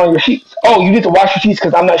be hanging on your sheets. Oh, you get to wash your sheets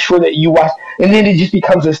because I'm not sure that you wash. And then it just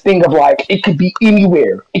becomes this thing of like, it could be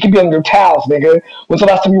anywhere. It could be on your towels, nigga. When's the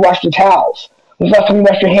last time you washed your towels? When's the last time you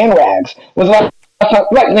washed your hand rags? When's the last time?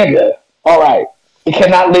 Like, nigga, all right. It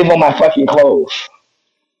cannot live on my fucking clothes.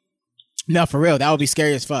 No, for real. That would be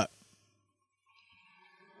scary as fuck.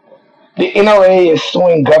 The NRA is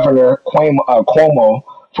suing Governor Cuomo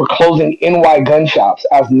for closing NY gun shops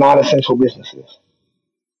as non-essential businesses.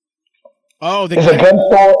 Oh, is a gun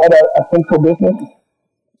store an essential business?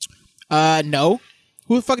 No.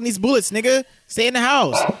 Who the fuck needs bullets, nigga? Stay in the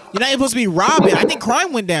house. You're not even supposed to be robbing. I think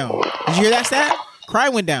crime went down. Did you hear that stat?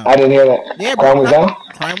 Crime went down. I didn't hear that. Yeah, bro. Crime went down?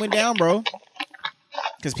 Crime went down, bro.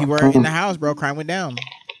 Because people are in the house, bro. Crime went down.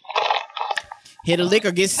 Hit a lick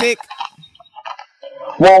or get sick.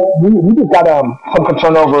 Well, we just got some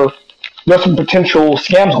concern over there's some potential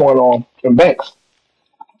scams going on in banks.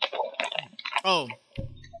 Oh,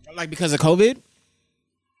 like because of COVID?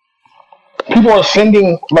 People are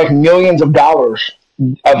sending like millions of dollars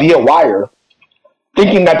via wire,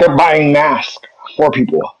 thinking that they're buying masks for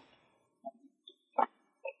people.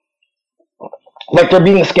 Like they're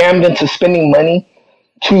being scammed into spending money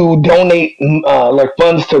to donate like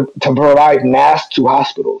funds to provide masks to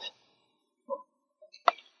hospitals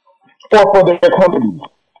or for their companies.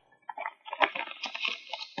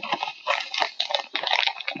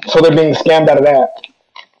 So they're being scammed out of that.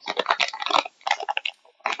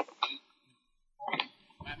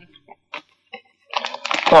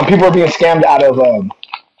 People are being scammed out of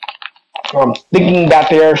thinking that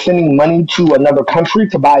they're sending money to another country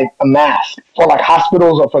to buy a mask for like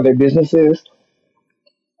hospitals or for their businesses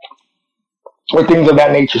or things of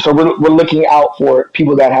that nature. So we're looking out for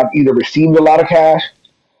people that have either received a lot of cash.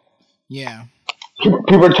 Yeah.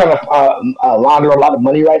 People are trying to launder a lot of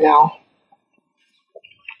money right now.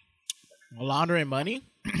 Laundering money?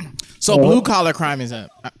 So blue collar crime is up,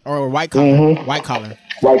 or white collar, white collar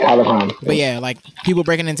crime. But yeah, like people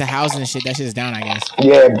breaking into houses and shit, that shit's down, I guess.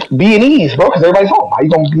 Yeah, B&Es, bro, because everybody's home. How you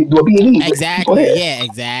gonna do a B&E? Exactly. Yeah,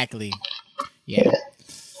 exactly. Yeah,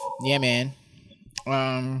 yeah, man.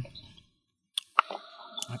 I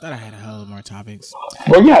thought I had a hell of more topics.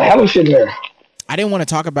 Well, yeah, hell of shit there. I didn't want to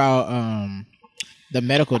talk about the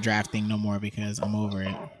medical draft thing no more because I'm over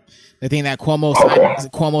it. The thing that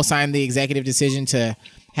Cuomo signed the executive decision to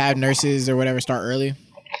have nurses or whatever start early.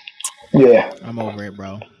 Yeah. I'm over it,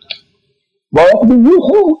 bro. Well, that could be you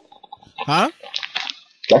soon. Huh?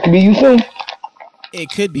 That could be you soon. It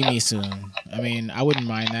could be me soon. I mean, I wouldn't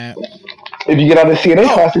mind that. If you get out of the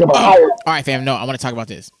CNA class, you're about hired. All right, fam. No, I want to talk about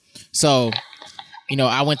this. So, you know,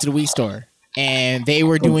 I went to the weed store and they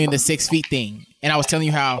were doing the 6 feet thing. And I was telling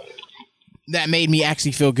you how that made me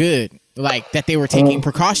actually feel good. Like that they were taking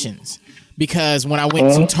precautions. Because when I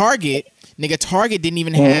went to Target, nigga, Target didn't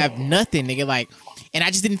even have nothing, nigga. Like, and I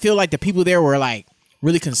just didn't feel like the people there were like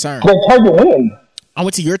really concerned. Well, Target when? I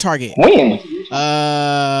went to your Target. When?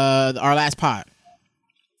 Our last pot.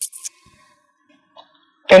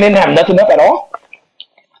 And didn't have nothing up at all?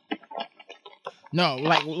 No,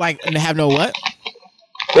 like, and they have no what?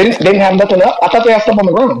 They didn't have nothing up? I thought they had stuff on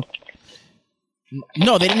the ground.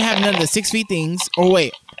 No, they didn't have none of the 6 feet things. Or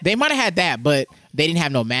wait, they might have had that, but they didn't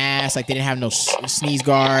have no masks. Like, they didn't have no sneeze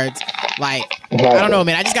guards. Like, I don't know,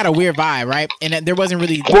 man. I just got a weird vibe, right? And there wasn't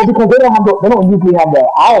really. Well, because they don't usually have the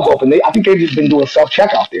aisles open. I think they've just been doing self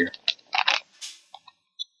checkout there.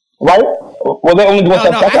 Right? Well, they only doing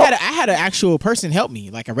self checkout. I had an actual person help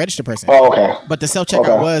me, like a registered person. Oh, okay. But the self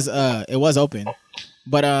checkout was open.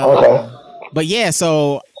 But but yeah.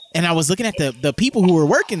 So, and I was looking at the people who were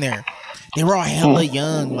working there. They were all hella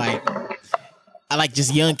young, like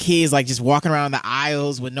just young kids, like just walking around the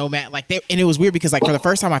aisles with no mat. Like and it was weird because like for the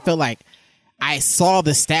first time I felt like I saw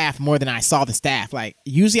the staff more than I saw the staff. Like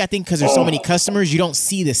usually I think because there's so many customers, you don't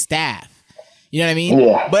see the staff. You know what I mean?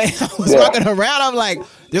 Yeah. But I was walking around, I'm like,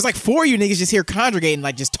 there's like 4 of you niggas just here congregating,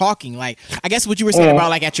 like just talking. Like I guess what you were saying about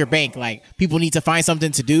like at your bank, like people need to find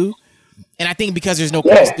something to do. And I think because there's no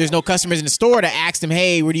customers in the store to ask them,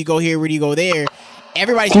 hey, where do you go here? Where do you go there?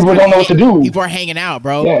 Everybody's people don't know what to do. People are hanging out,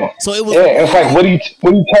 bro. Yeah. So it was. Yeah, it's like, what are you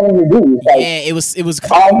telling me to do? It's like, yeah, it was. You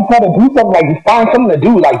try to do something, like you find something to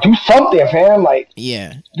do, like do something, fam. Like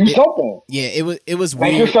do something. Yeah, it was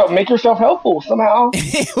weird. Make yourself helpful somehow.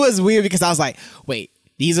 It was weird because I was like, wait,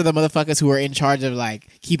 these are the motherfuckers who are in charge of like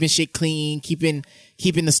keeping shit clean, keeping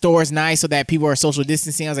the stores nice so that people are social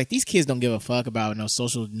distancing. I was like, these kids don't give a fuck about no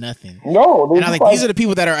social nothing. No. And I was like, these are the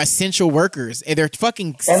people that are essential workers. And they're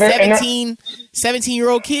fucking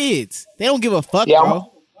 17-year-old kids. They don't give a fuck,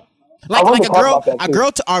 bro. Like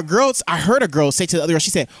our girls. I heard a girl say to the other girl, she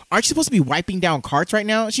said, "Aren't you supposed to be wiping down carts right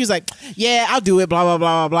now?" She was like, "Yeah, I'll do it." Blah blah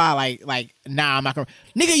blah blah blah. Like, nah, I'm not gonna.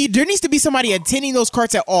 Nigga, there needs to be somebody attending those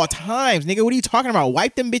carts at all times. Nigga, what are you talking about?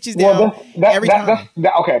 Wipe them bitches down every time.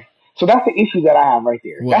 Okay, so that's the issue that I have right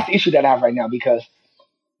there. What? That's the issue that I have right now because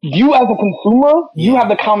you, as a consumer, you have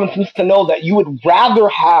the common sense to know that you would rather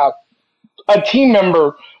have a team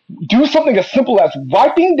member do something as simple as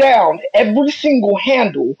wiping down every single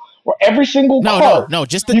handle. Or every single cart. No,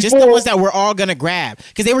 just the ones that we're all gonna grab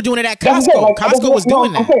because they were doing it at Costco. Costco was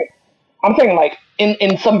doing that. I'm saying like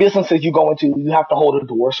in some businesses you go into, you have to hold a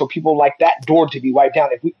door, so people like that door to be wiped down.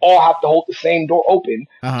 If we all have to hold the same door open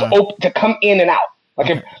to come in and out,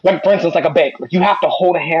 like for instance, like a bank, like you have to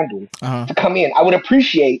hold a handle to come in. I would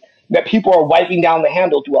appreciate that people are wiping down the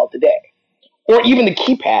handle throughout the day. Or even the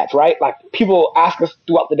keypads, right? Like people ask us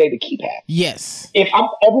throughout the day the keypad. Yes. If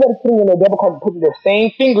everybody's putting in their debit card and putting their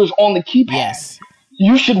same fingers on the keypad,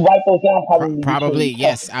 you should write those down. Probably,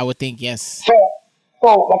 yes. I would think yes. So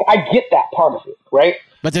like I get that part of it, right?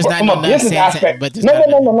 But there's not enough business aspect. No.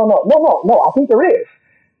 I think there is.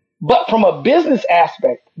 But from a business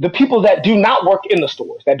aspect, the people that do not work in the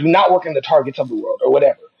stores, that do not work in the Targets of the world or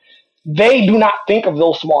whatever, they do not think of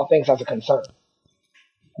those small things as a concern.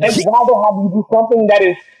 They'd rather have you do something that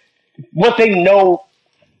is what they know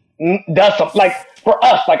does something. Like for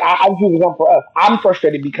us, like I'll use example for us. I'm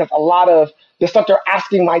frustrated because a lot of the stuff they're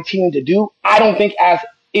asking my team to do, I don't think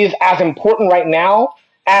is as important right now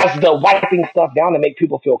as the wiping stuff down to make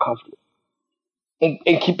people feel comfortable and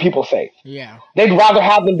keep people safe. Yeah. They'd rather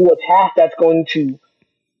have them do a task that's going to,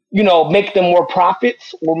 make them more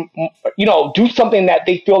profits or, do something that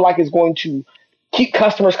they feel like is going to keep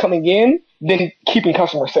customers coming in than keeping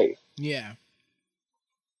customers safe. Yeah.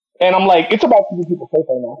 And I'm like, it's about keeping people safe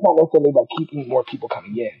right now. It's not necessarily about keeping more people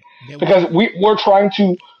coming in. Because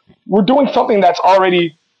we're doing something that's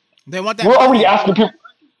already, we're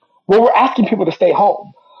asking people to stay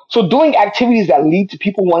home. So doing activities that lead to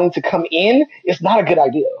people wanting to come in is not a good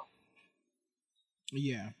idea.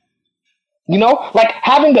 Yeah. Like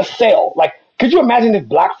having a sale. Like, could you imagine if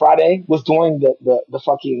Black Friday was during the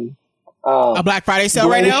fucking a Black Friday sale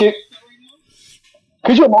right now? Shit?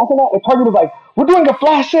 Could you imagine that? If Target was like, we're doing a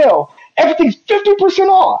flash sale. Everything's 50%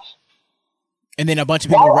 off. And then a bunch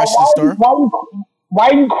of people rush to the store? Why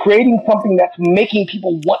are you creating something that's making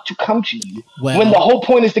people want to come to you when the whole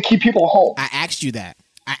point is to keep people home? I asked you that.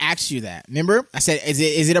 Remember? I said, is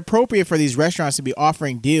it appropriate for these restaurants to be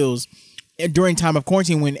offering deals during time of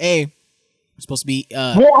quarantine when we're supposed to be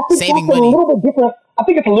saving money? A little bit different. I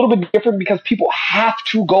think it's a little bit different because people have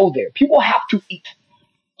to go there. People have to eat.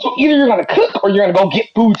 So either you're going to cook or you're going to go get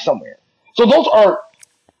food somewhere. So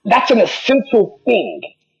that's an essential thing.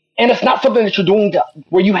 And it's not something that you're doing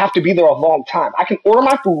where you have to be there a long time. I can order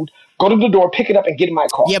my food, go to the door, pick it up, and get in my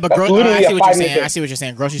car. Yeah, but I see what you're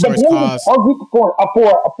saying. Grocery stores cost. For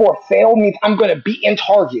a sale means I'm going to be in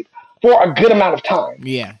Target for a good amount of time.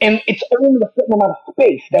 Yeah. And it's only a certain amount of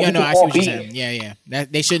space that we can all be in. Yeah.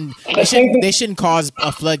 They shouldn't cause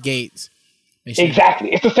a floodgates.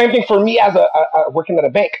 Exactly. It's the same thing for me as a working at a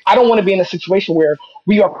bank. I don't want to be in a situation where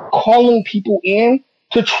we are calling people in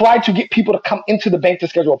to try to get people to come into the bank to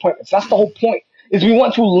schedule appointments. That's the whole point, is we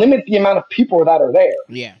want to limit the amount of people that are there.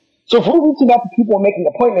 Yeah. So if we're reaching out to people and making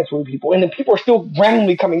appointments with people, and then people are still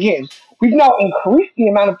randomly coming in, we've now increased the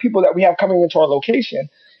amount of people that we have coming into our location.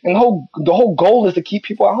 And the whole goal is to keep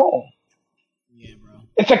people at home. Yeah, bro.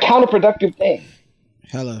 It's a counterproductive thing.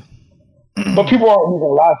 Hella. But people aren't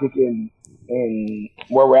using logic in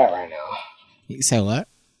where we're at right now. You say what?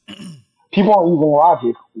 People aren't using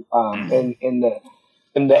logic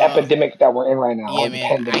in the epidemic that we're in right now. Yeah,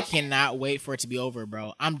 man. I cannot wait for it to be over,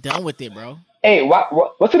 bro. I'm done with it, bro. Hey,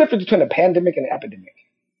 what's the difference between a pandemic and an epidemic?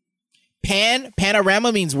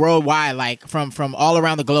 Panorama means worldwide, like from all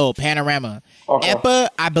around the globe. Panorama. Okay.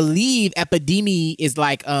 I believe epidemic is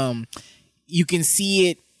like you can see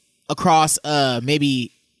it across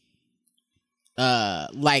maybe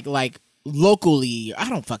like locally. I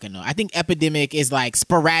don't fucking know. I think epidemic is like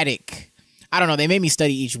sporadic. I don't know. They made me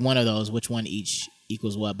study each one of those, which one each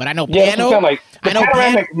equals what. But I know panorama,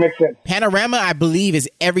 I believe, is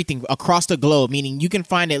everything across the globe, meaning you can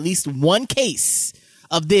find at least one case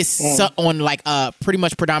of this on like pretty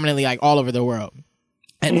much predominantly like all over the world.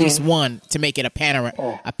 At least one to make it a pandemic.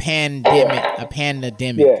 Yeah.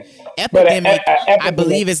 Epidemic, I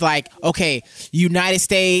believe, is like, okay, United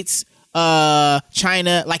States,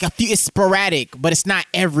 China, like a few. It's sporadic, but it's not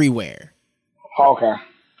everywhere. Okay.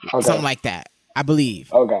 Something like that, I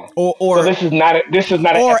believe. Okay. Or so this is not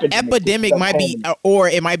an epidemic might be, or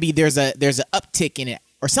it might be there's a uptick in it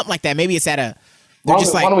or something like that. Maybe it's at a They're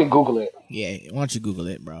just like. Why don't we Google it? Yeah, why don't you Google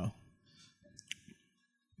it, bro?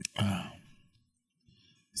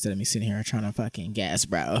 Instead of me sitting here trying to fucking gas,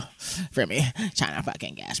 bro. For me, trying to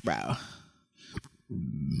fucking gas, bro.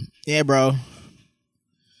 Yeah, bro.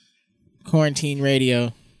 Quarantine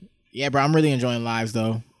radio. Yeah, bro. I'm really enjoying lives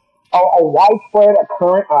though. A widespread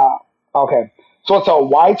occurrence. Okay, so it's a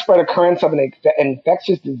widespread occurrence of an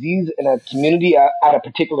infectious disease in a community at a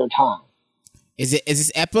particular time. Is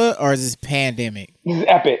this epa or is this pandemic? This is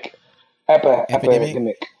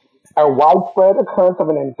epidemic. A widespread occurrence of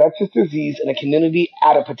an infectious disease in a community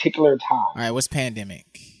at a particular time. All right, what's pandemic?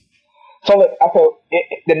 So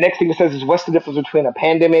the next thing it says is what's the difference between a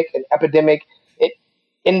pandemic, an epidemic,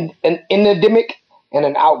 an endemic, and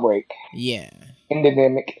an outbreak? Yeah.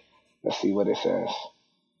 Endemic. Let's see what it says.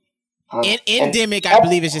 Endemic, I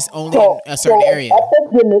believe, is just only in a certain area.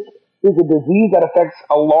 Epidemic is a disease that affects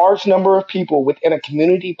a large number of people within a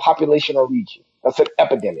community, population, or region. That's an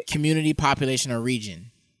epidemic. Community, population, or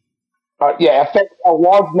region. Affects a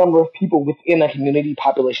large number of people within a community,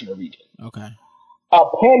 population, or region. Okay. A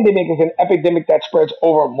pandemic is an epidemic that spreads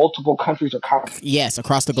over multiple countries or continents. Yes,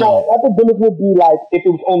 across the globe. So an epidemic would be like if it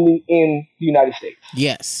was only in the United States.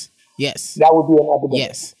 Yes. That would be an epidemic.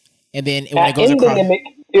 Yes. And then when it goes endemic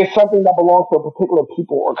is something that belongs to a particular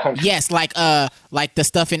people or country. Yes, like the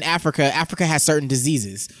stuff in Africa. Africa has certain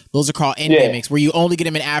diseases. Those are called endemics, where you only get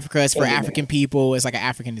them in Africa. It's for African people. It's like an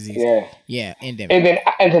African disease. Yeah, endemic.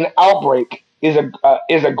 And then outbreak is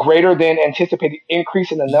a greater than anticipated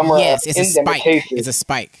increase in the number of endemic cases. It's a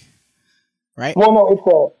spike, right? Well, no, it's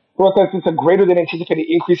a greater than anticipated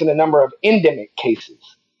increase in the number of endemic cases.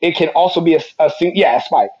 It can also be a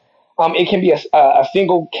spike. It can be a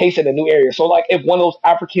single case in a new area. So, like, if one of those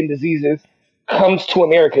African diseases comes to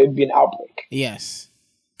America, it'd be an outbreak. Yes,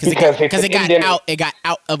 because it got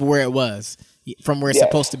out of where it was, from where it's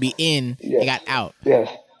supposed to be in. It got out. Yes.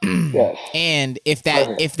 And if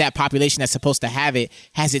that population that's supposed to have it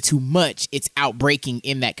has it too much, it's outbreaking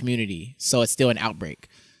in that community. So it's still an outbreak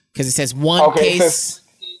because it says one case.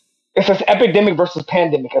 It says epidemic versus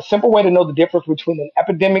pandemic. A simple way to know the difference between an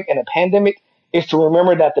epidemic and a pandemic is to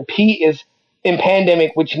remember that the P is in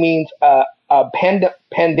pandemic, which means a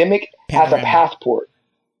pandemic has a passport.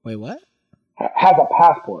 Wait, what? Has a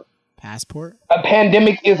passport. Passport? A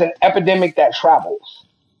pandemic is an epidemic that travels.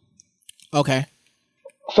 Okay.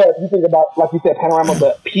 So if you think about, like you said, panorama,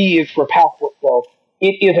 the P is for passport. So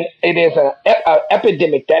it is an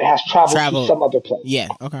epidemic that has traveled to some other place. Yeah.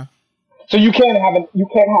 Okay. So you can't have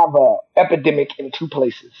a epidemic in two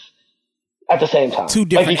places at the same time. Two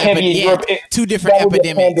different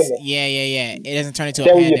epidemics. Yeah. It doesn't turn into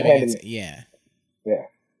a pandemic. Yeah.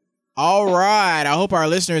 All right. I hope our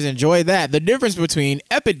listeners enjoy that. The difference between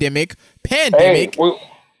epidemic, pandemic. Hey,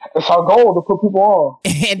 it's our goal to put people on.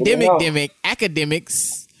 Endemic,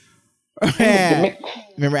 academics.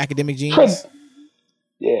 Remember academic genius?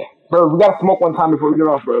 Yeah. Bro, we gotta smoke one time before we get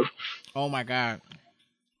off, bro. Oh my God.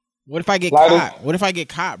 What if I get caught? What if I get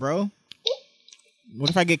caught, bro? What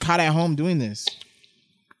if I get caught at home doing this?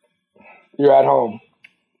 You're at home.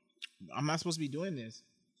 I'm not supposed to be doing this.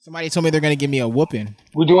 Somebody told me they're gonna give me a whooping.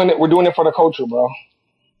 We're doing it for the culture, bro.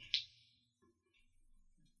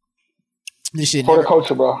 This shit for the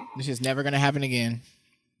culture, bro. This shit's never gonna happen again.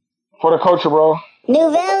 For the culture, bro.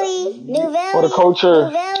 New Valley. For the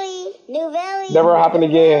culture. New Valley. Never happen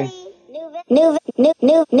again. New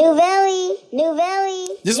Valley.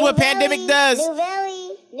 This is what pandemic does. New Valley.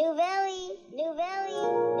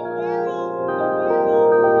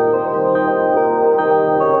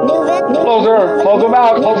 Close them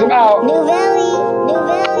out. New Valley.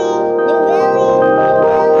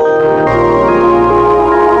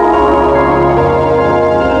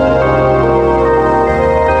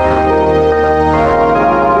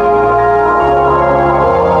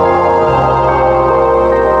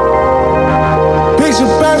 Picture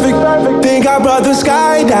perfect. Think I brought the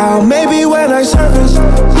sky down. Maybe when I surface,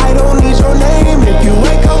 I don't need your name. If you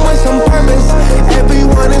ain't come with some purpose,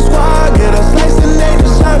 everyone is wild. Get a slice and they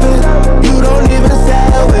deserve it. You don't even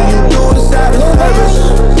sell when you do a side of service.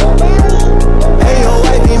 Hey, your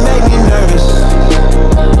wifey make me nervous.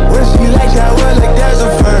 When she like that word like there's a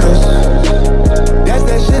furnace. That's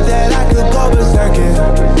that shit that I could go berserking.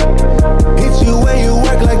 Hit you when you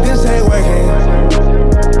work like this ain't working.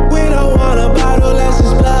 We don't want a bottle less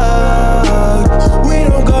is blood. We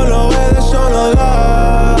don't go nowhere that show no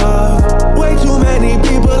love. Way too many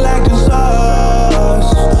people acting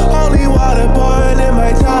sauce. Only water pouring in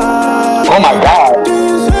my top. Oh my God.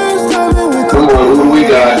 Who we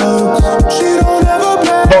got?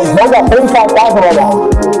 They got 35,000 right now.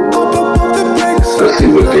 Let's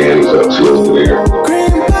see what Danny's up to over there.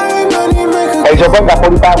 Hey, Joe Budden got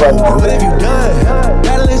 45 right now.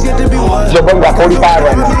 Joe Budden got 45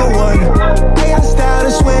 right now.